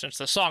 20 years since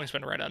the song's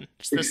been written.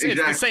 It's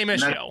the same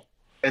issue.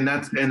 And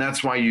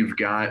that's why you've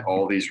got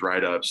all these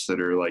write-ups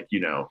that are like,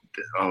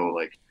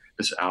 like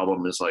this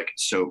album is like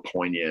so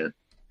poignant.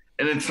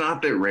 And it's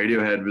not that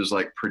Radiohead was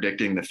like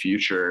predicting the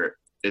future.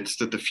 It's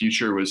that the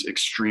future was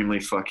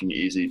extremely fucking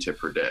easy to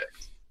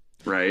predict,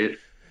 right?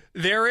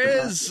 There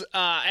is,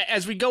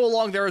 as we go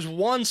along, there is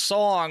one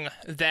song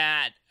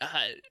that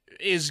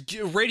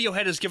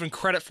Radiohead is given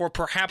credit for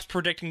perhaps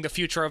predicting the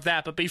future of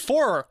that. But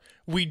before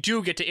we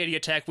do get to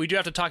Idioteque, we do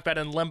have to talk about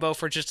In Limbo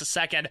for just a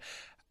second.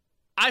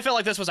 I felt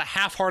like this was a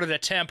half-hearted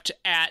attempt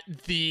at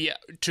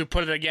to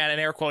put it again in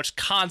air quotes,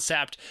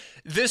 concept.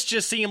 This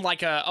just seemed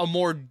like a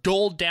more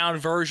dulled-down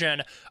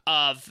version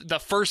of the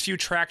first few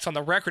tracks on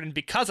the record, and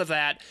because of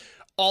that,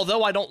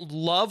 although I don't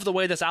love the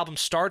way this album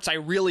starts, I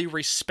really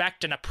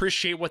respect and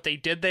appreciate what they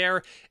did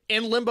there.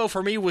 In Limbo,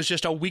 for me, was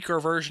just a weaker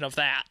version of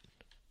that.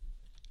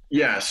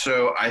 Yeah,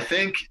 so I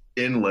think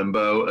In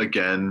Limbo,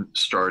 again,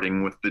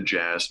 starting with the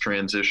jazz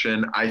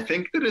transition, I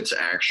think that it's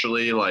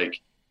actually,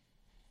 like,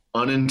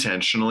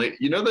 unintentionally,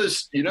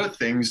 those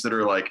things that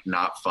are like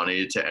not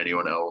funny to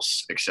anyone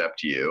else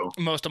except you.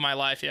 Most of my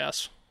life,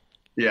 yes.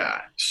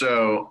 Yeah,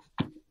 so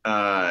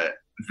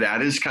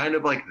that is kind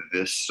of like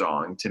this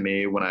song to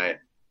me. When I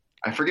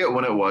forget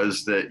when it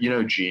was that,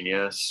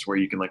 Genius, where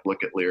you can like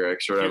look at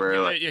lyrics or whatever.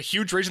 A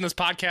huge reason this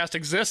podcast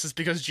exists is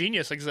because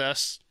Genius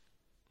exists.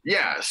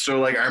 Yeah, so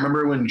like I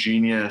remember when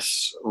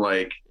Genius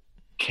like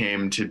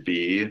came to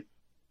be,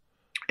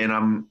 and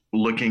I'm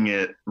looking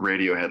at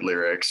Radiohead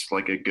lyrics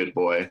like a good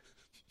boy.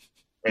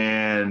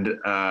 And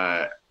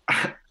I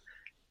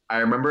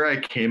remember I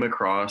came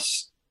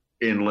across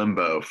In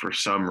Limbo for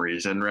some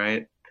reason,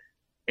 right?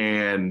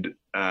 And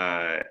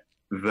let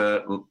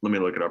me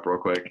look it up real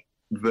quick.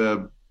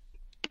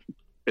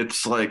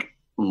 It's like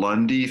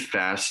Lundy,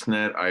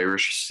 Fastnet,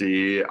 Irish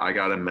Sea, I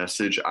got a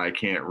message I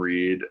can't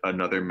read,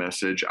 another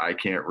message I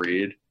can't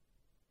read.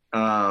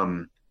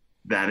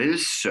 That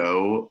is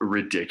so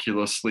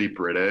ridiculously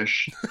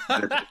British.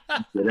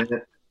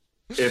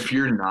 If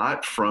you're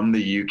not from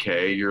the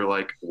UK, you're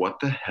like, what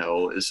the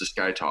hell is this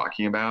guy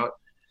talking about?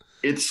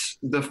 It's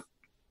I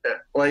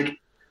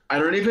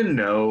don't even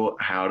know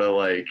how to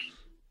like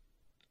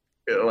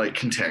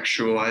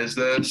contextualize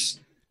this.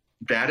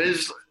 That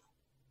is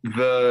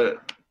the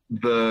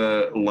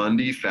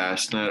Lundy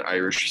Fastnet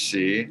Irish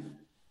Sea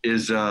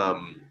is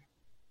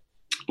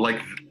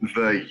like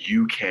the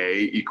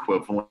UK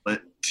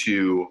equivalent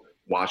to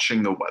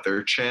watching the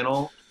Weather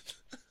Channel.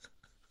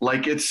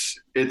 Like it's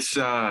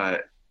I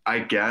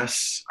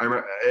guess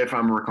if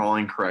I'm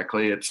recalling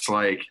correctly, it's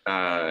like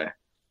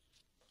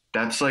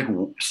that's like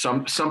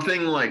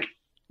something like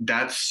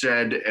that's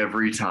said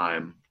every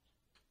time,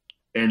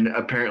 and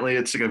apparently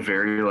it's like a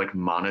very like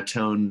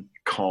monotone,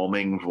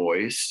 calming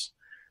voice,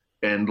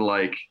 and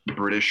like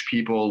British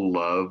people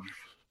love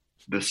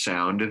the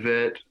sound of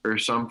it or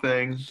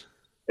something,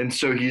 and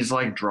so he's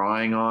like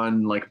drawing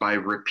on like by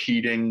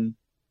repeating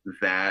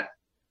that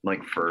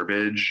like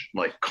verbiage,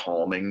 like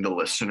calming the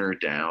listener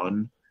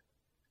down,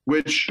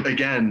 which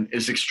again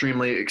is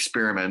extremely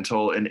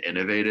experimental and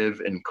innovative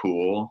and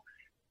cool,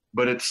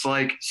 but it's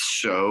like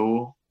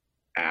so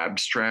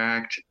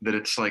abstract that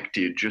it's like,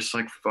 dude, just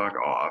like fuck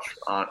off.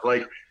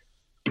 Like,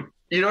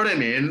 you know what I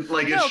mean?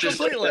 Like it's just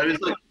completely.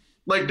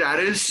 Like that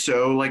is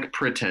so like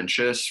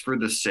pretentious for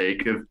the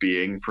sake of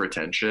being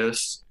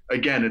pretentious.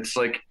 Again, it's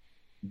like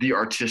the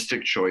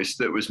artistic choice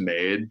that was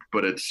made,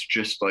 but it's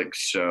just like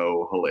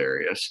so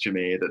hilarious to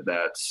me that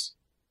that's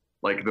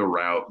like the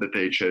route that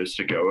they chose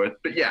to go with.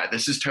 But yeah,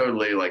 this is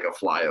totally like a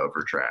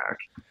flyover track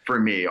for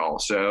me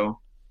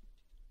also.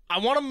 I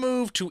want to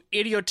move to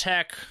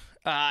Idioteque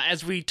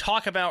as we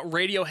talk about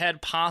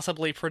Radiohead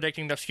possibly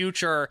predicting the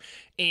future.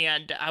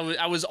 And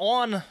I was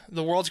on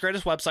the world's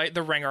greatest website,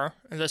 The Ringer,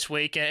 this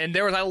week, and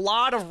there was a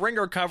lot of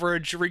Ringer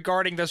coverage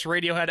regarding this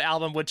Radiohead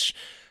album, which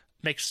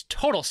makes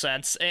total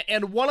sense.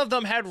 And one of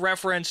them had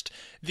referenced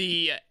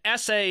the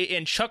essay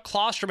in Chuck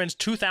Klosterman's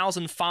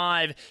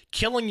 2005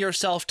 Killing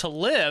Yourself to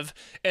Live,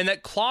 and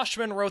that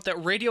Klosterman wrote that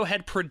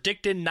Radiohead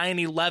predicted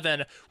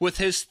 9/11 with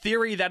his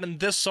theory that in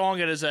this song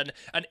it is an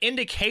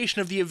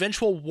indication of the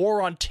eventual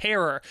war on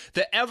terror.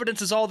 The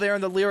evidence is all there in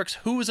the lyrics,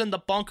 who's in the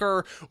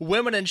bunker,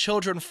 women and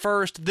children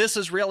first, this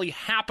is really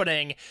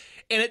happening.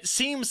 And it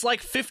seems like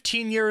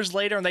 15 years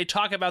later, and they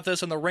talk about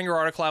this in the Ringer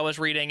article I was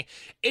reading,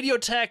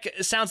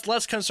 Idioteque sounds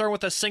less concerned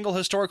with a single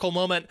historical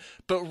moment,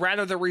 but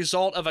rather the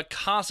result of a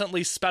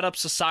constantly sped up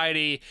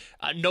society,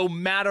 no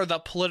matter the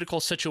political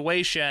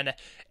situation.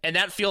 And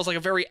that feels like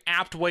a very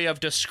apt way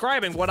of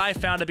describing what I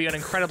found to be an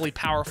incredibly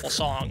powerful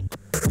song.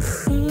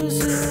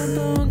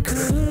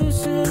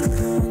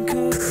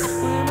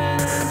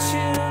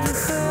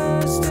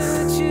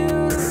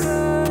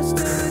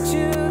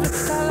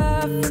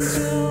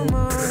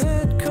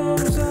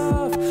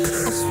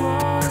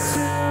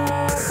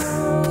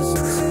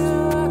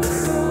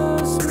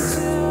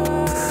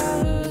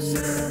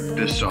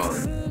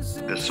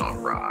 This song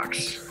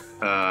rocks.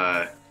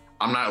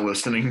 I'm not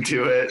listening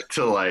to it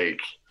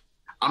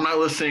I'm not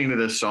listening to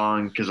this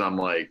song because I'm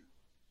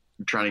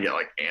trying to get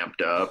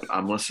amped up.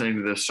 I'm listening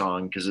to this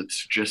song because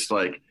it's just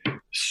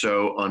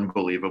so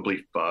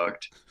unbelievably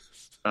fucked.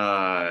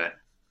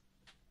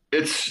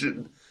 This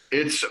is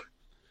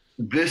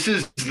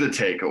the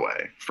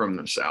takeaway from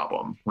this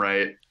album,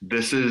 right?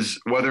 This is,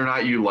 whether or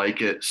not you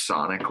like it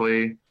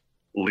sonically,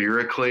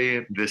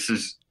 lyrically, this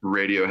is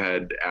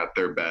Radiohead at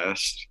their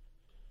best.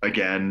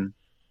 Again,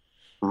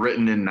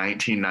 written in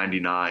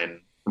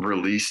 1999,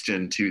 released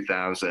in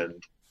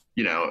 2000,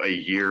 a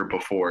year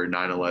before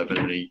 9/11,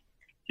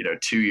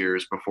 and 2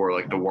 years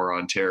before the war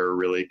on terror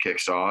really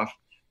kicks off.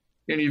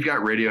 And you've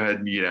got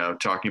Radiohead,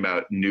 talking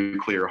about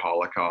nuclear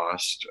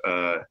holocaust,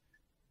 a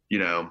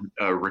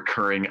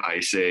recurring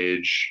ice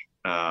age.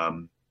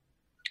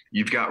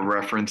 You've got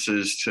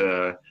references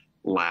to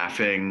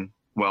laughing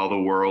while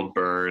the world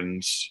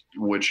burns,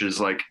 which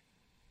is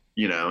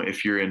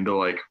if you're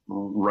into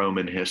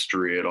Roman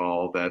history at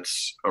all,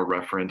 that's a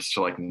reference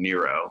to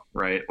Nero,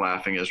 right?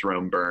 Laughing as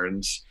Rome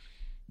burns.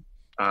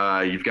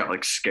 You've got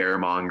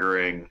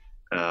scaremongering,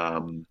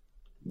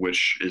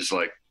 which is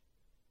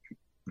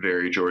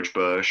very George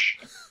Bush.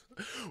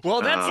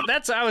 Well,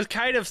 that's I was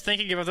kind of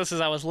thinking about this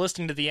as I was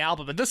listening to the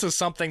album, and this is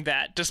something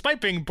that, despite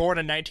being born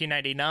in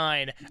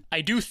 1999,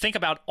 I do think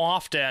about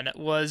often.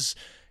 Was,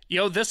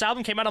 this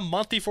album came out a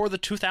month before the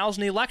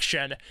 2000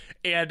 election,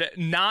 and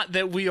not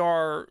that we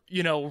are,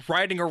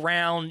 riding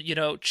around,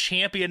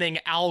 championing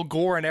Al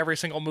Gore in every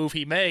single move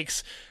he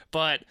makes,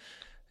 but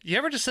you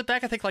ever just sit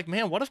back and think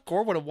man, what if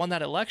Gore would have won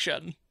that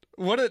election?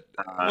 Would it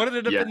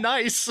have been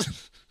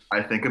nice?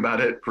 I think about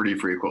it pretty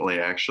frequently,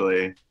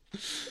 actually.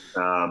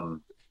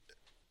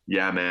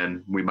 Yeah,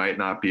 man, we might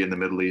not be in the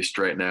Middle East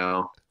right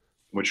now,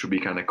 which would be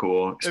kind of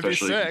cool.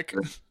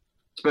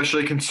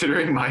 Especially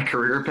considering my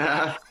career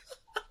path.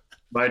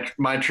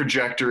 My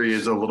trajectory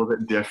is a little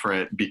bit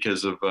different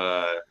because of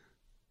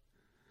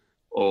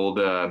old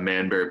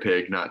Man Bear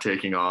Pig not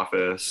taking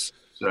office.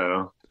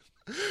 So,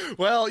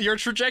 well, your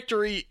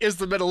trajectory is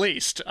the Middle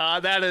East.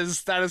 That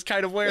is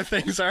kind of where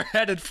things are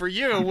headed for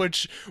you,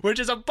 which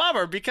is a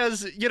bummer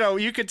because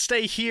you could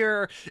stay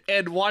here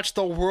and watch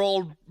the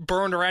world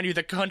burn around you,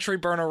 the country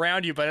burn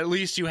around you, but at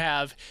least you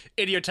have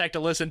Idioteque to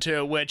listen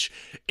to, which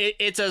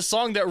it's a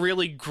song that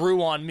really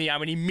grew on me. I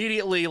mean,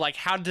 immediately,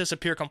 How to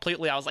Disappear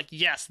Completely, I was like,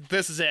 yes,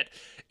 this is it.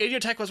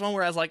 Idioteque was one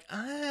where I was like,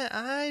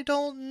 I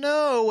don't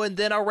know. And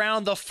then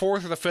around the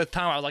fourth or the fifth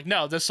time, I was like,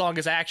 no, this song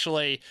is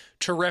actually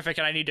terrific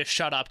and I need to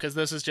shut up because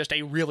this is just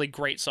a really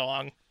great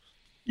song.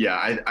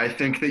 Yeah, I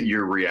think that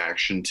your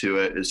reaction to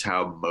it is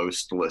how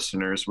most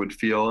listeners would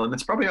feel. And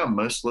it's probably how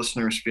most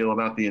listeners feel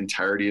about the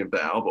entirety of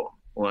the album.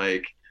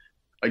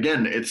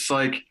 Again, it's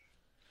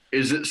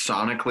is it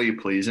sonically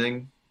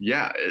pleasing?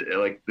 Yeah,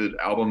 the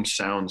album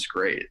sounds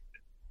great.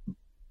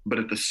 But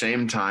at the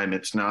same time,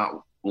 it's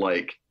not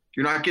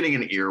you're not getting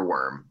an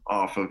earworm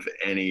off of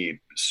any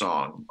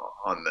song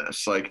on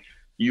this.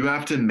 You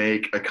have to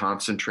make a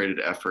concentrated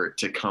effort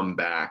to come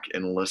back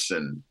and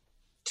listen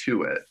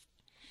to it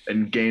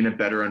and gain a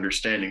better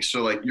understanding.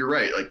 So you're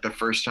right. The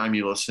first time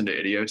you listen to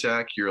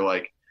Idioteque, you're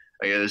like,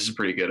 yeah, this is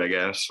pretty good, I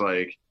guess.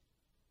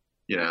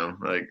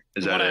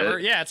 Is that whatever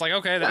it? Yeah, it's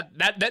okay,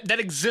 that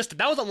existed.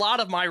 That was a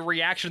lot of my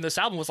reaction to this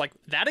album, was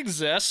that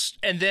exists.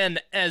 And then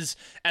as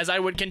I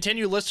would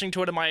continue listening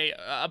to it and my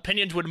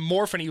opinions would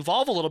morph and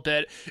evolve a little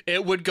bit,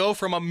 it would go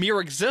from a mere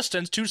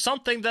existence to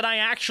something that I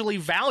actually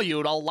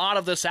valued a lot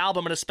of this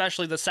album, and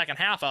especially the second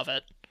half of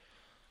it.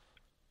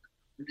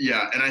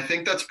 Yeah, and I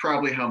think that's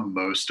probably how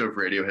most of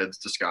Radiohead's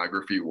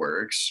discography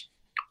works.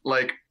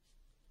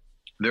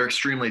 They're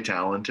extremely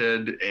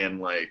talented,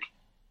 and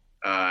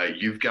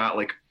you've got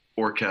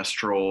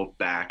orchestral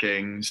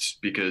backings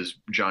because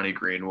Johnny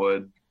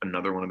Greenwood,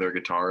 another one of their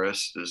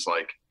guitarists, is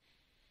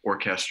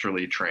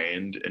orchestrally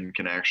trained and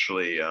can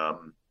actually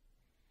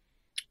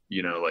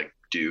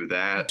do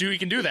that. He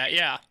can do that,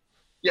 yeah.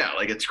 Yeah,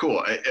 it's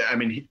cool. I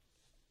mean,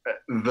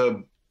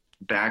 the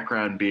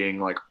background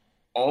being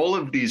all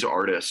of these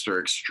artists are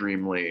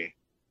extremely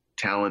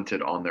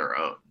talented on their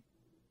own.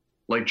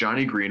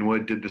 Johnny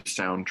Greenwood did the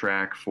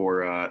soundtrack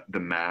for The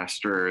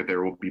Master,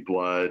 There Will Be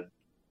Blood.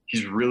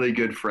 He's really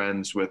good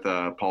friends with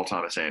Paul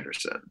Thomas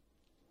Anderson.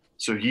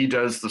 So he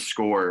does the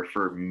score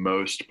for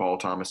most Paul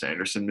Thomas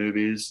Anderson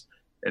movies,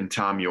 and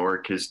Tom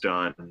York has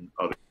done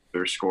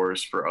other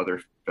scores for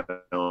other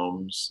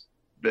films.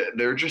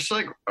 they're just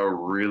like a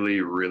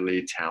really,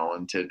 really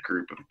talented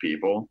group of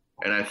people.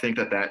 And I think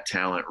that that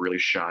talent really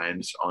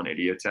shines on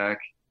Idiotech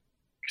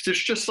because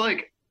it's just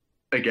like,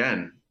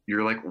 again,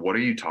 you're like, what are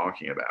you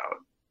talking about?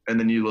 And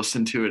then you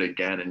listen to it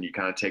again and you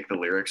kind of take the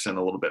lyrics in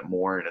a little bit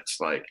more. And it's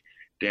like,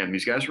 damn,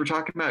 these guys were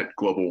talking about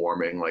global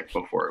warming like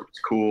before it was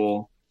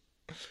cool,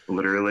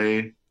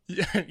 literally.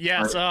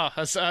 Yes,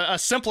 a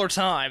simpler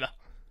time.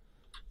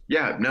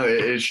 Yeah, no,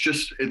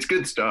 it's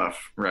good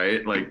stuff,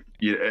 right? Like,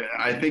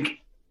 I think,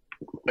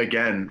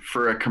 again,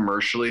 for a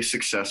commercially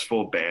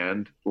successful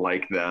band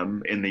like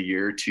them in the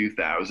year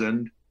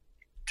 2000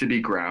 to be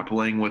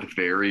grappling with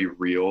very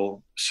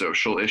real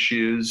social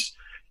issues,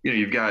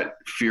 you've got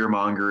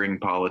fear-mongering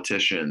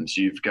politicians,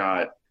 you've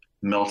got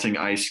melting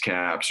ice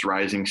caps,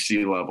 rising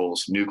sea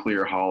levels,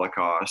 nuclear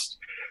holocaust.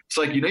 It's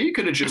like, you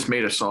could have just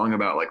made a song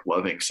about like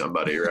loving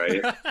somebody,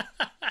 right?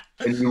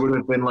 And you would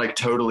have been like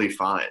totally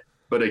fine.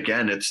 But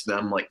again, it's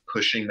them like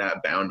pushing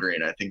that boundary.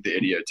 And I think the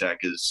Idiotech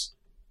is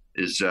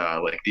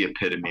like the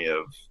epitome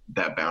of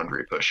that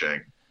boundary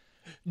pushing.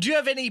 Do you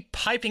have any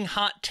piping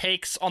hot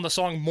takes on the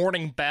song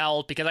Morning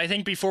Bell? Because I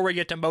think before we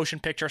get to Motion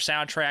Picture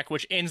Soundtrack,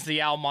 which ends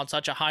the album on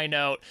such a high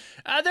note,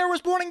 there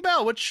was Morning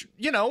Bell, which,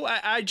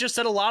 I just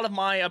said a lot of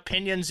my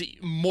opinions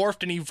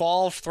morphed and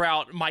evolved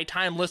throughout my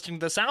time listening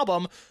to this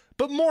album,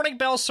 but Morning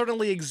Bell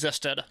certainly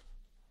existed.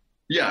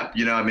 Yeah,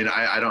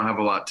 I don't have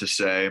a lot to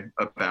say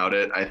about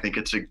it. I think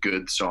it's a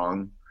good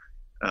song.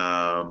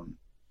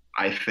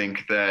 I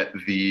think that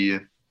the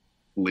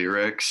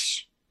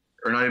lyrics,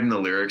 or not even the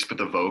lyrics, but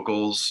the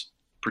vocals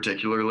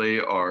particularly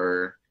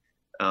are,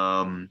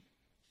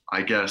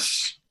 I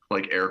guess,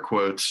 like air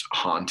quotes,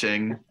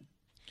 haunting.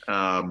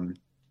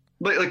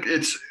 Like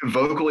it's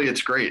vocally,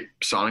 it's great.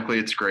 Sonically,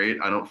 it's great.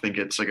 I don't think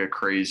it's like a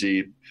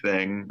crazy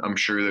thing. I'm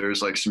sure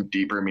there's like some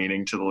deeper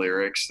meaning to the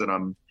lyrics that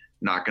I'm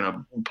not going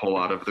to pull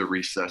out of the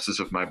recesses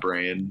of my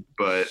brain,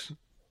 but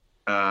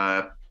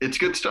it's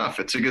good stuff.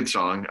 It's a good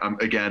song.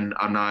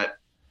 I'm not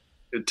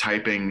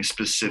typing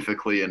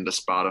specifically into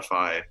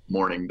Spotify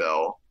Morning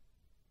Bell.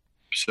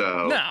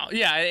 So no,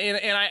 yeah,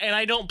 and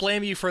I don't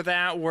blame you for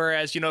that.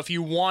 Whereas, if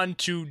you want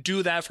to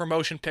do that for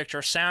Motion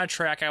Picture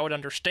Soundtrack, I would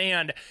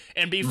understand.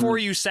 And before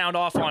you sound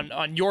off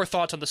on your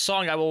thoughts on the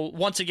song, I will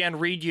once again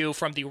read you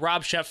from the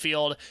Rob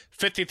Sheffield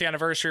 50th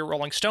anniversary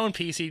Rolling Stone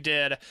piece he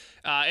did,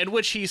 in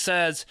which he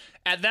says,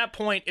 at that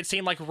point, it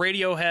seemed like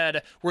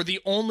Radiohead were the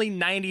only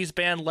 90s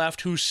band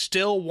left who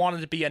still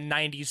wanted to be a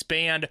 90s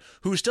band,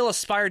 who still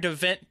aspired to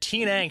vent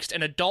teen angst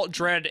and adult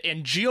dread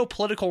and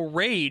geopolitical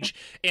rage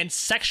and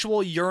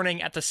sexual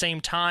yearning at the same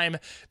time.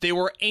 They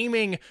were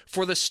aiming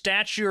for the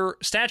stature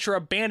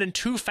abandoned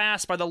too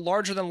fast by the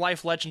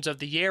larger-than-life legends of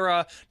the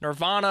era: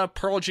 Nirvana,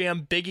 Pearl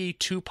Jam, Biggie,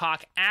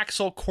 Tupac,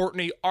 Axl,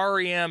 Courtney,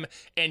 R.E.M.,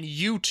 and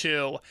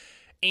U2.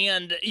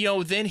 And,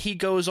 then he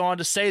goes on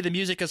to say the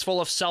music is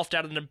full of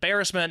self-doubt and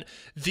embarrassment.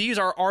 These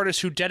are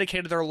artists who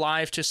dedicated their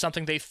lives to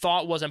something they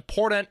thought was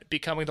important,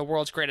 becoming the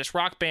world's greatest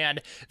rock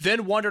band,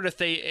 then wondered if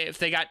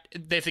they got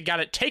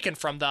it taken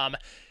from them.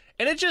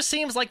 And it just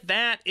seems like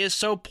that is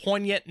so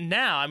poignant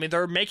now. I mean,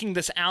 they're making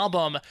this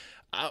album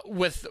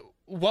with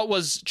what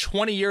was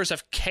 20 years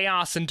of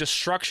chaos and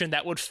destruction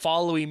that would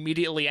follow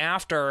immediately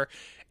after,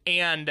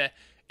 and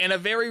in a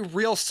very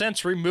real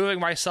sense, removing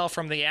myself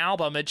from the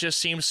album, it just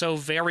seems so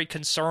very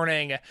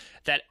concerning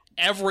that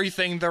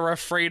everything they're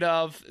afraid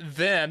of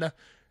then,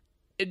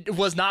 it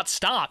was not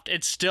stopped.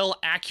 It's still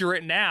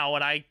accurate now,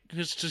 and I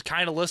just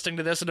kind of listening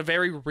to this in a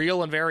very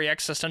real and very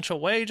existential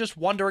way, just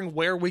wondering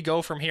where we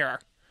go from here.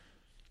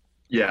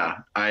 Yeah,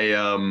 I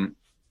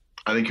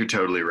think you're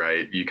totally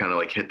right. You kind of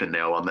like hit the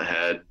nail on the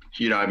head.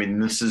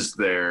 This is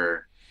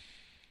their,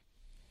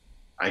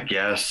 I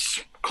guess,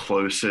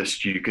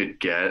 closest you could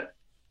get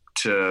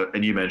to,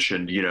 and you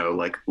mentioned,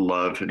 like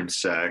love and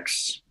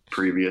sex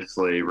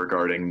previously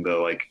regarding the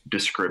like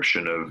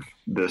description of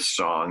this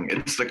song.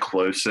 It's the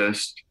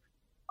closest,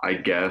 I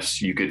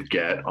guess, you could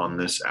get on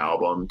this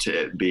album to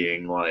it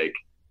being like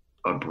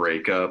a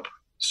breakup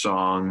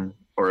song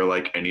or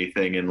like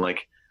anything in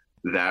like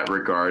that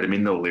regard.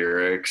 The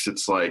lyrics,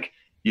 it's like,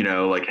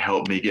 like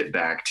help me get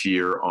back to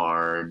your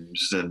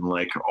arms and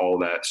like all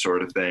that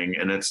sort of thing.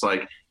 And it's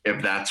like,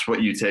 if that's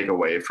what you take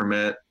away from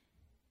it,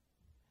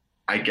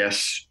 I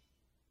guess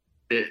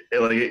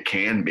it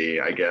can be,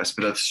 I guess,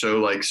 but that's so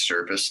like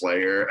surface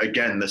layer.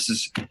 Again, this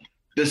is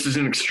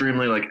an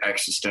extremely like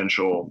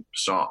existential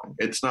song.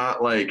 It's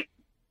not like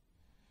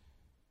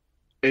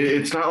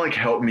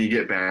help me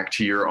get back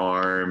to your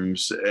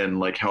arms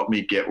and like help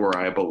me get where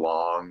I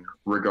belong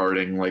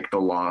regarding like the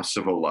loss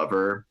of a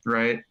lover,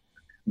 right?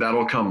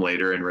 That'll come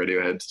later in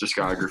Radiohead's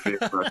discography.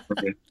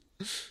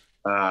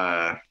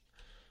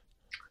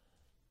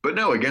 But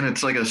no, again,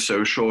 it's like a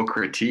social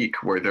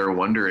critique where they're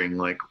wondering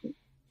like,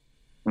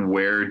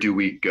 where do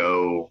we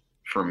go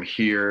from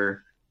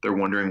here? They're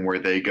wondering where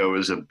they go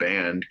as a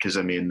band, because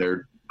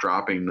they're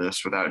dropping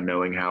this without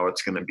knowing how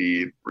it's going to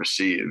be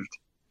received.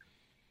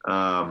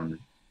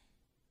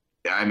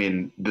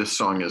 This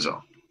song is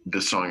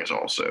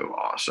also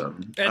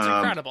awesome. It's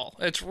incredible.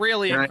 It's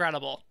really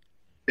incredible.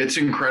 it's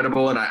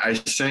incredible. And I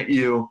sent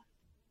you,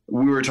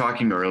 we were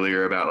talking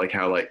earlier about like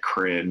how like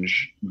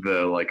cringe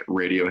the like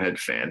Radiohead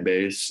fan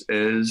base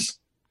is.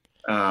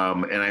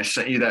 And I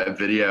sent you that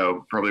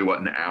video probably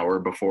an hour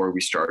before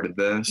we started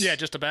this. Yeah,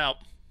 just about.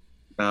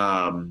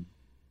 About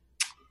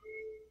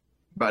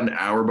an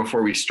hour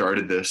before we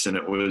started this, and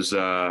it was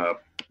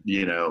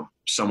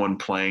someone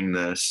playing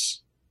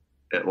this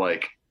at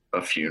like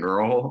a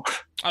funeral.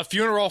 A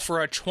funeral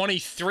for a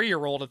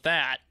 23-year-old at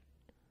that.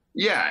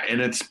 Yeah,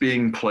 and it's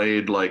being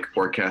played like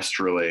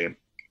orchestrally.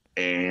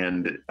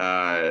 And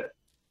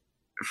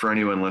for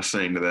anyone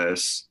listening to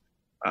this,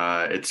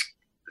 it's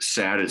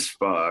sad as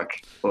fuck.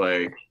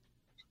 Like,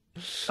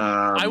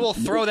 I will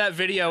throw that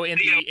video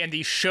in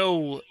the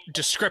show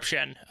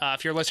description.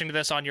 If you're listening to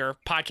this on your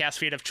podcast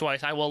feed of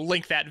choice, I will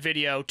link that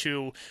video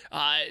to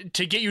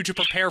get you to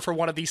prepare for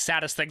one of the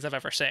saddest things I've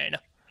ever seen.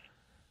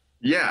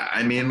 Yeah,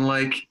 I mean,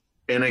 like,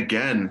 and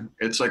again,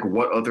 it's like,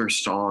 what other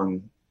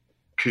song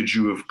could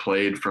you have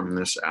played from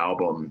this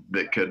album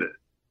that could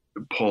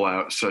pull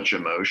out such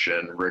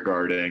emotion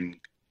regarding,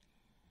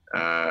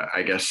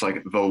 I guess,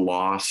 like the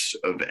loss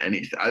of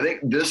anything? I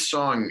think this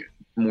song,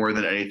 more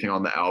than anything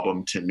on the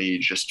album, to me,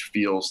 just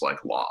feels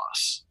like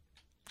loss.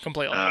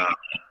 Completely.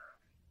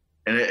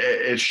 And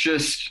it's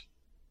just,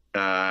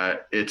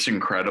 it's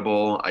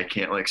incredible. I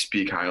can't like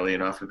speak highly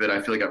enough of it.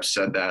 I feel like I've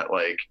said that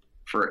like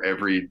for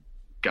every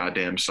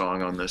goddamn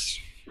song on this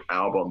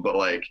album, but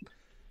like,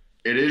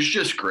 it is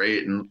just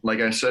great. And like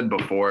I said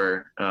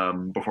before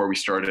we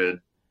started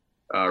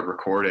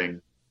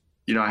recording,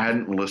 I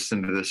hadn't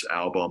listened to this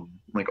album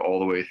like all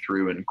the way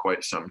through in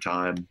quite some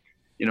time,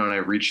 and I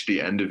reached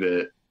the end of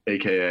it,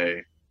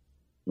 AKA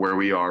where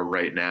we are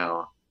right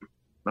now.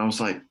 And I was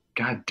like,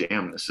 God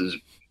damn, this is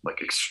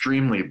like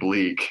extremely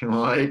bleak.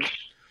 Like,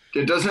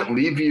 it doesn't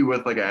leave you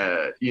with like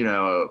a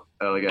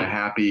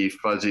happy,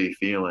 fuzzy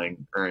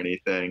feeling or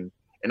anything.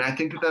 And I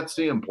think that that's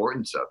the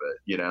importance of it.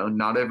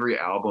 Not every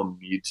album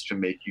needs to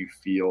make you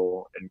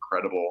feel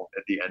incredible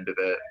at the end of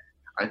it.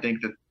 I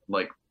think that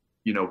like,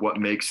 what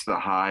makes the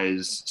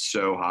highs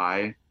so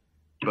high,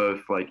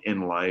 both like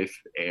in life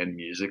and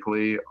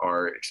musically,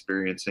 are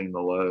experiencing the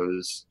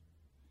lows.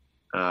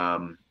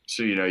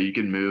 So, you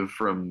can move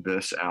from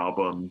this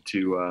album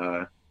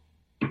to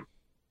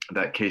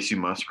that Casey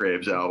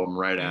Musgraves album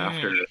right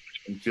after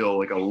and feel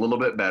like a little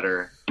bit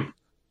better.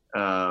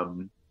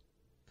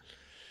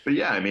 But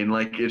yeah, I mean,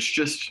 like,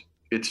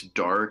 it's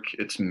dark,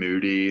 it's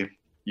moody,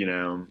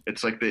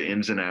 it's like the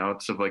ins and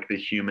outs of like the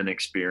human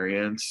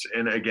experience.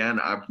 And again,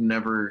 I've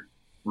never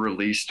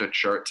released a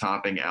chart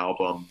topping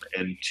album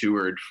and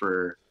toured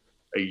for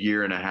a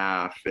year and a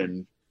half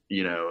and,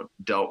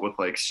 dealt with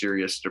like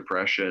serious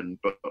depression.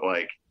 But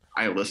like,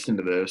 I listened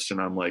to this and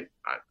I'm like,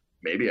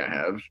 maybe I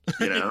have,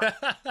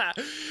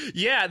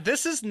 Yeah,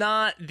 this is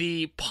not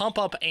the pump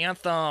up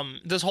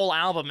anthem, this whole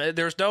album.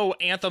 There's no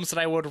anthems that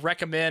I would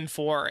recommend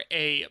for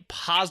a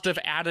positive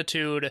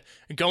attitude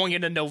going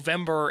into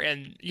November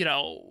and,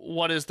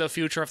 what is the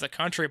future of the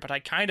country. But I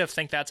kind of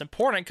think that's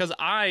important because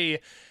I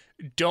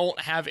don't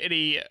have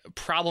any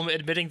problem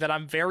admitting that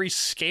I'm very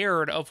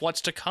scared of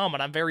what's to come,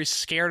 and I'm very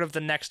scared of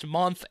the next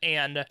month.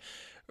 And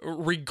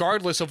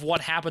regardless of what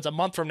happens a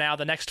month from now,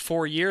 the next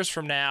 4 years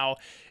from now,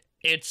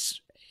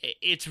 it's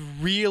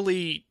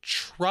really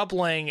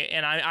troubling,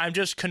 and I'm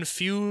just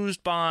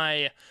confused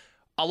by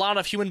a lot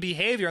of human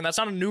behavior. And that's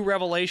not a new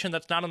revelation,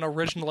 that's not an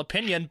original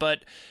opinion,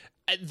 but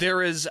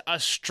there is a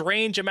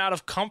strange amount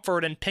of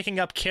comfort in picking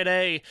up Kid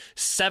A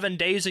 7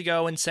 days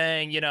ago and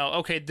saying,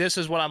 okay, this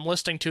is what I'm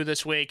listening to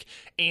this week.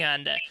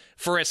 And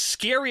for as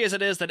scary as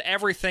it is that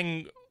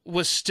everything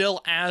was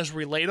still as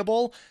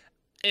relatable,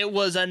 it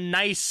was a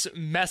nice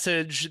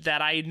message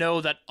that I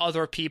know that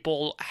other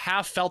people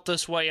have felt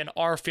this way and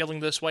are feeling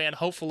this way, and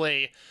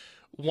hopefully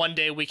one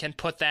day we can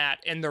put that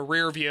in the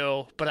rear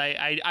view, but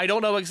I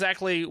don't know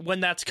exactly when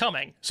that's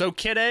coming. So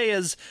Kid A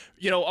is,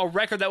 a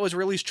record that was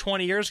released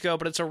 20 years ago,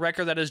 but it's a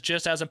record that is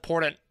just as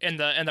important in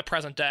the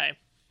present day.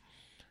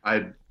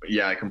 I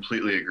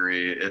completely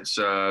agree. It's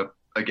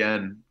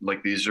again,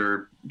 like, these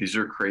are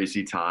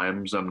crazy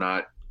times. I'm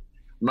not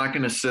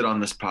going to sit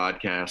on this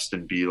podcast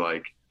and be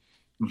like,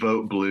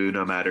 vote blue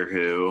no matter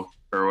who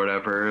or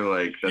whatever.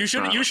 Like, you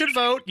should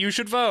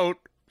vote.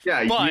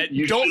 Yeah, but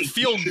you don't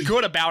feel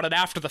good about it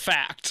after the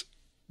fact.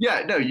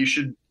 Yeah, no, you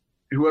should.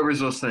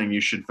 Whoever's listening, you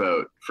should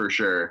vote for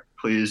sure.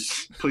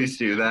 Please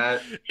do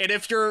that. And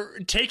if you're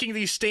taking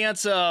the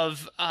stance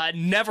of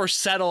never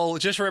settle,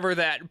 just remember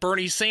that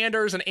Bernie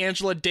Sanders and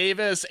Angela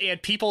Davis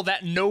and people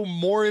that know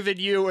more than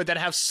you or that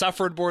have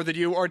suffered more than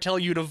you are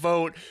telling you to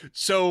vote.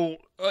 So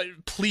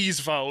please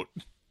vote.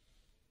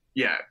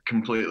 Yeah,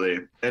 completely.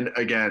 And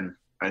again,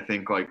 I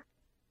think like,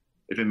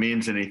 if it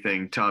means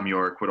anything, Tom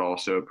York would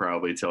also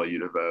probably tell you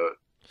to vote.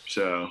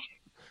 So,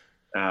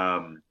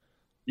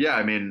 yeah,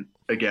 I mean,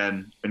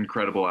 again,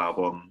 incredible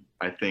album.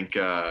 I think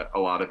a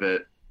lot of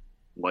it,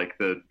 like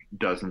the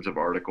dozens of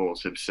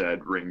articles have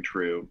said, ring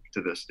true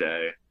to this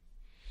day.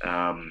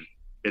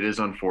 It is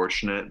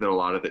unfortunate that a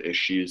lot of the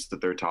issues that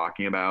they're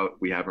talking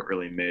about, we haven't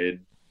really made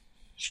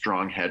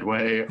strong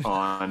headway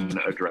on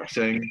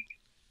addressing.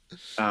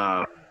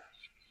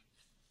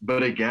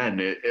 But again,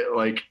 it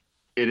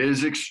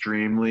is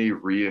extremely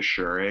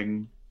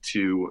reassuring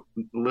to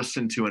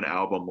listen to an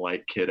album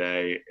like Kid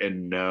A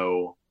and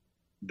know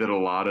that a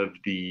lot of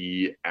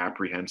the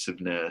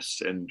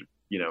apprehensiveness and,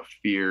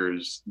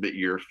 fears that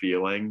you're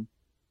feeling,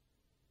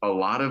 a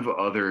lot of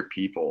other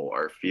people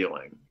are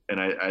feeling. And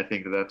I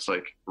think that's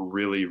like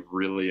really,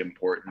 really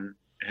important.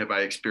 Have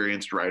I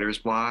experienced writer's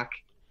block?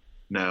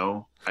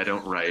 No, I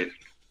don't write.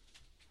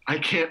 I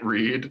can't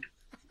read.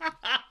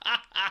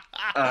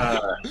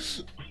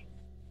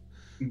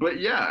 But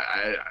yeah,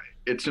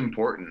 it's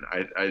important.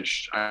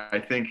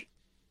 I think,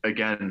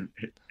 again,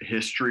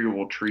 history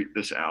will treat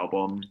this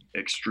album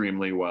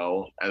extremely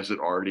well, as it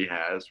already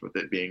has, with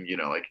it being,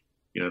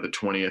 the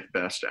 20th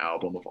best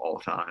album of all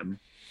time.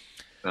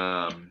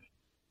 But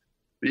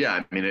yeah,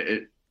 I mean,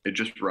 it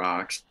just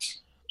rocks.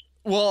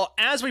 Well,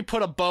 as we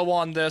put a bow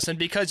on this, and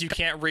because you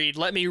can't read,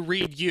 let me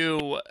read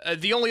you.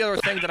 The only other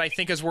thing that I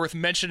think is worth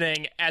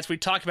mentioning as we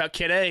talk about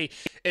Kid A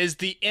is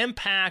the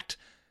impact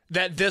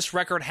that this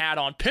record had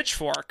on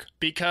Pitchfork,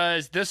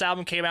 because this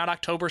album came out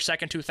October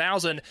 2nd,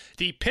 2000.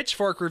 The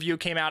Pitchfork review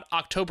came out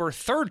October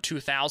 3rd,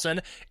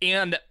 2000,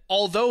 and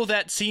although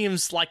that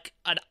seems like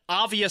an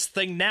obvious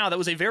thing now, that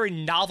was a very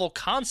novel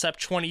concept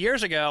 20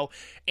 years ago,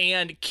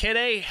 and Kid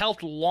A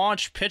helped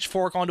launch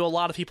Pitchfork onto a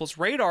lot of people's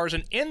radars.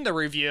 And in the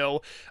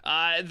review,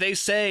 they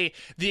say,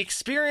 the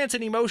experience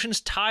and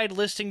emotions tied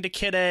listening to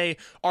Kid A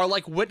are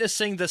like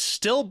witnessing the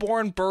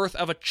stillborn birth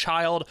of a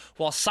child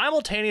while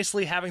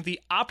simultaneously having the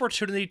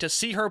opportunity to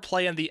see her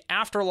play in the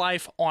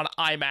afterlife on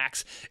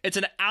IMAX. It's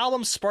an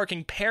album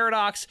sparking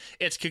paradox.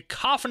 It's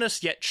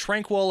cacophonous yet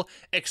tranquil,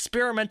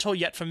 experimental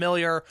yet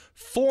familiar,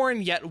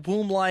 foreign yet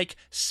womb-like,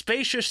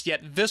 spacious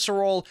yet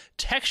visceral,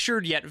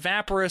 textured yet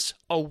vaporous,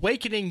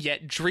 awakening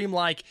yet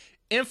dreamlike,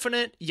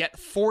 infinite yet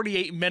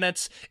 48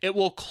 minutes. It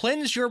will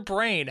cleanse your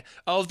brain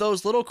of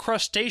those little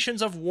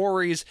crustaceans of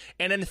worries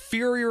and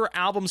inferior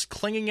albums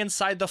clinging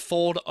inside the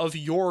fold of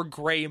your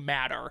gray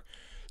matter.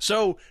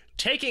 So,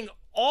 taking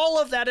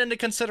all of that into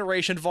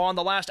consideration, Vaughn,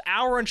 the last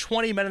hour and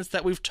 20 minutes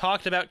that we've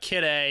talked about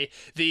Kid A,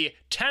 the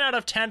 10 out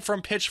of 10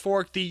 from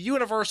Pitchfork, the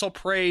universal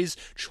praise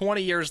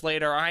 20 years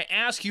later, I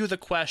ask you the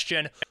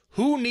question,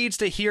 who needs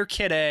to hear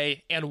Kid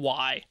A and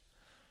why?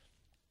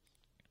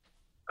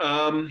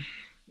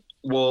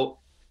 Well,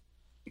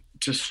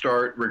 to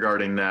start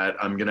regarding that,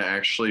 I'm going to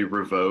actually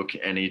revoke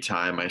any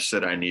time I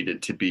said I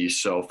needed to be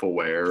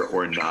self-aware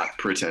or not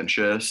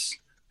pretentious.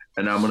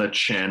 And I'm going to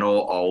channel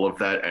all of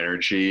that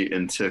energy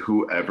into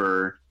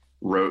whoever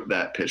wrote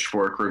that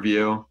Pitchfork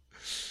review,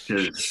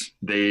 because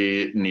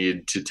they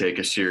need to take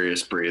a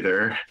serious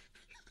breather,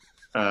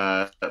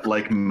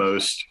 like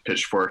most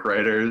Pitchfork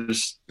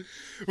writers.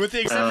 With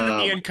the exception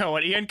of Ian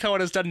Cohen. Ian Cohen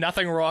has done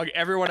nothing wrong.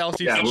 Everyone else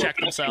needs to check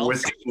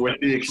themselves. With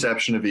the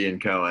exception of Ian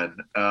Cohen.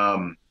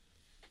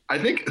 I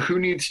think who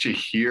needs to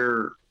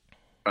hear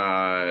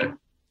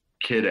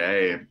Kid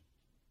A,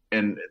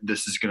 and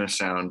this is going to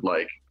sound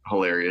like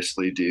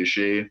hilariously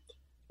douchey,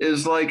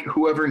 is like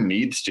whoever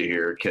needs to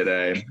hear Kid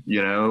A,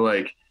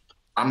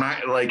 I'm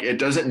not like, it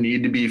doesn't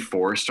need to be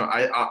forced.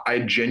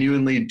 I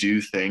genuinely do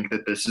think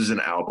that this is an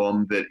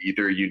album that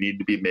either you need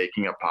to be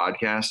making a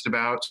podcast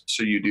about,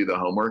 so you do the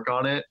homework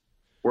on it,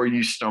 or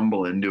you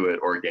stumble into it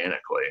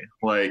organically.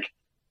 Like,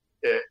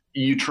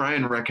 you try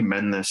and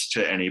recommend this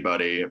to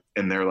anybody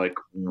and they're like,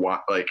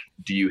 what, like,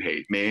 do you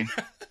hate me?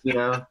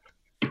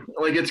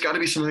 Like, it's got to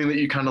be something that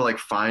you kind of like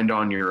find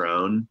on your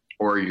own,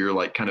 or you're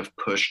like kind of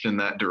pushed in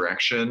that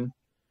direction.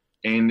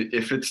 And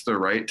if it's the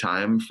right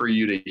time for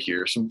you to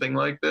hear something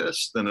like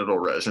this, then it'll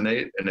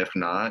resonate. And if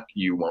not,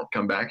 you won't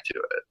come back to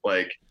it.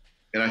 Like,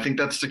 and I think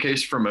that's the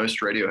case for most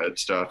Radiohead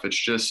stuff. It's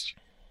just,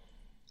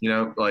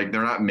 like,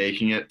 they're not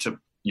making it to,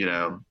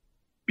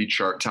 be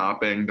chart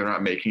topping. They're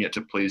not making it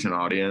to please an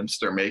audience.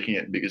 They're making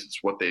it because it's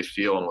what they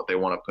feel and what they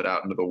want to put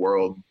out into the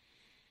world.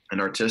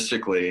 And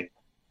artistically,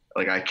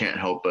 like, I can't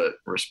help but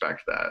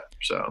respect that.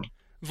 So,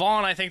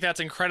 Vaughn, I think that's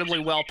incredibly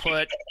well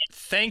put.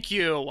 Thank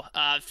you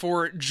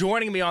for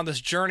joining me on this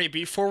journey.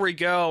 Before we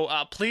go,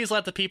 please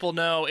let the people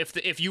know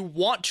if you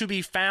want to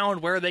be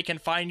found, where they can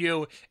find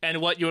you, and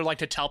what you would like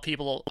to tell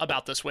people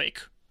about this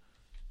week.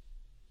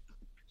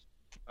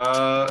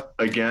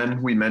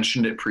 Again, we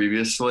mentioned it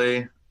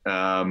previously.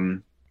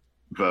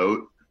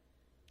 Vote.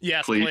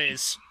 Yes,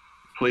 please.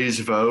 Please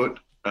vote.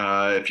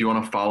 If you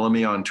want to follow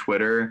me on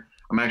Twitter,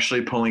 I'm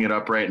actually pulling it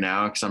up right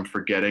now because I'm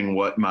forgetting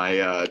what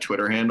my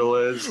Twitter handle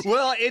is.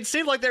 Well, it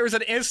seemed like there was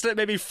an incident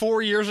maybe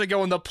 4 years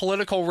ago in the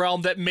political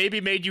realm that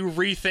maybe made you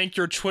rethink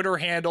your Twitter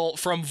handle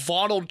from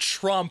Vonald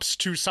Trumps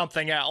to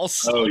something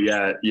else. Oh,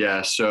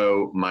 yeah.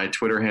 So my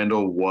Twitter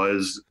handle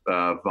was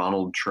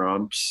Vonald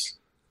Trumps.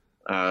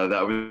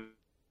 That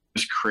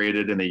was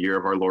created in the year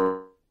of our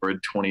Lord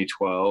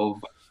 2012.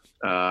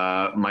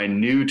 My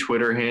new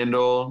Twitter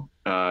handle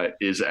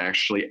is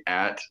actually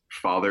at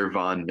Father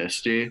Von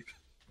Misty.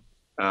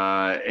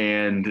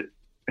 And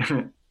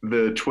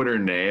the Twitter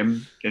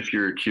name, if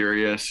you're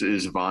curious,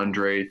 is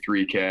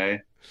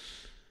Vondre3K.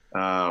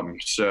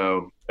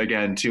 So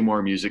again, 2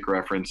 more music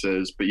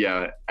references, but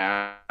yeah,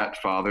 at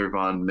Father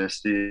Von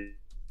Misty,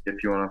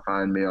 if you want to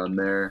find me on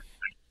there.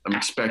 I'm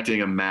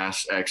expecting a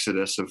mass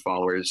exodus of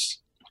followers.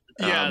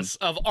 Yes,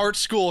 of art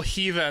school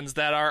heathens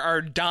that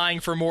are dying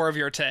for more of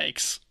your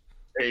takes.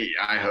 Hey,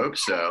 I hope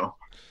so.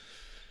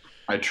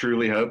 I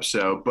truly hope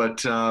so.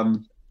 But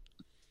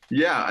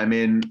yeah, I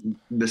mean,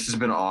 this has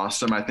been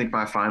awesome. I think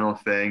my final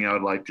thing I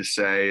would like to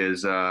say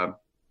is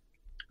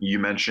you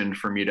mentioned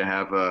for me to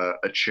have a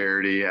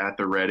charity at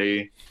the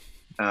ready.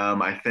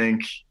 I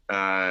think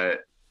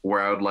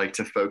where I would like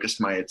to focus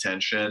my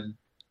attention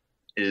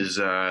is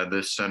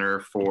the Center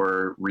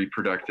for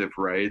Reproductive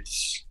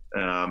Rights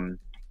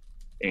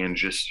and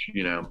just,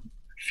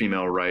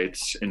 female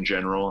rights in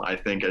general. I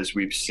think as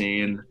we've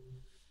seen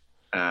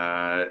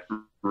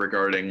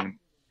regarding,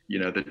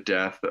 the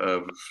death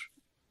of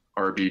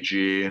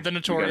RBG. The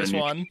notorious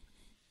one.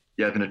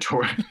 Yeah, the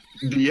notorious.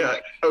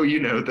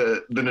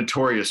 the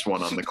notorious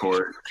one on the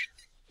court.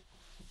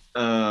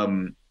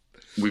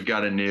 We've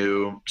got a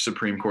new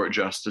Supreme Court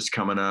justice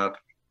coming up,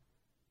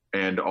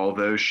 and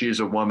although she is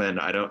a woman,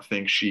 I don't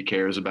think she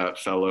cares about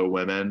fellow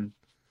women.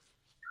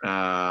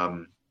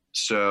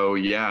 So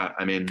yeah,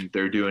 I mean,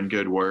 they're doing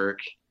good work.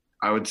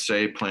 I would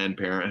say Planned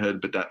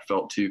Parenthood, but that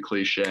felt too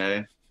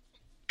cliche.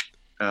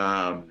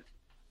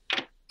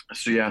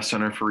 So yeah,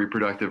 Center for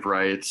Reproductive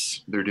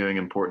Rights, they're doing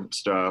important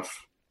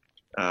stuff.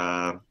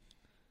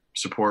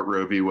 Support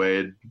Roe v.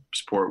 Wade,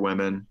 support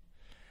women.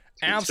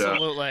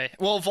 Absolutely.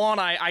 Well, Vaughn,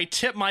 I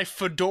tip my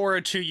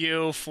fedora to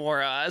you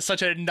for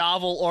such a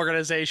novel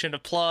organization to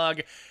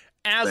plug.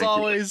 As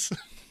always,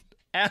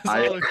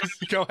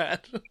 go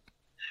ahead.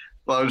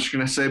 Well, I was just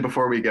going to say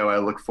before we go, I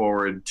look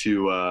forward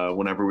to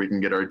whenever we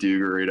can get our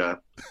Dugarita.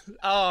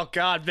 Oh,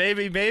 God,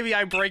 maybe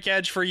I break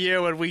edge for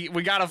you, and we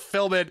got to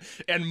film it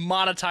and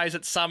monetize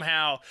it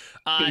somehow.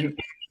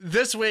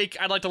 This week,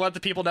 I'd like to let the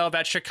people know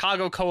about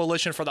Chicago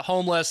Coalition for the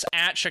Homeless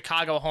at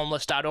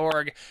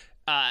chicagohomeless.org.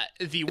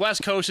 The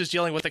West Coast is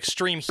dealing with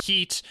extreme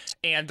heat,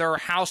 and their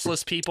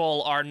houseless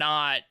people are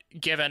not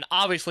given,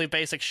 obviously,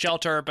 basic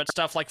shelter, but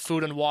stuff like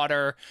food and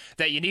water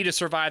that you need to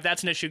survive.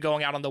 That's an issue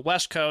going out on the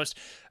West Coast.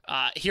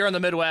 Here in the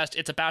Midwest,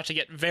 it's about to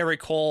get very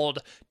cold.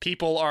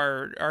 People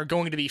are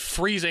going to be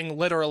freezing,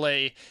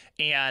 literally,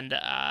 and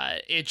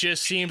it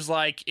just seems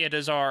like it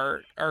is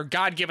our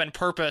God-given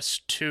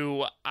purpose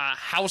to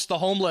house the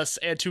homeless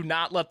and to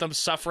not let them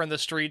suffer in the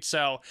streets.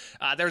 So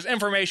there's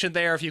information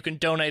there. If you can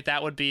donate,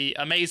 that would be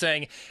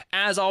amazing.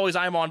 As always,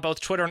 I'm on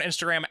both Twitter and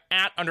Instagram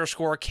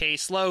 @_KSLOW,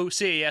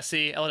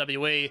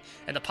 CASCLOWE,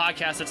 and the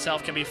podcast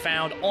itself can be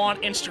found on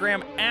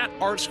Instagram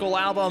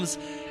 @ArtSchoolAlbums.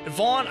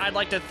 Vaughn, I'd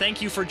like to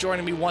thank you for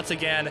joining me once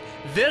again.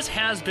 This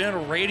has been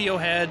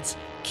Radiohead's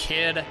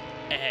Kid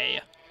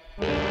A.